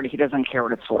 $500 for it. He doesn't care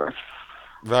what it's worth.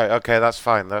 Right. Okay, that's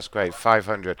fine. That's great.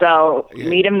 500. So Yeah.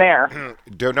 meet him there.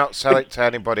 Do not sell it to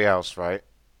anybody else, right?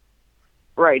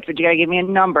 Right, but you gotta give me a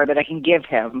number that I can give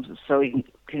him so he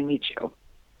can meet you.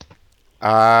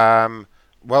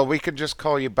 Well, we could just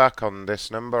call you back on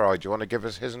this number, or do you want to give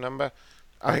us his number?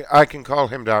 I can call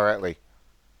him directly.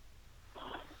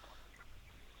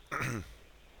 So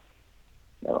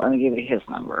let me give you his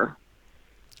number.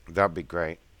 That'd be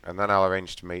great. And then I'll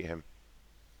arrange to meet him.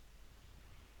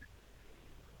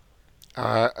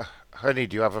 Honey,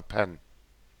 do you have a pen?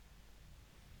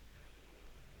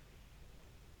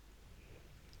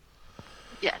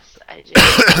 Yes, I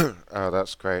do. Oh,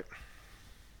 that's great.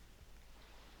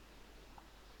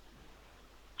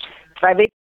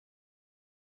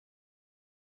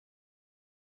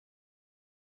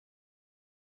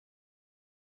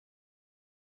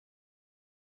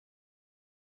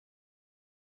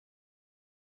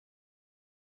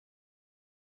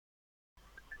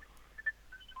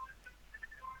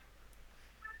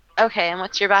 Okay, and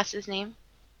what's your boss's name?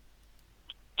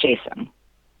 Jason.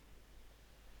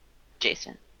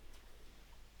 Jason.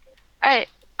 Alright,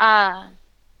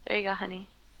 there you go, honey.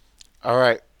 All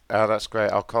right. That's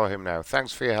great. I'll call him now.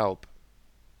 Thanks for your help.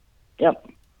 Yep.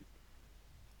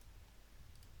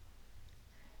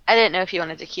 I didn't know if you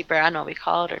wanted to keep her on while we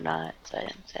called or not, so I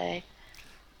didn't say.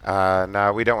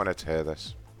 No, we don't want to hear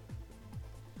this.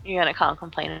 You're gonna call and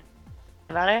complain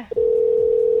about her?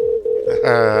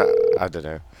 I don't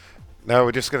know. No,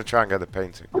 we're just going to try and get the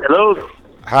painting. Hello.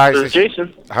 Hi, This is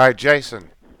Jason. Hi,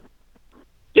 Jason.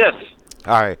 Yes.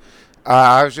 Hi.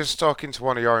 I was just talking to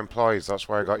one of your employees. That's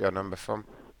where I got your number from.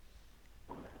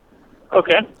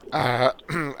 Okay.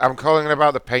 I'm calling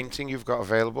about the painting you've got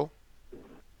available.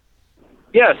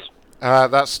 Yes.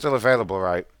 That's still available,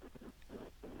 right?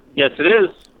 Yes, it is.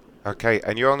 Okay,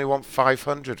 and you only want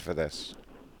 500 for this?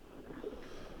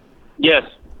 Yes.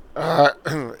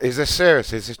 Is this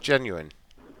serious? Is this genuine?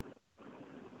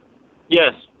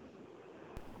 Yes.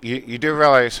 You do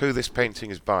realize who this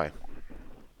painting is by?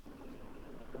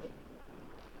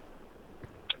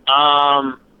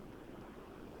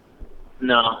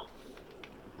 No.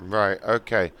 Right,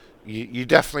 okay. You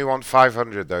definitely want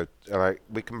 500 though. Like,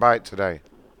 we can buy it today.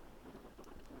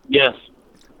 Yes.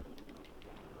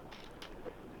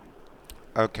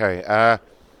 Okay.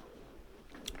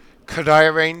 Could I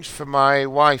arrange for my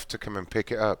wife to come and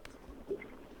pick it up?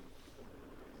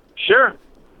 Sure.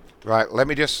 Right. Let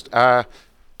me just.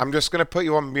 I'm just going to put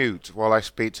you on mute while I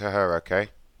speak to her.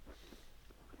 Okay.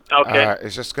 Okay.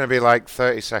 It's just going to be like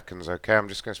 30 seconds. Okay. I'm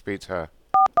just going to speak to her.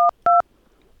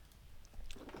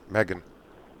 Megan.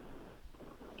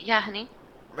 Yeah, honey.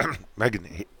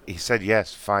 Megan. He said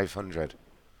yes. 500.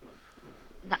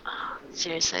 No,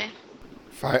 seriously.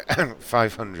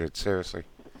 500. Seriously.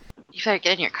 You better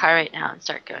get in your car right now and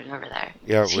start going over there.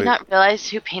 Yeah. Does he not realize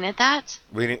who painted that?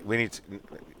 We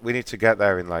need to get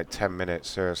there in like 10 minutes,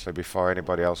 seriously, before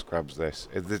anybody else grabs this.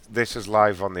 This is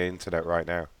live on the internet right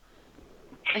now.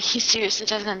 Like, he seriously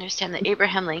doesn't understand that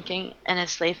Abraham Lincoln and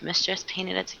his slave mistress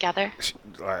painted it together.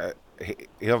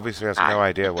 He obviously has no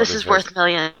idea what this is worth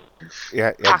millions.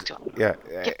 Yeah, Talk to him. Yeah,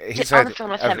 Get on the phone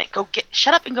with him and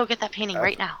shut up and go get that painting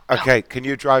right now. Okay, can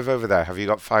you drive over there? Have you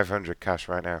got 500 cash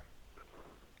right now?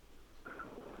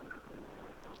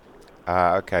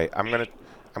 Okay, I'm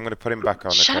gonna put him back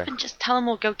on. Shut okay? up and just tell him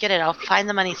we'll go get it. I'll find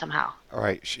the money somehow. All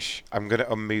right, I'm gonna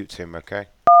unmute him. Okay.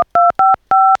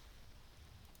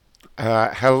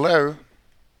 Hello.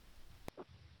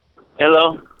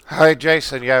 Hello. Hi,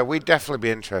 Jason. Yeah, we'd definitely be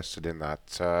interested in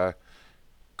that.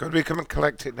 Could we come and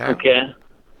collect it now? Okay.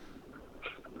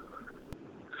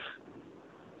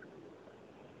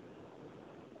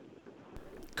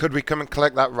 Could we come and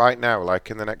collect that right now, like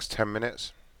in the next 10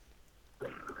 minutes?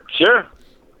 Sure.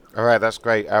 All right, that's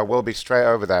great. We'll be straight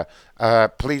over there.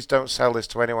 Please don't sell this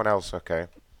to anyone else, okay?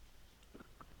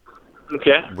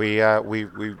 Okay. We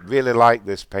really like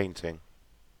this painting.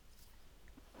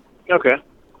 Okay.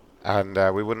 And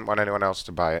we wouldn't want anyone else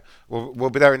to buy it. We'll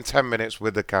be there in 10 minutes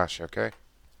with the cash, okay?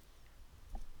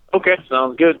 Okay,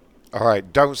 sounds good. All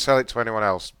right, don't sell it to anyone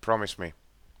else. Promise me.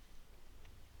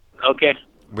 Okay.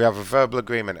 We have a verbal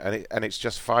agreement, and it's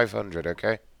just 500,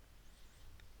 okay?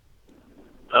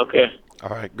 Okay. All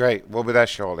right, great. We'll be there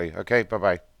shortly. Okay,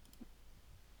 bye-bye.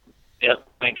 Yep,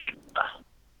 thanks.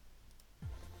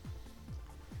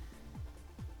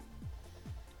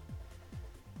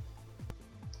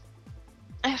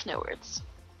 I have no words.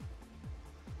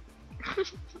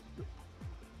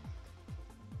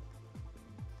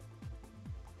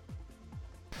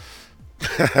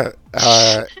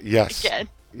 Yes. Again.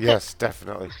 Yes,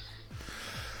 definitely.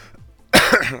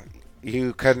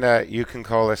 You can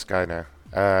call this guy now.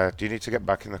 Do you need to get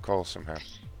back in the call somehow?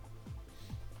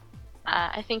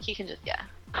 I think you can just, yeah.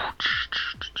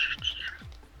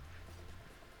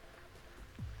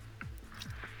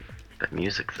 That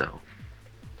music, though.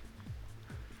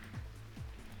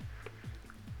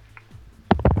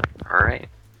 Alright.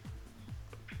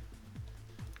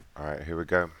 Alright, here we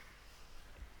go.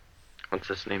 What's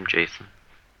his name, Jason?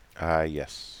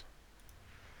 Yes.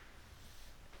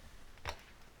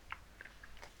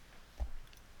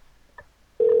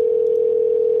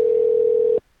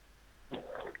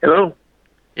 Hello?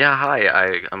 Yeah,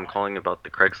 hi. I'm calling about the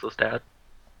Craigslist ad.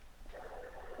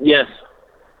 Yes.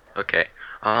 Okay.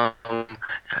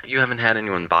 You haven't had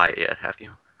anyone buy it yet, have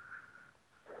you?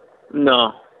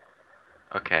 No.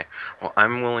 Okay. Well,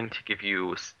 I'm willing to give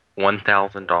you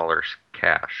 $1,000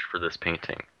 cash for this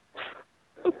painting.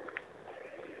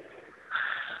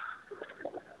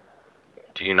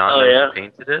 Do you not know who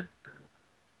painted it?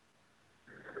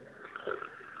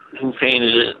 Who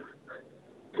painted it?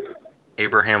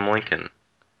 Abraham Lincoln.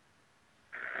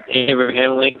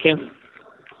 Abraham Lincoln?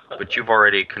 But you've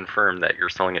already confirmed that you're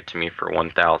selling it to me for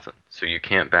 $1,000, so you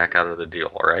can't back out of the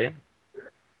deal, right?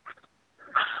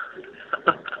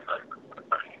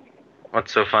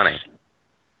 What's so funny?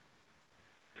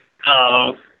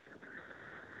 I'm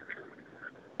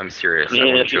serious. If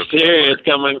you're serious,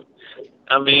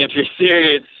 if you're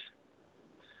serious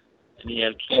and you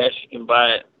have cash, you can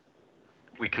buy it.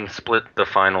 We can split the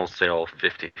final sale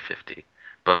 50-50,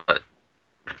 but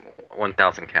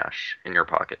 1,000 cash in your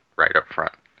pocket right up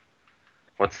front.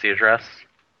 What's the address?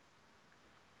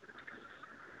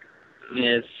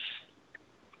 Yes.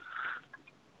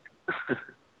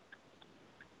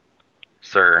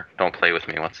 Sir, don't play with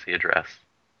me. What's the address?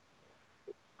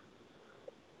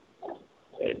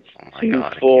 It's oh my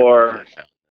God. 2-4.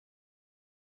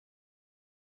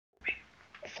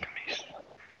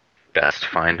 Best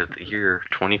find of the year,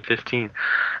 2015.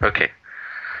 Okay.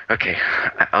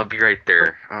 I'll be right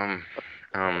there.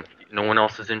 No one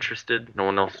else is interested? No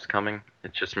one else is coming?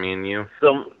 It's just me and you?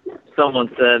 Someone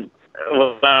said,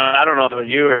 well, I don't know if it was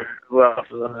you or who else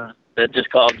that just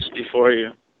called just before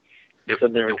you.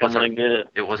 Said they were coming and get it.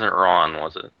 It wasn't Ron,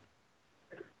 was it?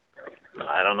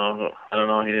 I don't know.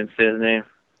 He didn't say his name.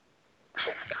 Oh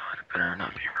my God. Better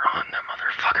not be Ron. That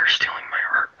motherfucker's stealing my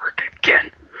artwork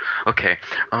again. Okay,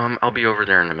 I'll be over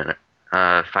there in a minute.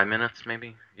 5 minutes,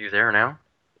 maybe? You there now?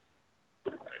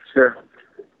 Sure.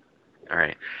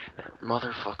 Alright. That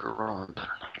motherfucker Ron better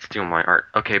not steal my art.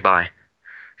 Okay, bye.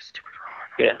 Stupid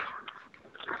Ron. Yeah.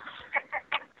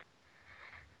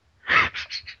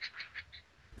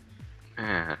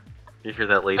 Yeah. You hear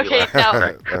that lady Okay, laugh? now,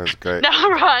 That was great. now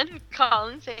Ron, call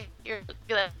and say, be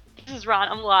like, this is Ron,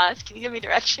 I'm lost. Can you give me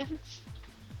directions?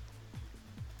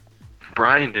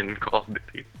 Brian didn't call, did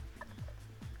he?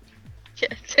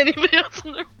 Yes, anybody else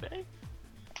on their way?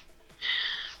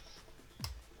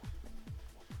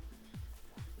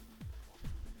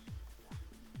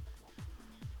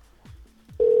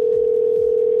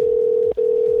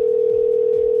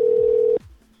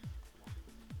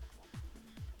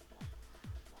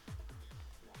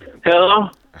 Hello?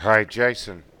 Hi,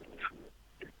 Jason.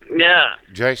 Yeah.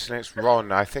 Jason, it's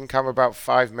Ron. I think I'm about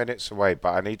 5 minutes away,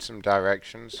 but I need some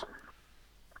directions.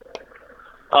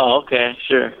 Oh, okay,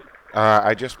 sure.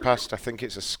 I just passed, I think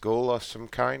it's a school or some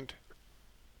kind.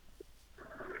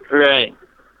 Right.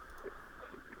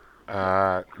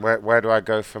 Where do I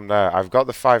go from there? I've got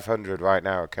the 500 right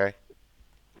now, okay?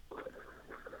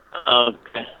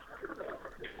 Okay.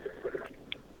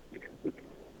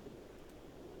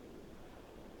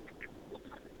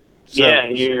 So, Yeah,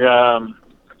 you're,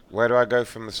 where do I go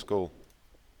from the school?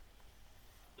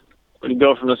 you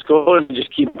go from the school and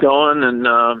just keep going, and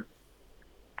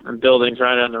building's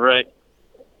right on the right.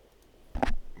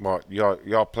 What,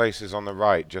 your place is on the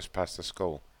right, just past the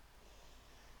school?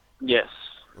 Yes.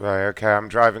 Right, okay, I'm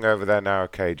driving over there now,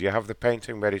 okay. Do you have the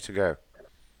painting ready to go?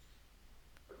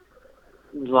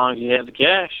 As long as you have the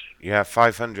cash. Yeah,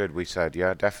 500 we said,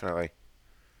 yeah, definitely.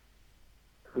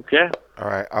 Okay.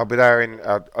 Alright, I'll be there in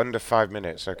under 5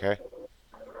 minutes, okay?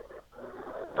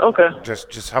 Okay.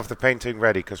 Just have the painting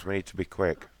ready, because we need to be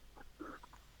quick.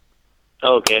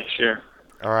 Okay, sure.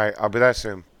 Alright, I'll be there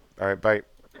soon. Alright, bye.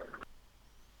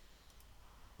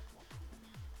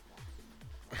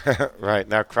 Right,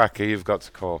 now Cracker, you've got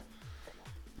to call.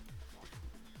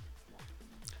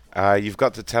 You've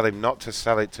got to tell him not to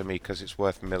sell it to me because it's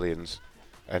worth millions.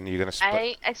 And you're going to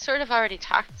split... I sort of already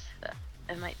talked.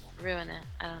 It might ruin it.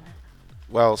 I don't know.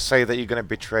 Well, say that you're going to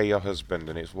betray your husband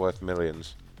and it's worth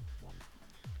millions.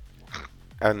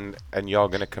 And you're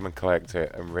going to come and collect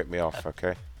it and rip me off,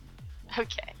 okay?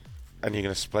 Okay. And you're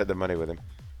going to split the money with him.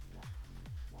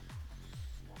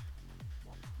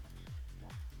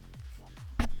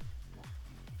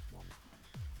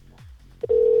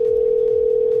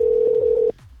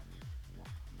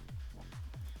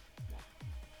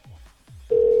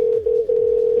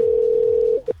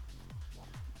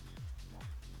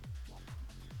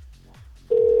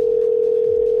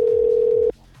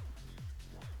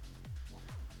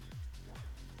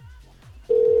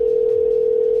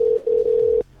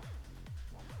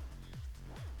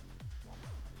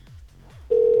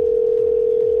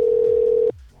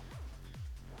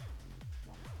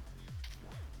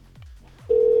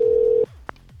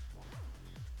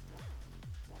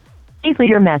 Please leave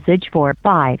your message for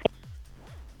 5.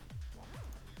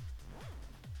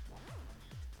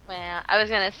 Well, I was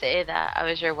gonna say that I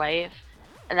was your wife,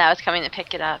 and that I was coming to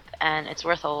pick it up, and it's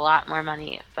worth a lot more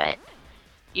money, but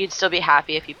you'd still be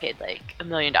happy if you paid like $1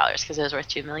 million because it was worth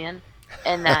 $2 million,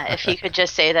 and that if he could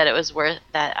just say that it was worth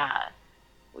that,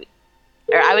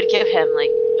 or I would give him like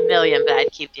 $1 million, but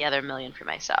I'd keep the other $1 million for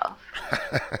myself.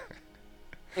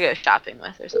 To go shopping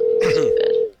with or something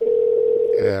stupid.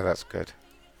 Yeah, that's good.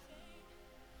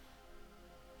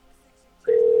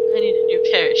 I need a new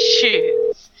pair of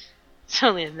shoes. It's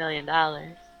only $1 million.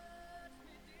 The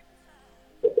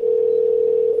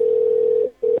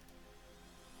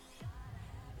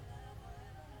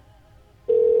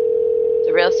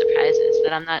real surprise is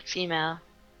that I'm not female.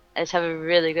 I just have a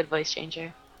really good voice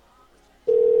changer.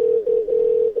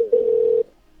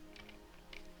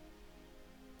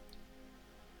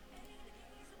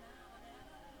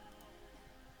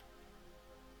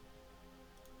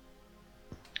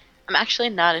 I'm actually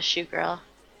not a shoe girl.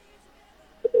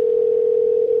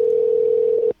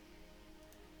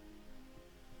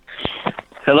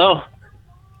 Hello?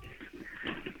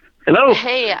 Hello?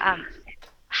 Hey,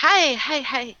 hi,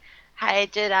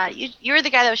 you were the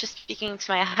guy that was just speaking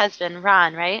to my husband,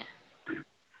 Ron, right?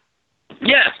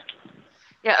 Yes.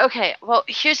 Yeah, okay. Well,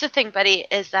 here's the thing, buddy,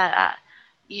 is that,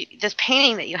 this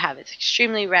painting that you have is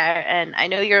extremely rare, and I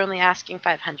know you're only asking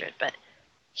 $500, but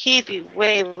he'd be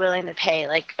way willing to pay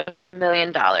like $1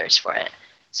 million for it.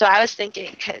 So I was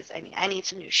thinking, because I mean, I need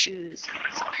some new shoes,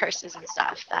 some purses and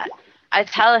stuff, that I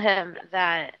tell him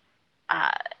that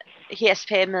he has to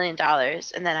pay $1 million,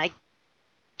 and then I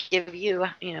give you,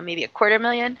 maybe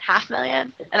 $250,000,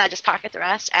 $500,000, and I just pocket the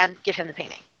rest and give him the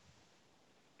painting.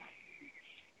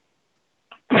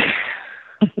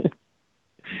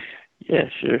 Yeah,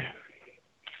 sure.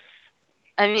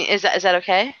 I mean, is that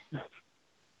okay?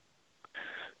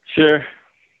 Sure. Okay,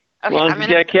 As long as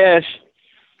you got cash.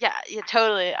 Yeah,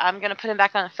 totally. I'm gonna put him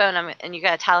back on the phone, and you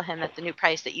gotta tell him that the new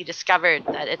price that you discovered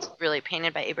that it's really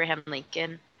painted by Abraham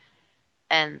Lincoln,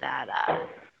 and that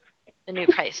the new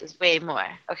price is way more.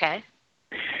 Okay.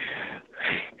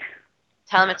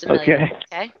 Tell him it's $1 million. Okay.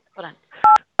 Okay. Hold on.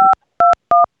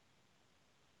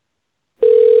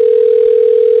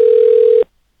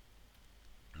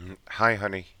 Hi,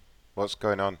 honey. What's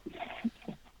going on?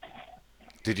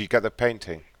 Did you get the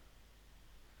painting?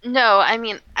 No, I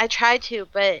mean, I tried to,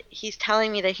 but he's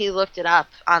telling me that he looked it up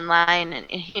online and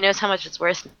he knows how much it's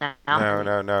worth now.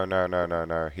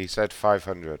 No. He said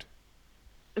 500.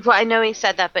 Well, I know he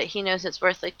said that, but he knows it's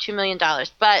worth like $2 million.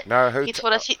 But No, he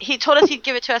told us he told us he'd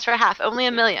give it to us for half, only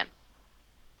 $1 million.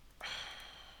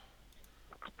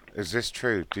 Is this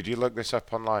true? Did you look this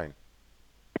up online?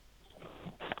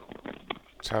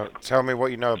 Tell me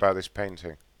what you know about this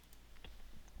painting.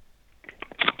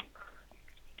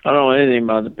 I don't know anything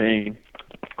about the painting.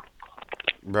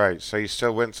 Right, so you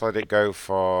still wouldn't let it go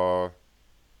for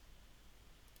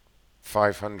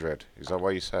 500? Is that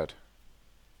what you said?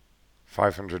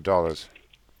 $500.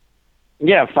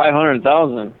 Yeah,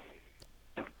 500,000.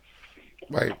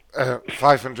 Wait,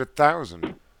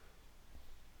 500,000?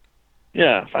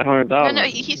 Yeah, 500,000. No,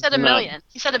 he said $1 million.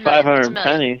 He said $1 million. 500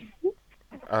 pennies.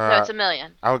 No, it's $1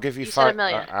 million. I'll give you said $1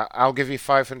 million. I'll give you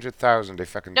 500,000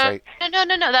 if I can take. No.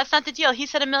 That's not the deal. He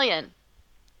said $1 million.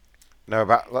 No,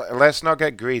 but let's not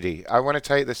get greedy. I want to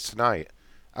take this tonight.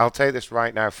 I'll take this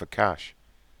right now for cash,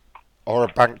 or a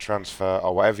bank transfer,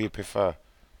 or whatever you prefer.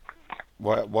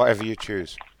 Whatever you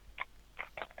choose.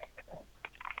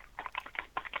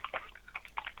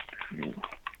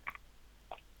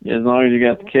 Yeah, as long as you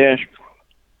got the cash.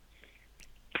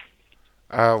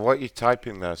 What are you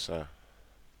typing there, sir?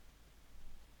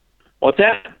 What's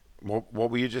that? What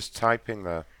were you just typing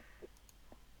there?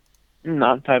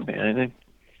 Not typing anything.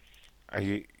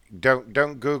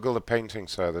 Don't Google the painting,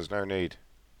 sir. There's no need.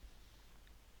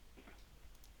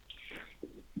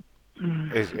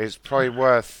 It's probably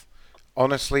worth,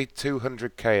 honestly,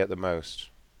 200K at the most.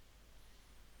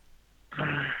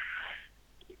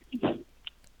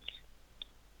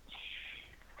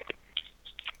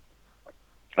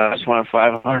 I just want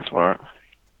 500 for it.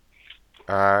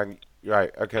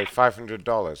 Right. Okay,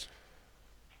 $500.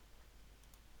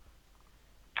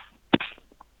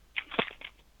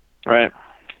 Right.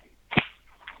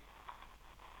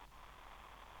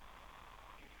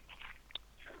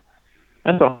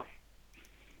 That's all.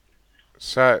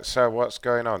 So what's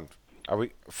going on? Are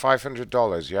we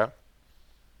 $500? Yeah.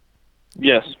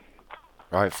 Yes.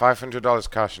 Right,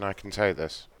 $500 cash, and I can take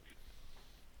this.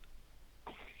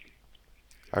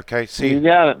 Okay. See. You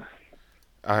got it.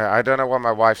 I don't know what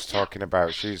my wife's talking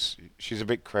about. She's a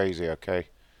bit crazy. Okay.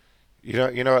 You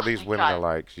know what these women are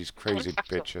like. She's crazy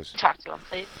bitches. Talk to him,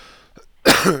 please.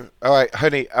 All right,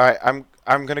 honey. All right,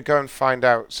 I'm gonna go and find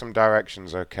out some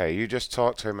directions. Okay, you just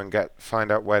talk to him and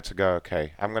find out where to go.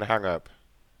 Okay, I'm gonna hang up.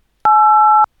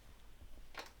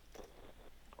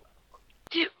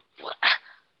 Dude,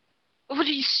 what are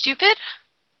you, stupid?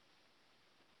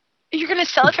 You're gonna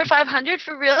sell it for 500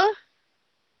 for real?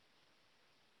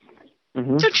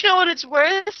 Mm-hmm. Don't you know what it's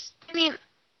worth? I mean,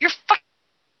 you're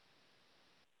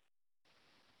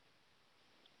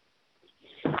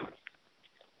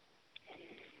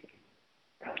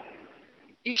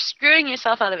You're screwing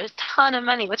yourself out of a ton of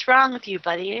money. What's wrong with you,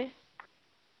 buddy?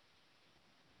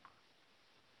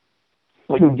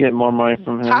 We can get more money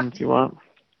from him if you want.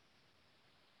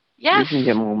 Yes. You can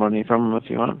get more money from him if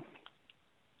you want.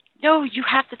 No, you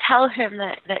have to tell him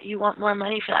that you want more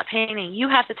money for that painting. You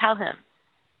have to tell him.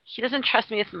 He doesn't trust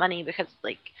me with money because,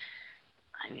 I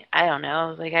mean, I don't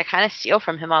know. I kind of steal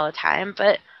from him all the time,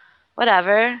 but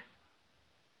whatever.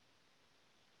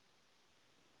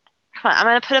 Come on, I'm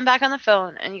going to put him back on the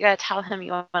phone, and you got to tell him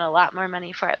you want a lot more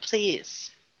money for it,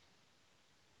 please.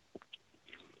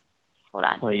 Hold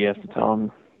on. Well, you have to tell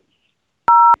him.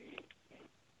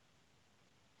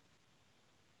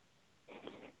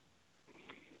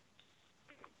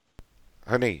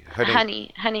 Honey.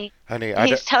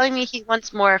 He's telling me he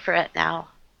wants more for it now.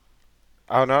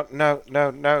 Oh no!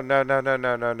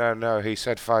 He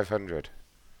said 500.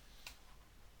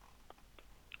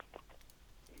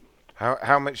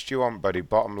 How much do you want, buddy?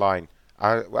 Bottom line.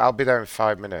 I'll be there in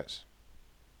 5 minutes.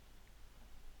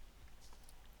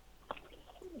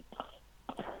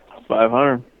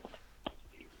 500.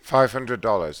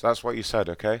 $500. That's what you said,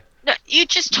 okay? No, you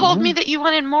just told me that you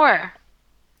wanted more.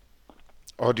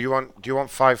 Or do you want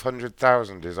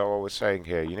 500,000? Is that what we're saying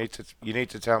here? You need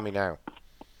to tell me now.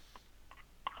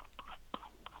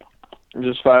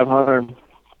 Just 500.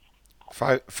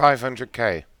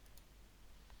 500K.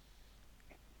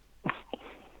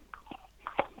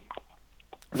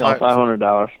 No,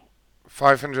 $500.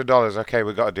 $500. Okay,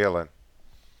 we got a deal then.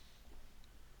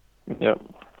 Yep.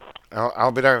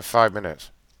 I'll be there in 5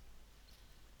 minutes.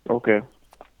 Okay.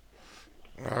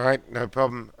 All right, no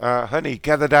problem. Honey,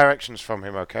 get the directions from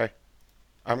him, okay?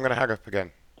 I'm gonna hang up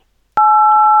again.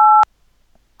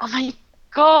 Oh my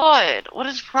god, what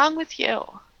is wrong with you?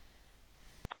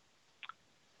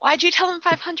 Why'd you tell him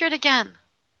 500 again?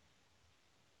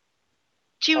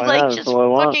 Do you just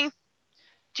fucking...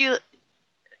 Do you...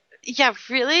 Yeah,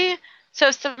 really? So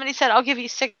if somebody said, I'll give you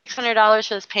 $600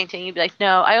 for this painting, you'd be like,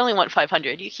 no, I only want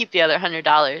 500. You keep the other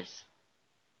 $100.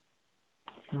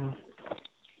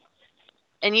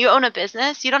 And you own a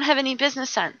business? You don't have any business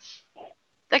sense.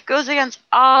 That goes against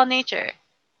all nature.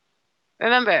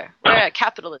 Remember, we're a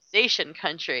capitalization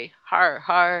country. Har,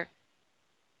 har.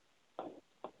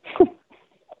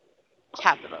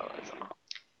 Capitalism.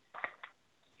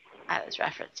 I was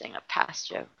referencing a past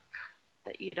joke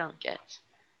that you don't get.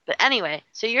 But anyway,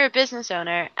 so you're a business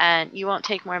owner and you won't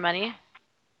take more money?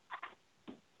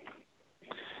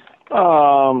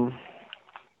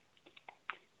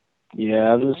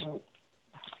 Yeah,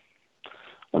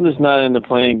 I'm just not into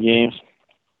playing games.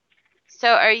 So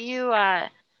are you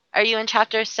in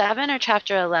chapter 7 or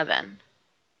chapter 11?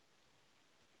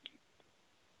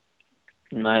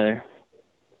 Neither.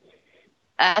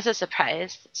 As a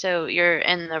surprise. So you're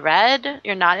in the red?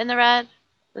 You're not in the red?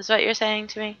 Is what you're saying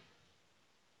to me?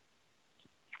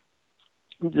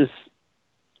 I'm just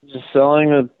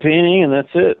selling a painting and that's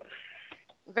it.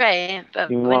 Right, but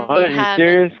You when want it? you You have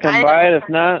serious? Come by it. If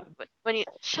not, when you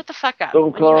shut the fuck up.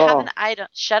 Don't When you have call. an item,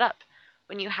 shut up.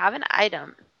 When you have an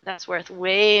item that's worth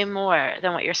way more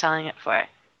than what you're selling it for,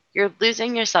 you're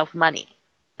losing yourself money.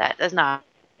 That does not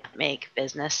make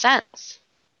business sense.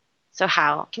 So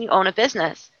how can you own a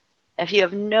business if you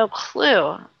have no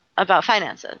clue about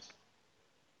finances?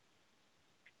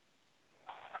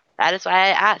 That is why I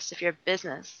asked if your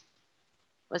business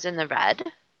was in the red,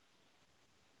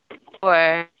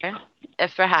 or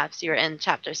if perhaps you're in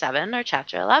chapter 7 or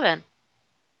chapter 11.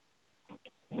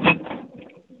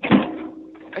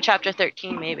 Or chapter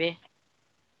 13, maybe.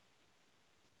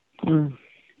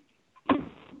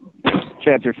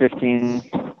 Chapter 15.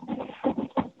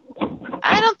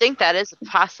 I don't think that is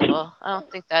possible. I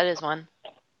don't think that is one.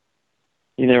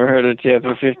 You never heard of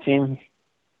chapter 15?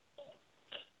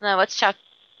 No, what's chapter?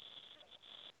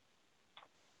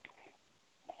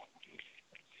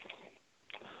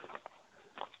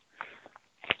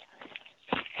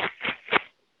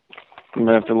 I'm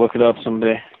gonna have to look it up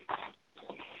someday.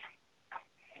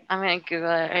 I'm going to Google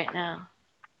it right now.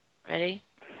 Ready?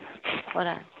 Hold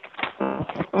on.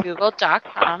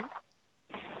 Google.com.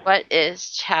 What is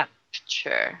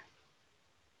chapter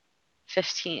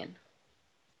 15?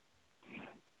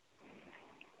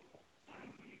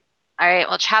 Alright,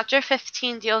 well, chapter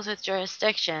 15 deals with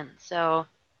jurisdiction, so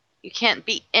you can't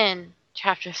be in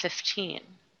chapter 15.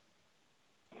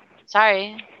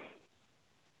 Sorry.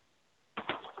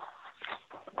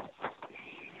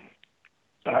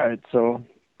 Alright, so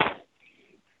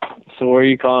where are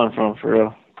you calling from, for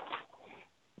real?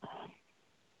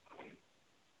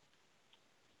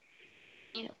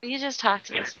 You just talk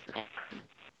to this man.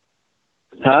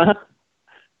 Huh?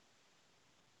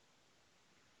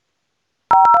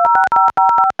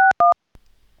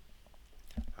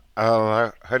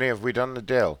 Oh, honey, have we done the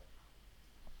deal?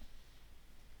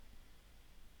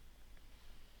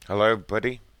 Hello,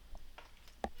 buddy?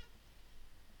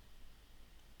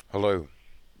 Hello?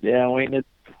 Yeah, I'm waiting.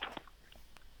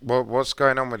 What's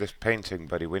going on with this painting,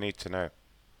 buddy? We need to know.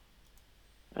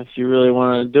 If you really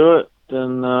want to do it,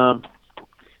 then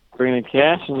bring the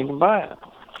cash and you can buy it.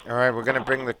 Alright, we're going to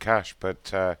bring the cash,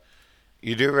 but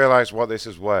you do realize what this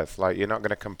is worth. Like, you're not going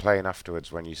to complain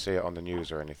afterwards when you see it on the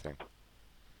news or anything.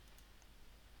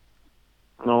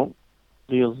 No.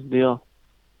 Deal's a deal.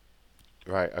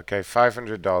 Right, okay,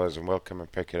 $500 and we'll come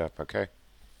and pick it up, okay?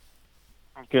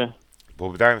 Okay.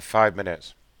 We'll be there in 5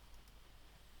 minutes.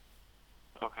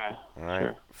 Okay. Alright,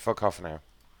 Sure. fuck off now.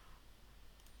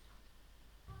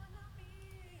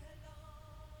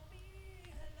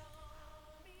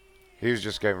 He was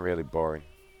just getting really boring.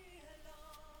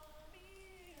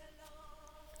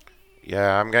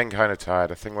 Yeah, I'm getting kind of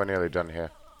tired. I think we're nearly done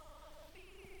here.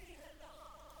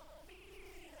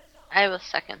 I will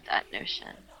second that notion.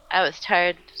 I was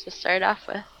tired to start off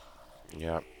with.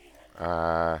 Yeah.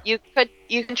 You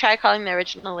can try calling the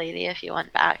original lady if you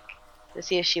want back to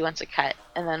see if she wants a cut,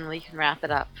 and then we can wrap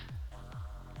it up.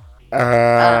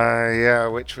 Yeah,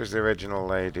 which was the original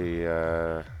lady?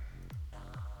 I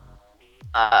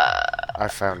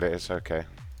found it. It's okay.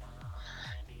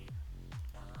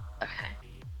 Okay.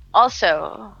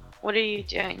 Also, what are you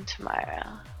doing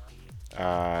tomorrow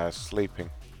Sleeping.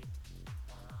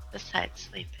 besides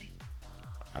sleeping?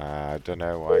 I don't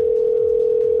know why.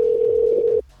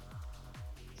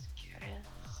 Just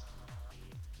curious.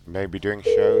 Maybe doing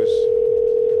shows.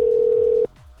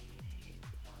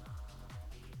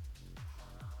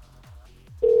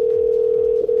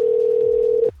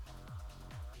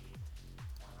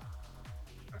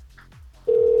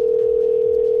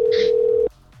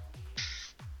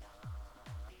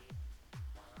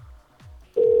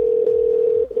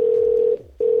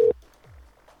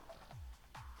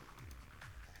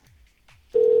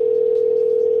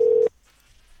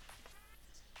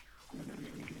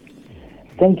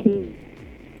 Thank you.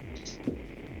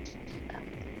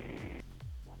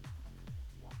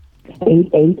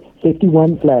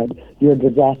 8851 Flood, your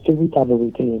disaster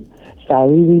recovery team.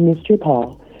 Sorry we missed your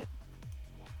call.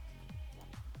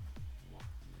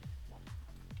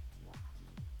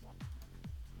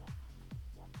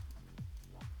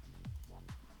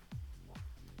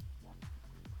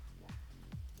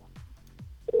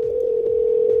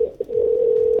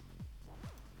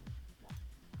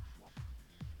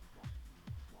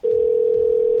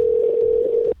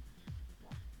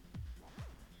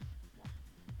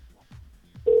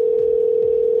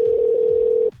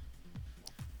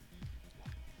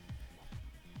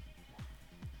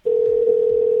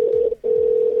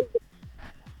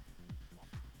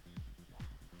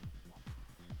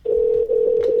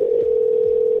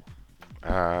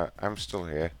 I'm still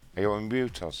here. Are you on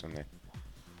mute or something?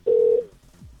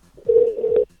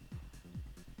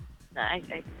 No, I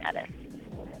got it.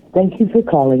 Thank you for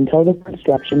calling Total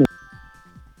Construction.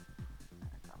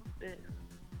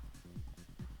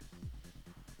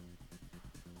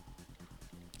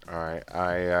 Alright,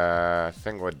 I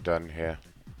think we're done here.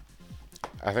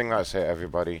 I think that's it,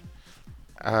 everybody.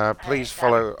 Please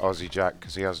follow Aussie Jack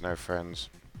because he has no friends.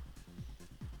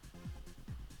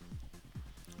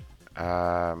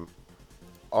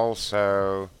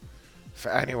 Also, for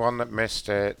anyone that missed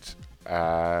it,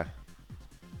 there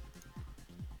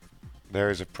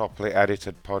is a properly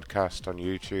edited podcast on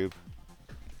YouTube.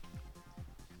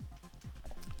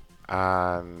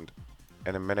 And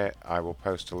in a minute, I will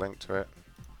post a link to it.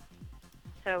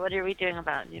 So what are we doing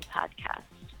about new podcasts?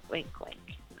 Wink, wink,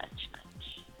 nudge,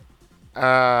 nudge.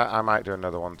 I might do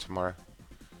another one tomorrow.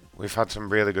 We've had some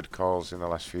really good calls in the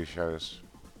last few shows.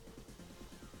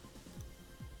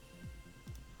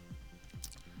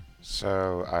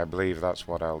 So I believe that's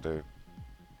what I'll do.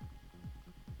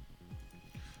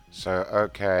 So,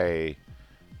 okay.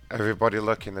 Everybody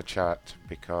look in the chat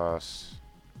because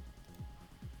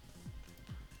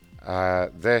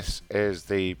this is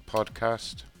the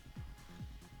podcast.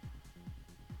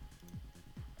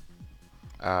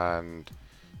 And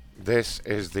this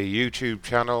is the YouTube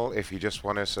channel if you just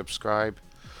want to subscribe.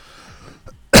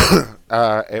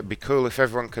 It'd be cool if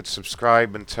everyone could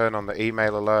subscribe and turn on the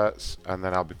email alerts, and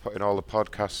then I'll be putting all the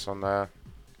podcasts on there,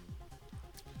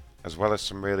 as well as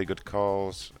some really good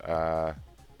calls.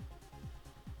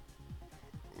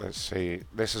 Let's see.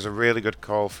 This is a really good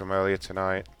call from earlier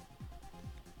tonight.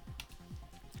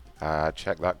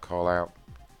 Check that call out.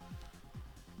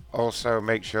 Also,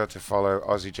 make sure to follow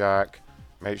Aussie Jack.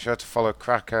 Make sure to follow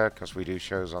Cracker because we do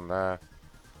shows on there.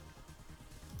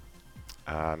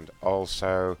 And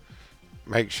also,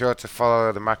 make sure to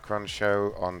follow the Macron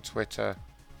Show on Twitter,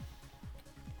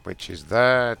 which is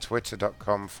there,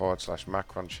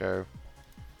 twitter.com/Macron Show.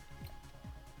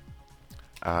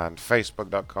 And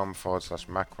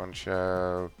facebook.com/Macron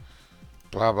Show.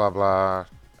 Blah, blah, blah.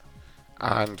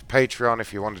 And Patreon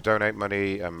if you want to donate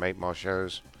money and make more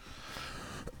shows.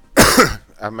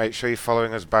 And make sure you're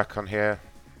following us back on here.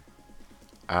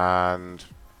 And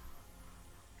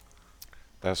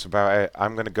that's about it.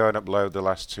 I'm going to go and upload the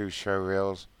last 2 show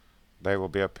reels. They will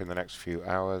be up in the next few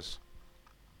hours.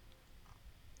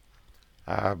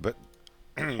 But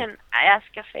Can I ask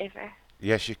a favor?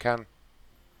 yes, you can.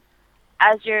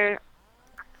 As you're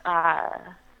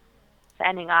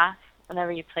signing off,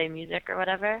 whenever you play music or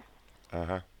whatever,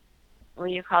 will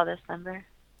you call this number?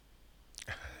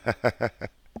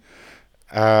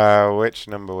 Which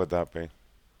number would that be?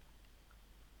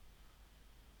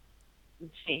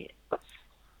 Let's see. Oops.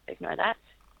 Ignore that.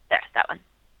 There, that one.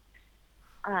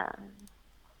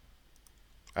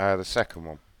 The second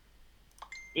one.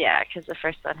 Yeah, because the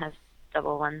first one has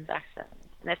double ones accent.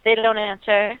 And if they don't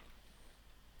answer,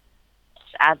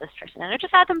 add this person in, or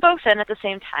just add them both in at the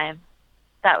same time.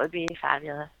 That would be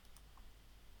fabulous.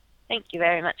 Thank you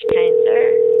very much, kind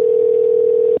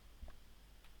sir.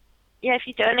 Yeah, if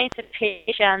you donate to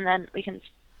Patreon, then we can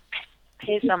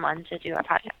pay someone to do our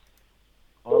podcast.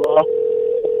 Hello?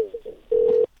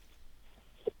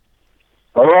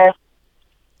 Hello?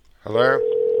 Hello?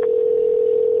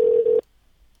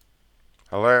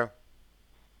 Hello?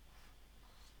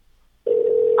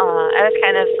 I was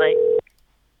kind of like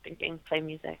thinking play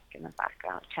music in the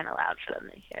background, kind of loud for them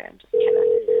to hear, and just kind of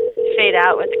fade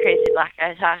out with the crazy black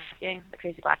guy talking, the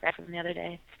crazy black guy from the other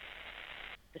day,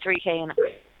 the 3K and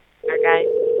our guy.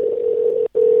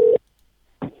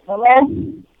 Hello?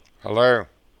 Hello?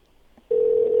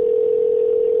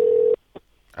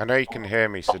 I know you can hear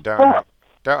me, so don't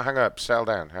hang up. Settle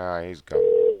down. Ah, he's gone.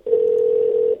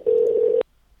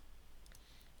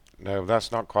 No,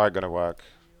 that's not quite going to work.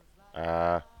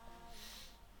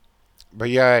 But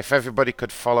yeah, if everybody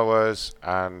could follow us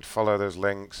and follow those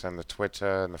links and the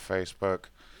Twitter and the Facebook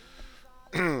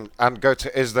and go to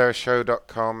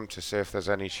isthereashow.com to see if there's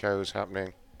any shows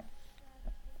happening.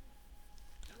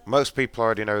 Most people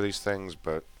already know these things,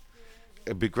 but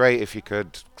it'd be great if you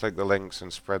could click the links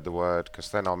and spread the word, because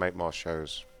then I'll make more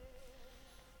shows.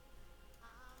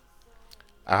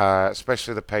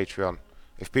 Especially the Patreon.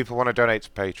 If people want to donate to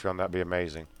Patreon, that'd be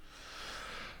amazing.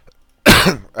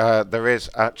 There is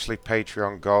actually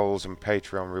Patreon goals and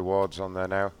Patreon rewards on there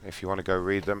now, if you want to go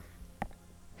read them.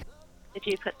 Did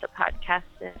you put the podcast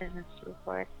in this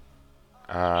report?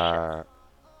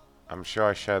 I'm sure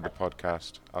I shared the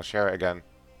podcast. I'll share it again.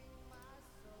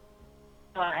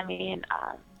 Well, I mean,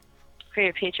 for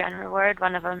your Patreon reward,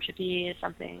 one of them should be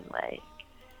something like,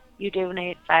 you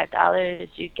donate $5,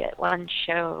 you get one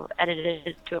show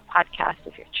edited to a podcast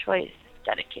of your choice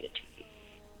dedicated to you.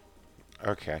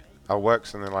 Okay, I'll work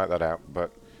something like that out,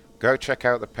 but go check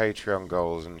out the Patreon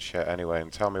goals and shit anyway,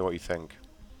 and tell me what you think.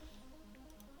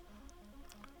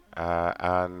 Is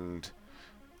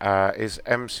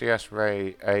MCS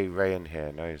Ray in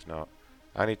here? No, he's not.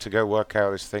 I need to go work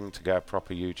out this thing to get a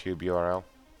proper YouTube URL.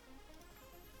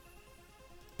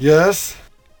 Yes?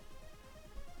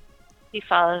 He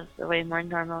follows a way more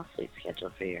normal sleep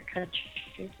schedule for your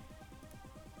country.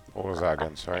 What was that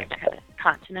again, sorry?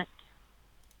 Continent.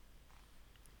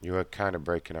 You were kind of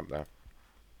breaking up there.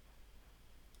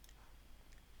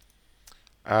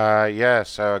 Yeah,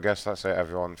 so I guess that's it,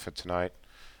 everyone, for tonight.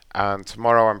 And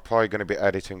tomorrow I'm probably going to be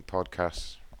editing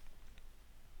podcasts.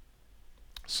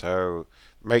 So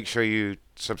make sure you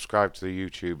subscribe to the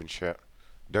YouTube and shit.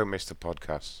 Don't miss the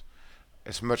podcasts.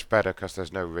 It's much better because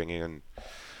there's no ringing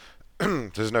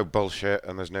and there's no bullshit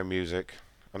and there's no music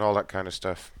and all that kind of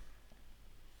stuff.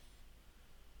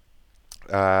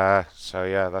 So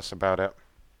yeah, that's about it.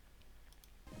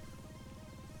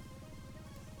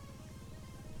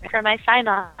 For my sign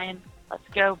line. Let's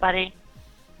go, buddy.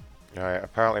 Alright,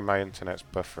 apparently my internet's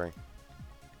buffering.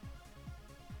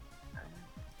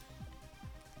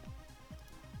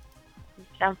 You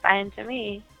sound fine to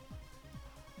me.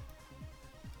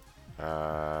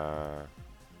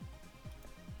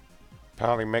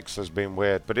 Apparently Mixer's been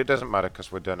weird, but it doesn't matter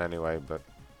because we're done anyway, but...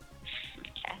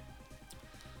 Okay.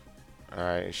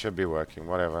 Alright, it should be working,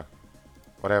 whatever.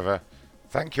 Whatever.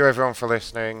 Thank you everyone for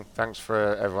listening. Thanks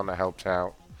for everyone that helped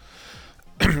out.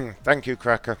 Thank you,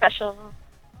 Cracker. Special.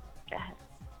 Go ahead.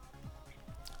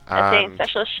 I'm saying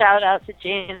special shout out to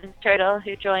James Turtle,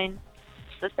 who joined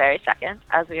this very second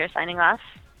as we are signing off.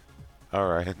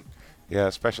 Alright.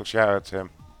 Yeah, special shout out to him.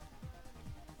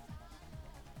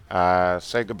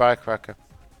 Say goodbye, Cracker.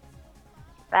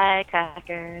 Bye,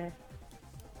 Cracker.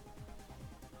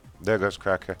 There goes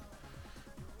Cracker.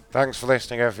 Thanks for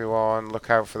listening, everyone. Look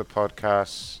out for the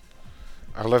podcasts.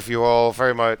 I love you all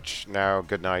very much. Now,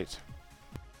 good night.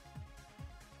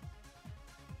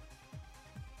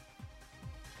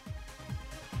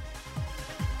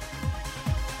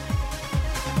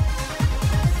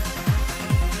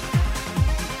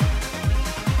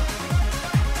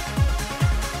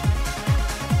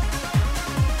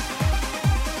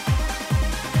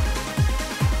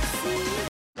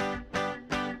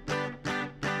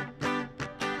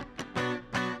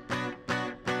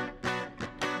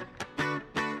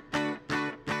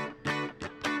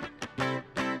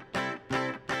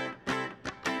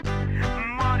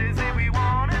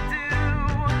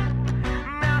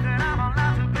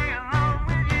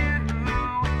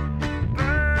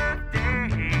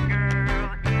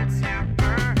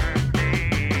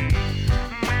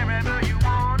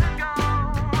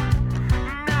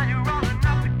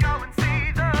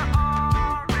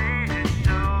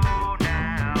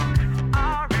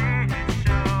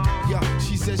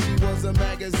 said she was a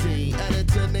magazine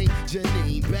editor named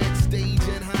Janine. Backstage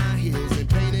in high heels and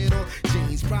painted on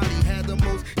jeans. Probably had the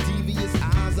most devious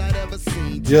eyes I'd ever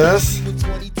seen. Yes. She was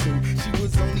 22, she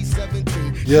was only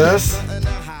 17. Yes. She was nothing to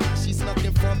hide. She snuck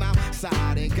in from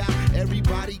outside and got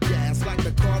everybody gassed like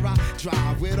the car I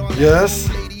drive with all Yes.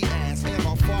 that old lady ass and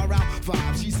her far out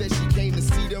vibe. She said she came to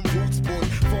see them Roots boys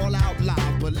fall out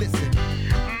live. But listen,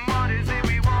 what is it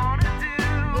we wanna do?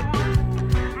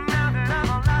 Now that I'm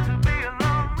allowed to be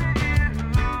alone with you.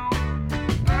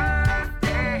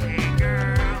 Birthday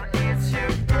girl, it's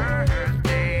your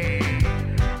birthday.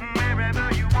 Wherever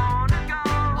you wanna go.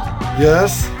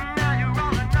 Yes. Now you're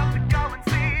old enough to go and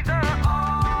see the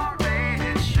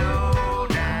orange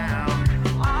showdown.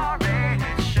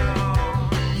 Orange show.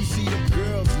 You see them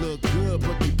girls look good,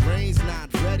 but their brains not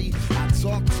ready. I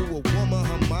talk to a woman,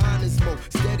 her mind is more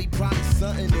steady. Probably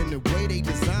something in the way they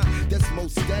design that's more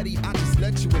steady. I just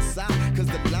let you aside, cause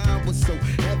the line was so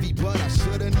heavy. But I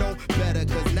should've known better,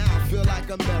 cause now I feel like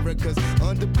America's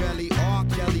underbelly. R.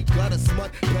 Kelly, gutter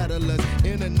smut peddlers,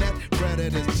 internet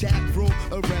predators, chat room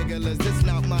irregulars. This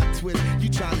not my twist. You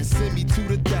tryna send me to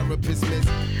the therapist, miss.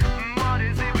 What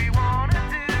is it we wanna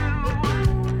do?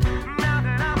 Now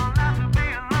that I'm allowed to be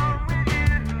alone with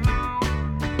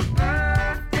you.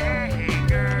 Birthday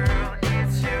girl,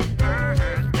 it's your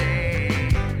birthday.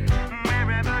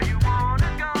 Wherever you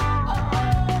wanna go.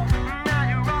 Now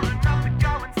you're old enough to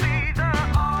go and see the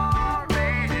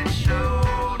orange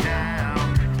showdown.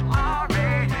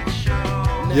 Orange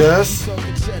show. Yes. She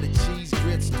talking cheddar cheese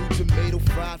grits, through tomato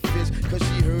fried fish, cause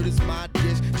she heard it's my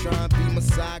dish. Try and be my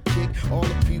sidekick. All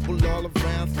the people all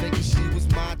around thinking she was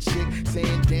my chick.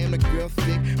 Saying damn, the girl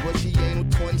thick, but she ain't no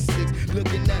 26.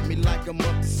 Looking at me like I'm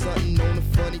up to something on a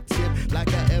funny tip.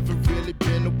 Like I ever really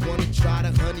been the one to try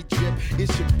the honey drip.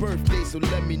 It's your birthday, so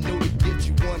let me know the gift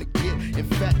you wanna get. In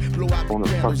fact, blow out the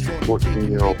candles on the cake and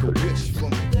make a wish for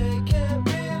me. They can't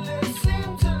really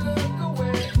seem to look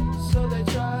away, so they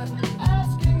try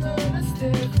asking her to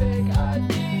stay. Fake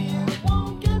ID, you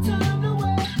won't get turned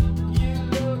away. You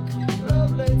look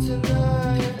lovely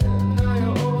tonight. Now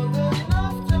you're old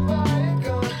enough to buy a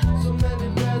gun. So many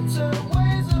better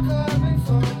ways of having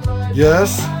fun. Right Yes.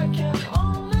 now, I can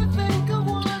only think of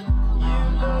one. You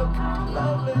look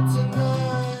lovely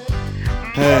tonight.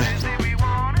 Hey.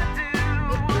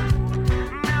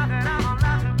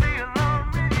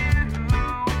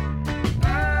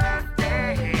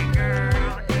 Birthday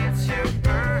girl, it's your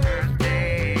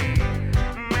birthday.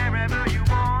 Wherever you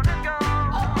wanna go.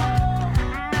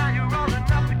 Now you're old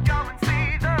enough to go and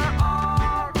see the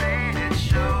orange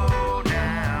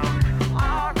showdown.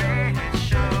 Orange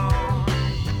show.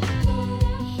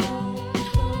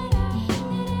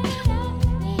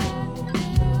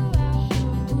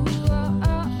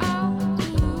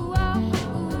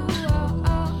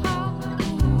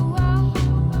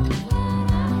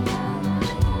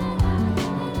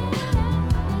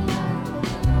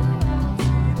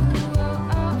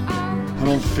 I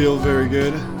don't feel very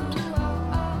good.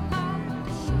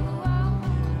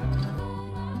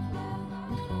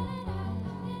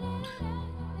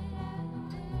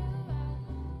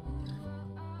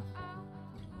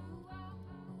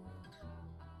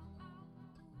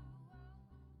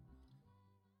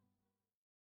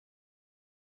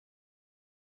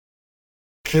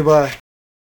 Okay, bye.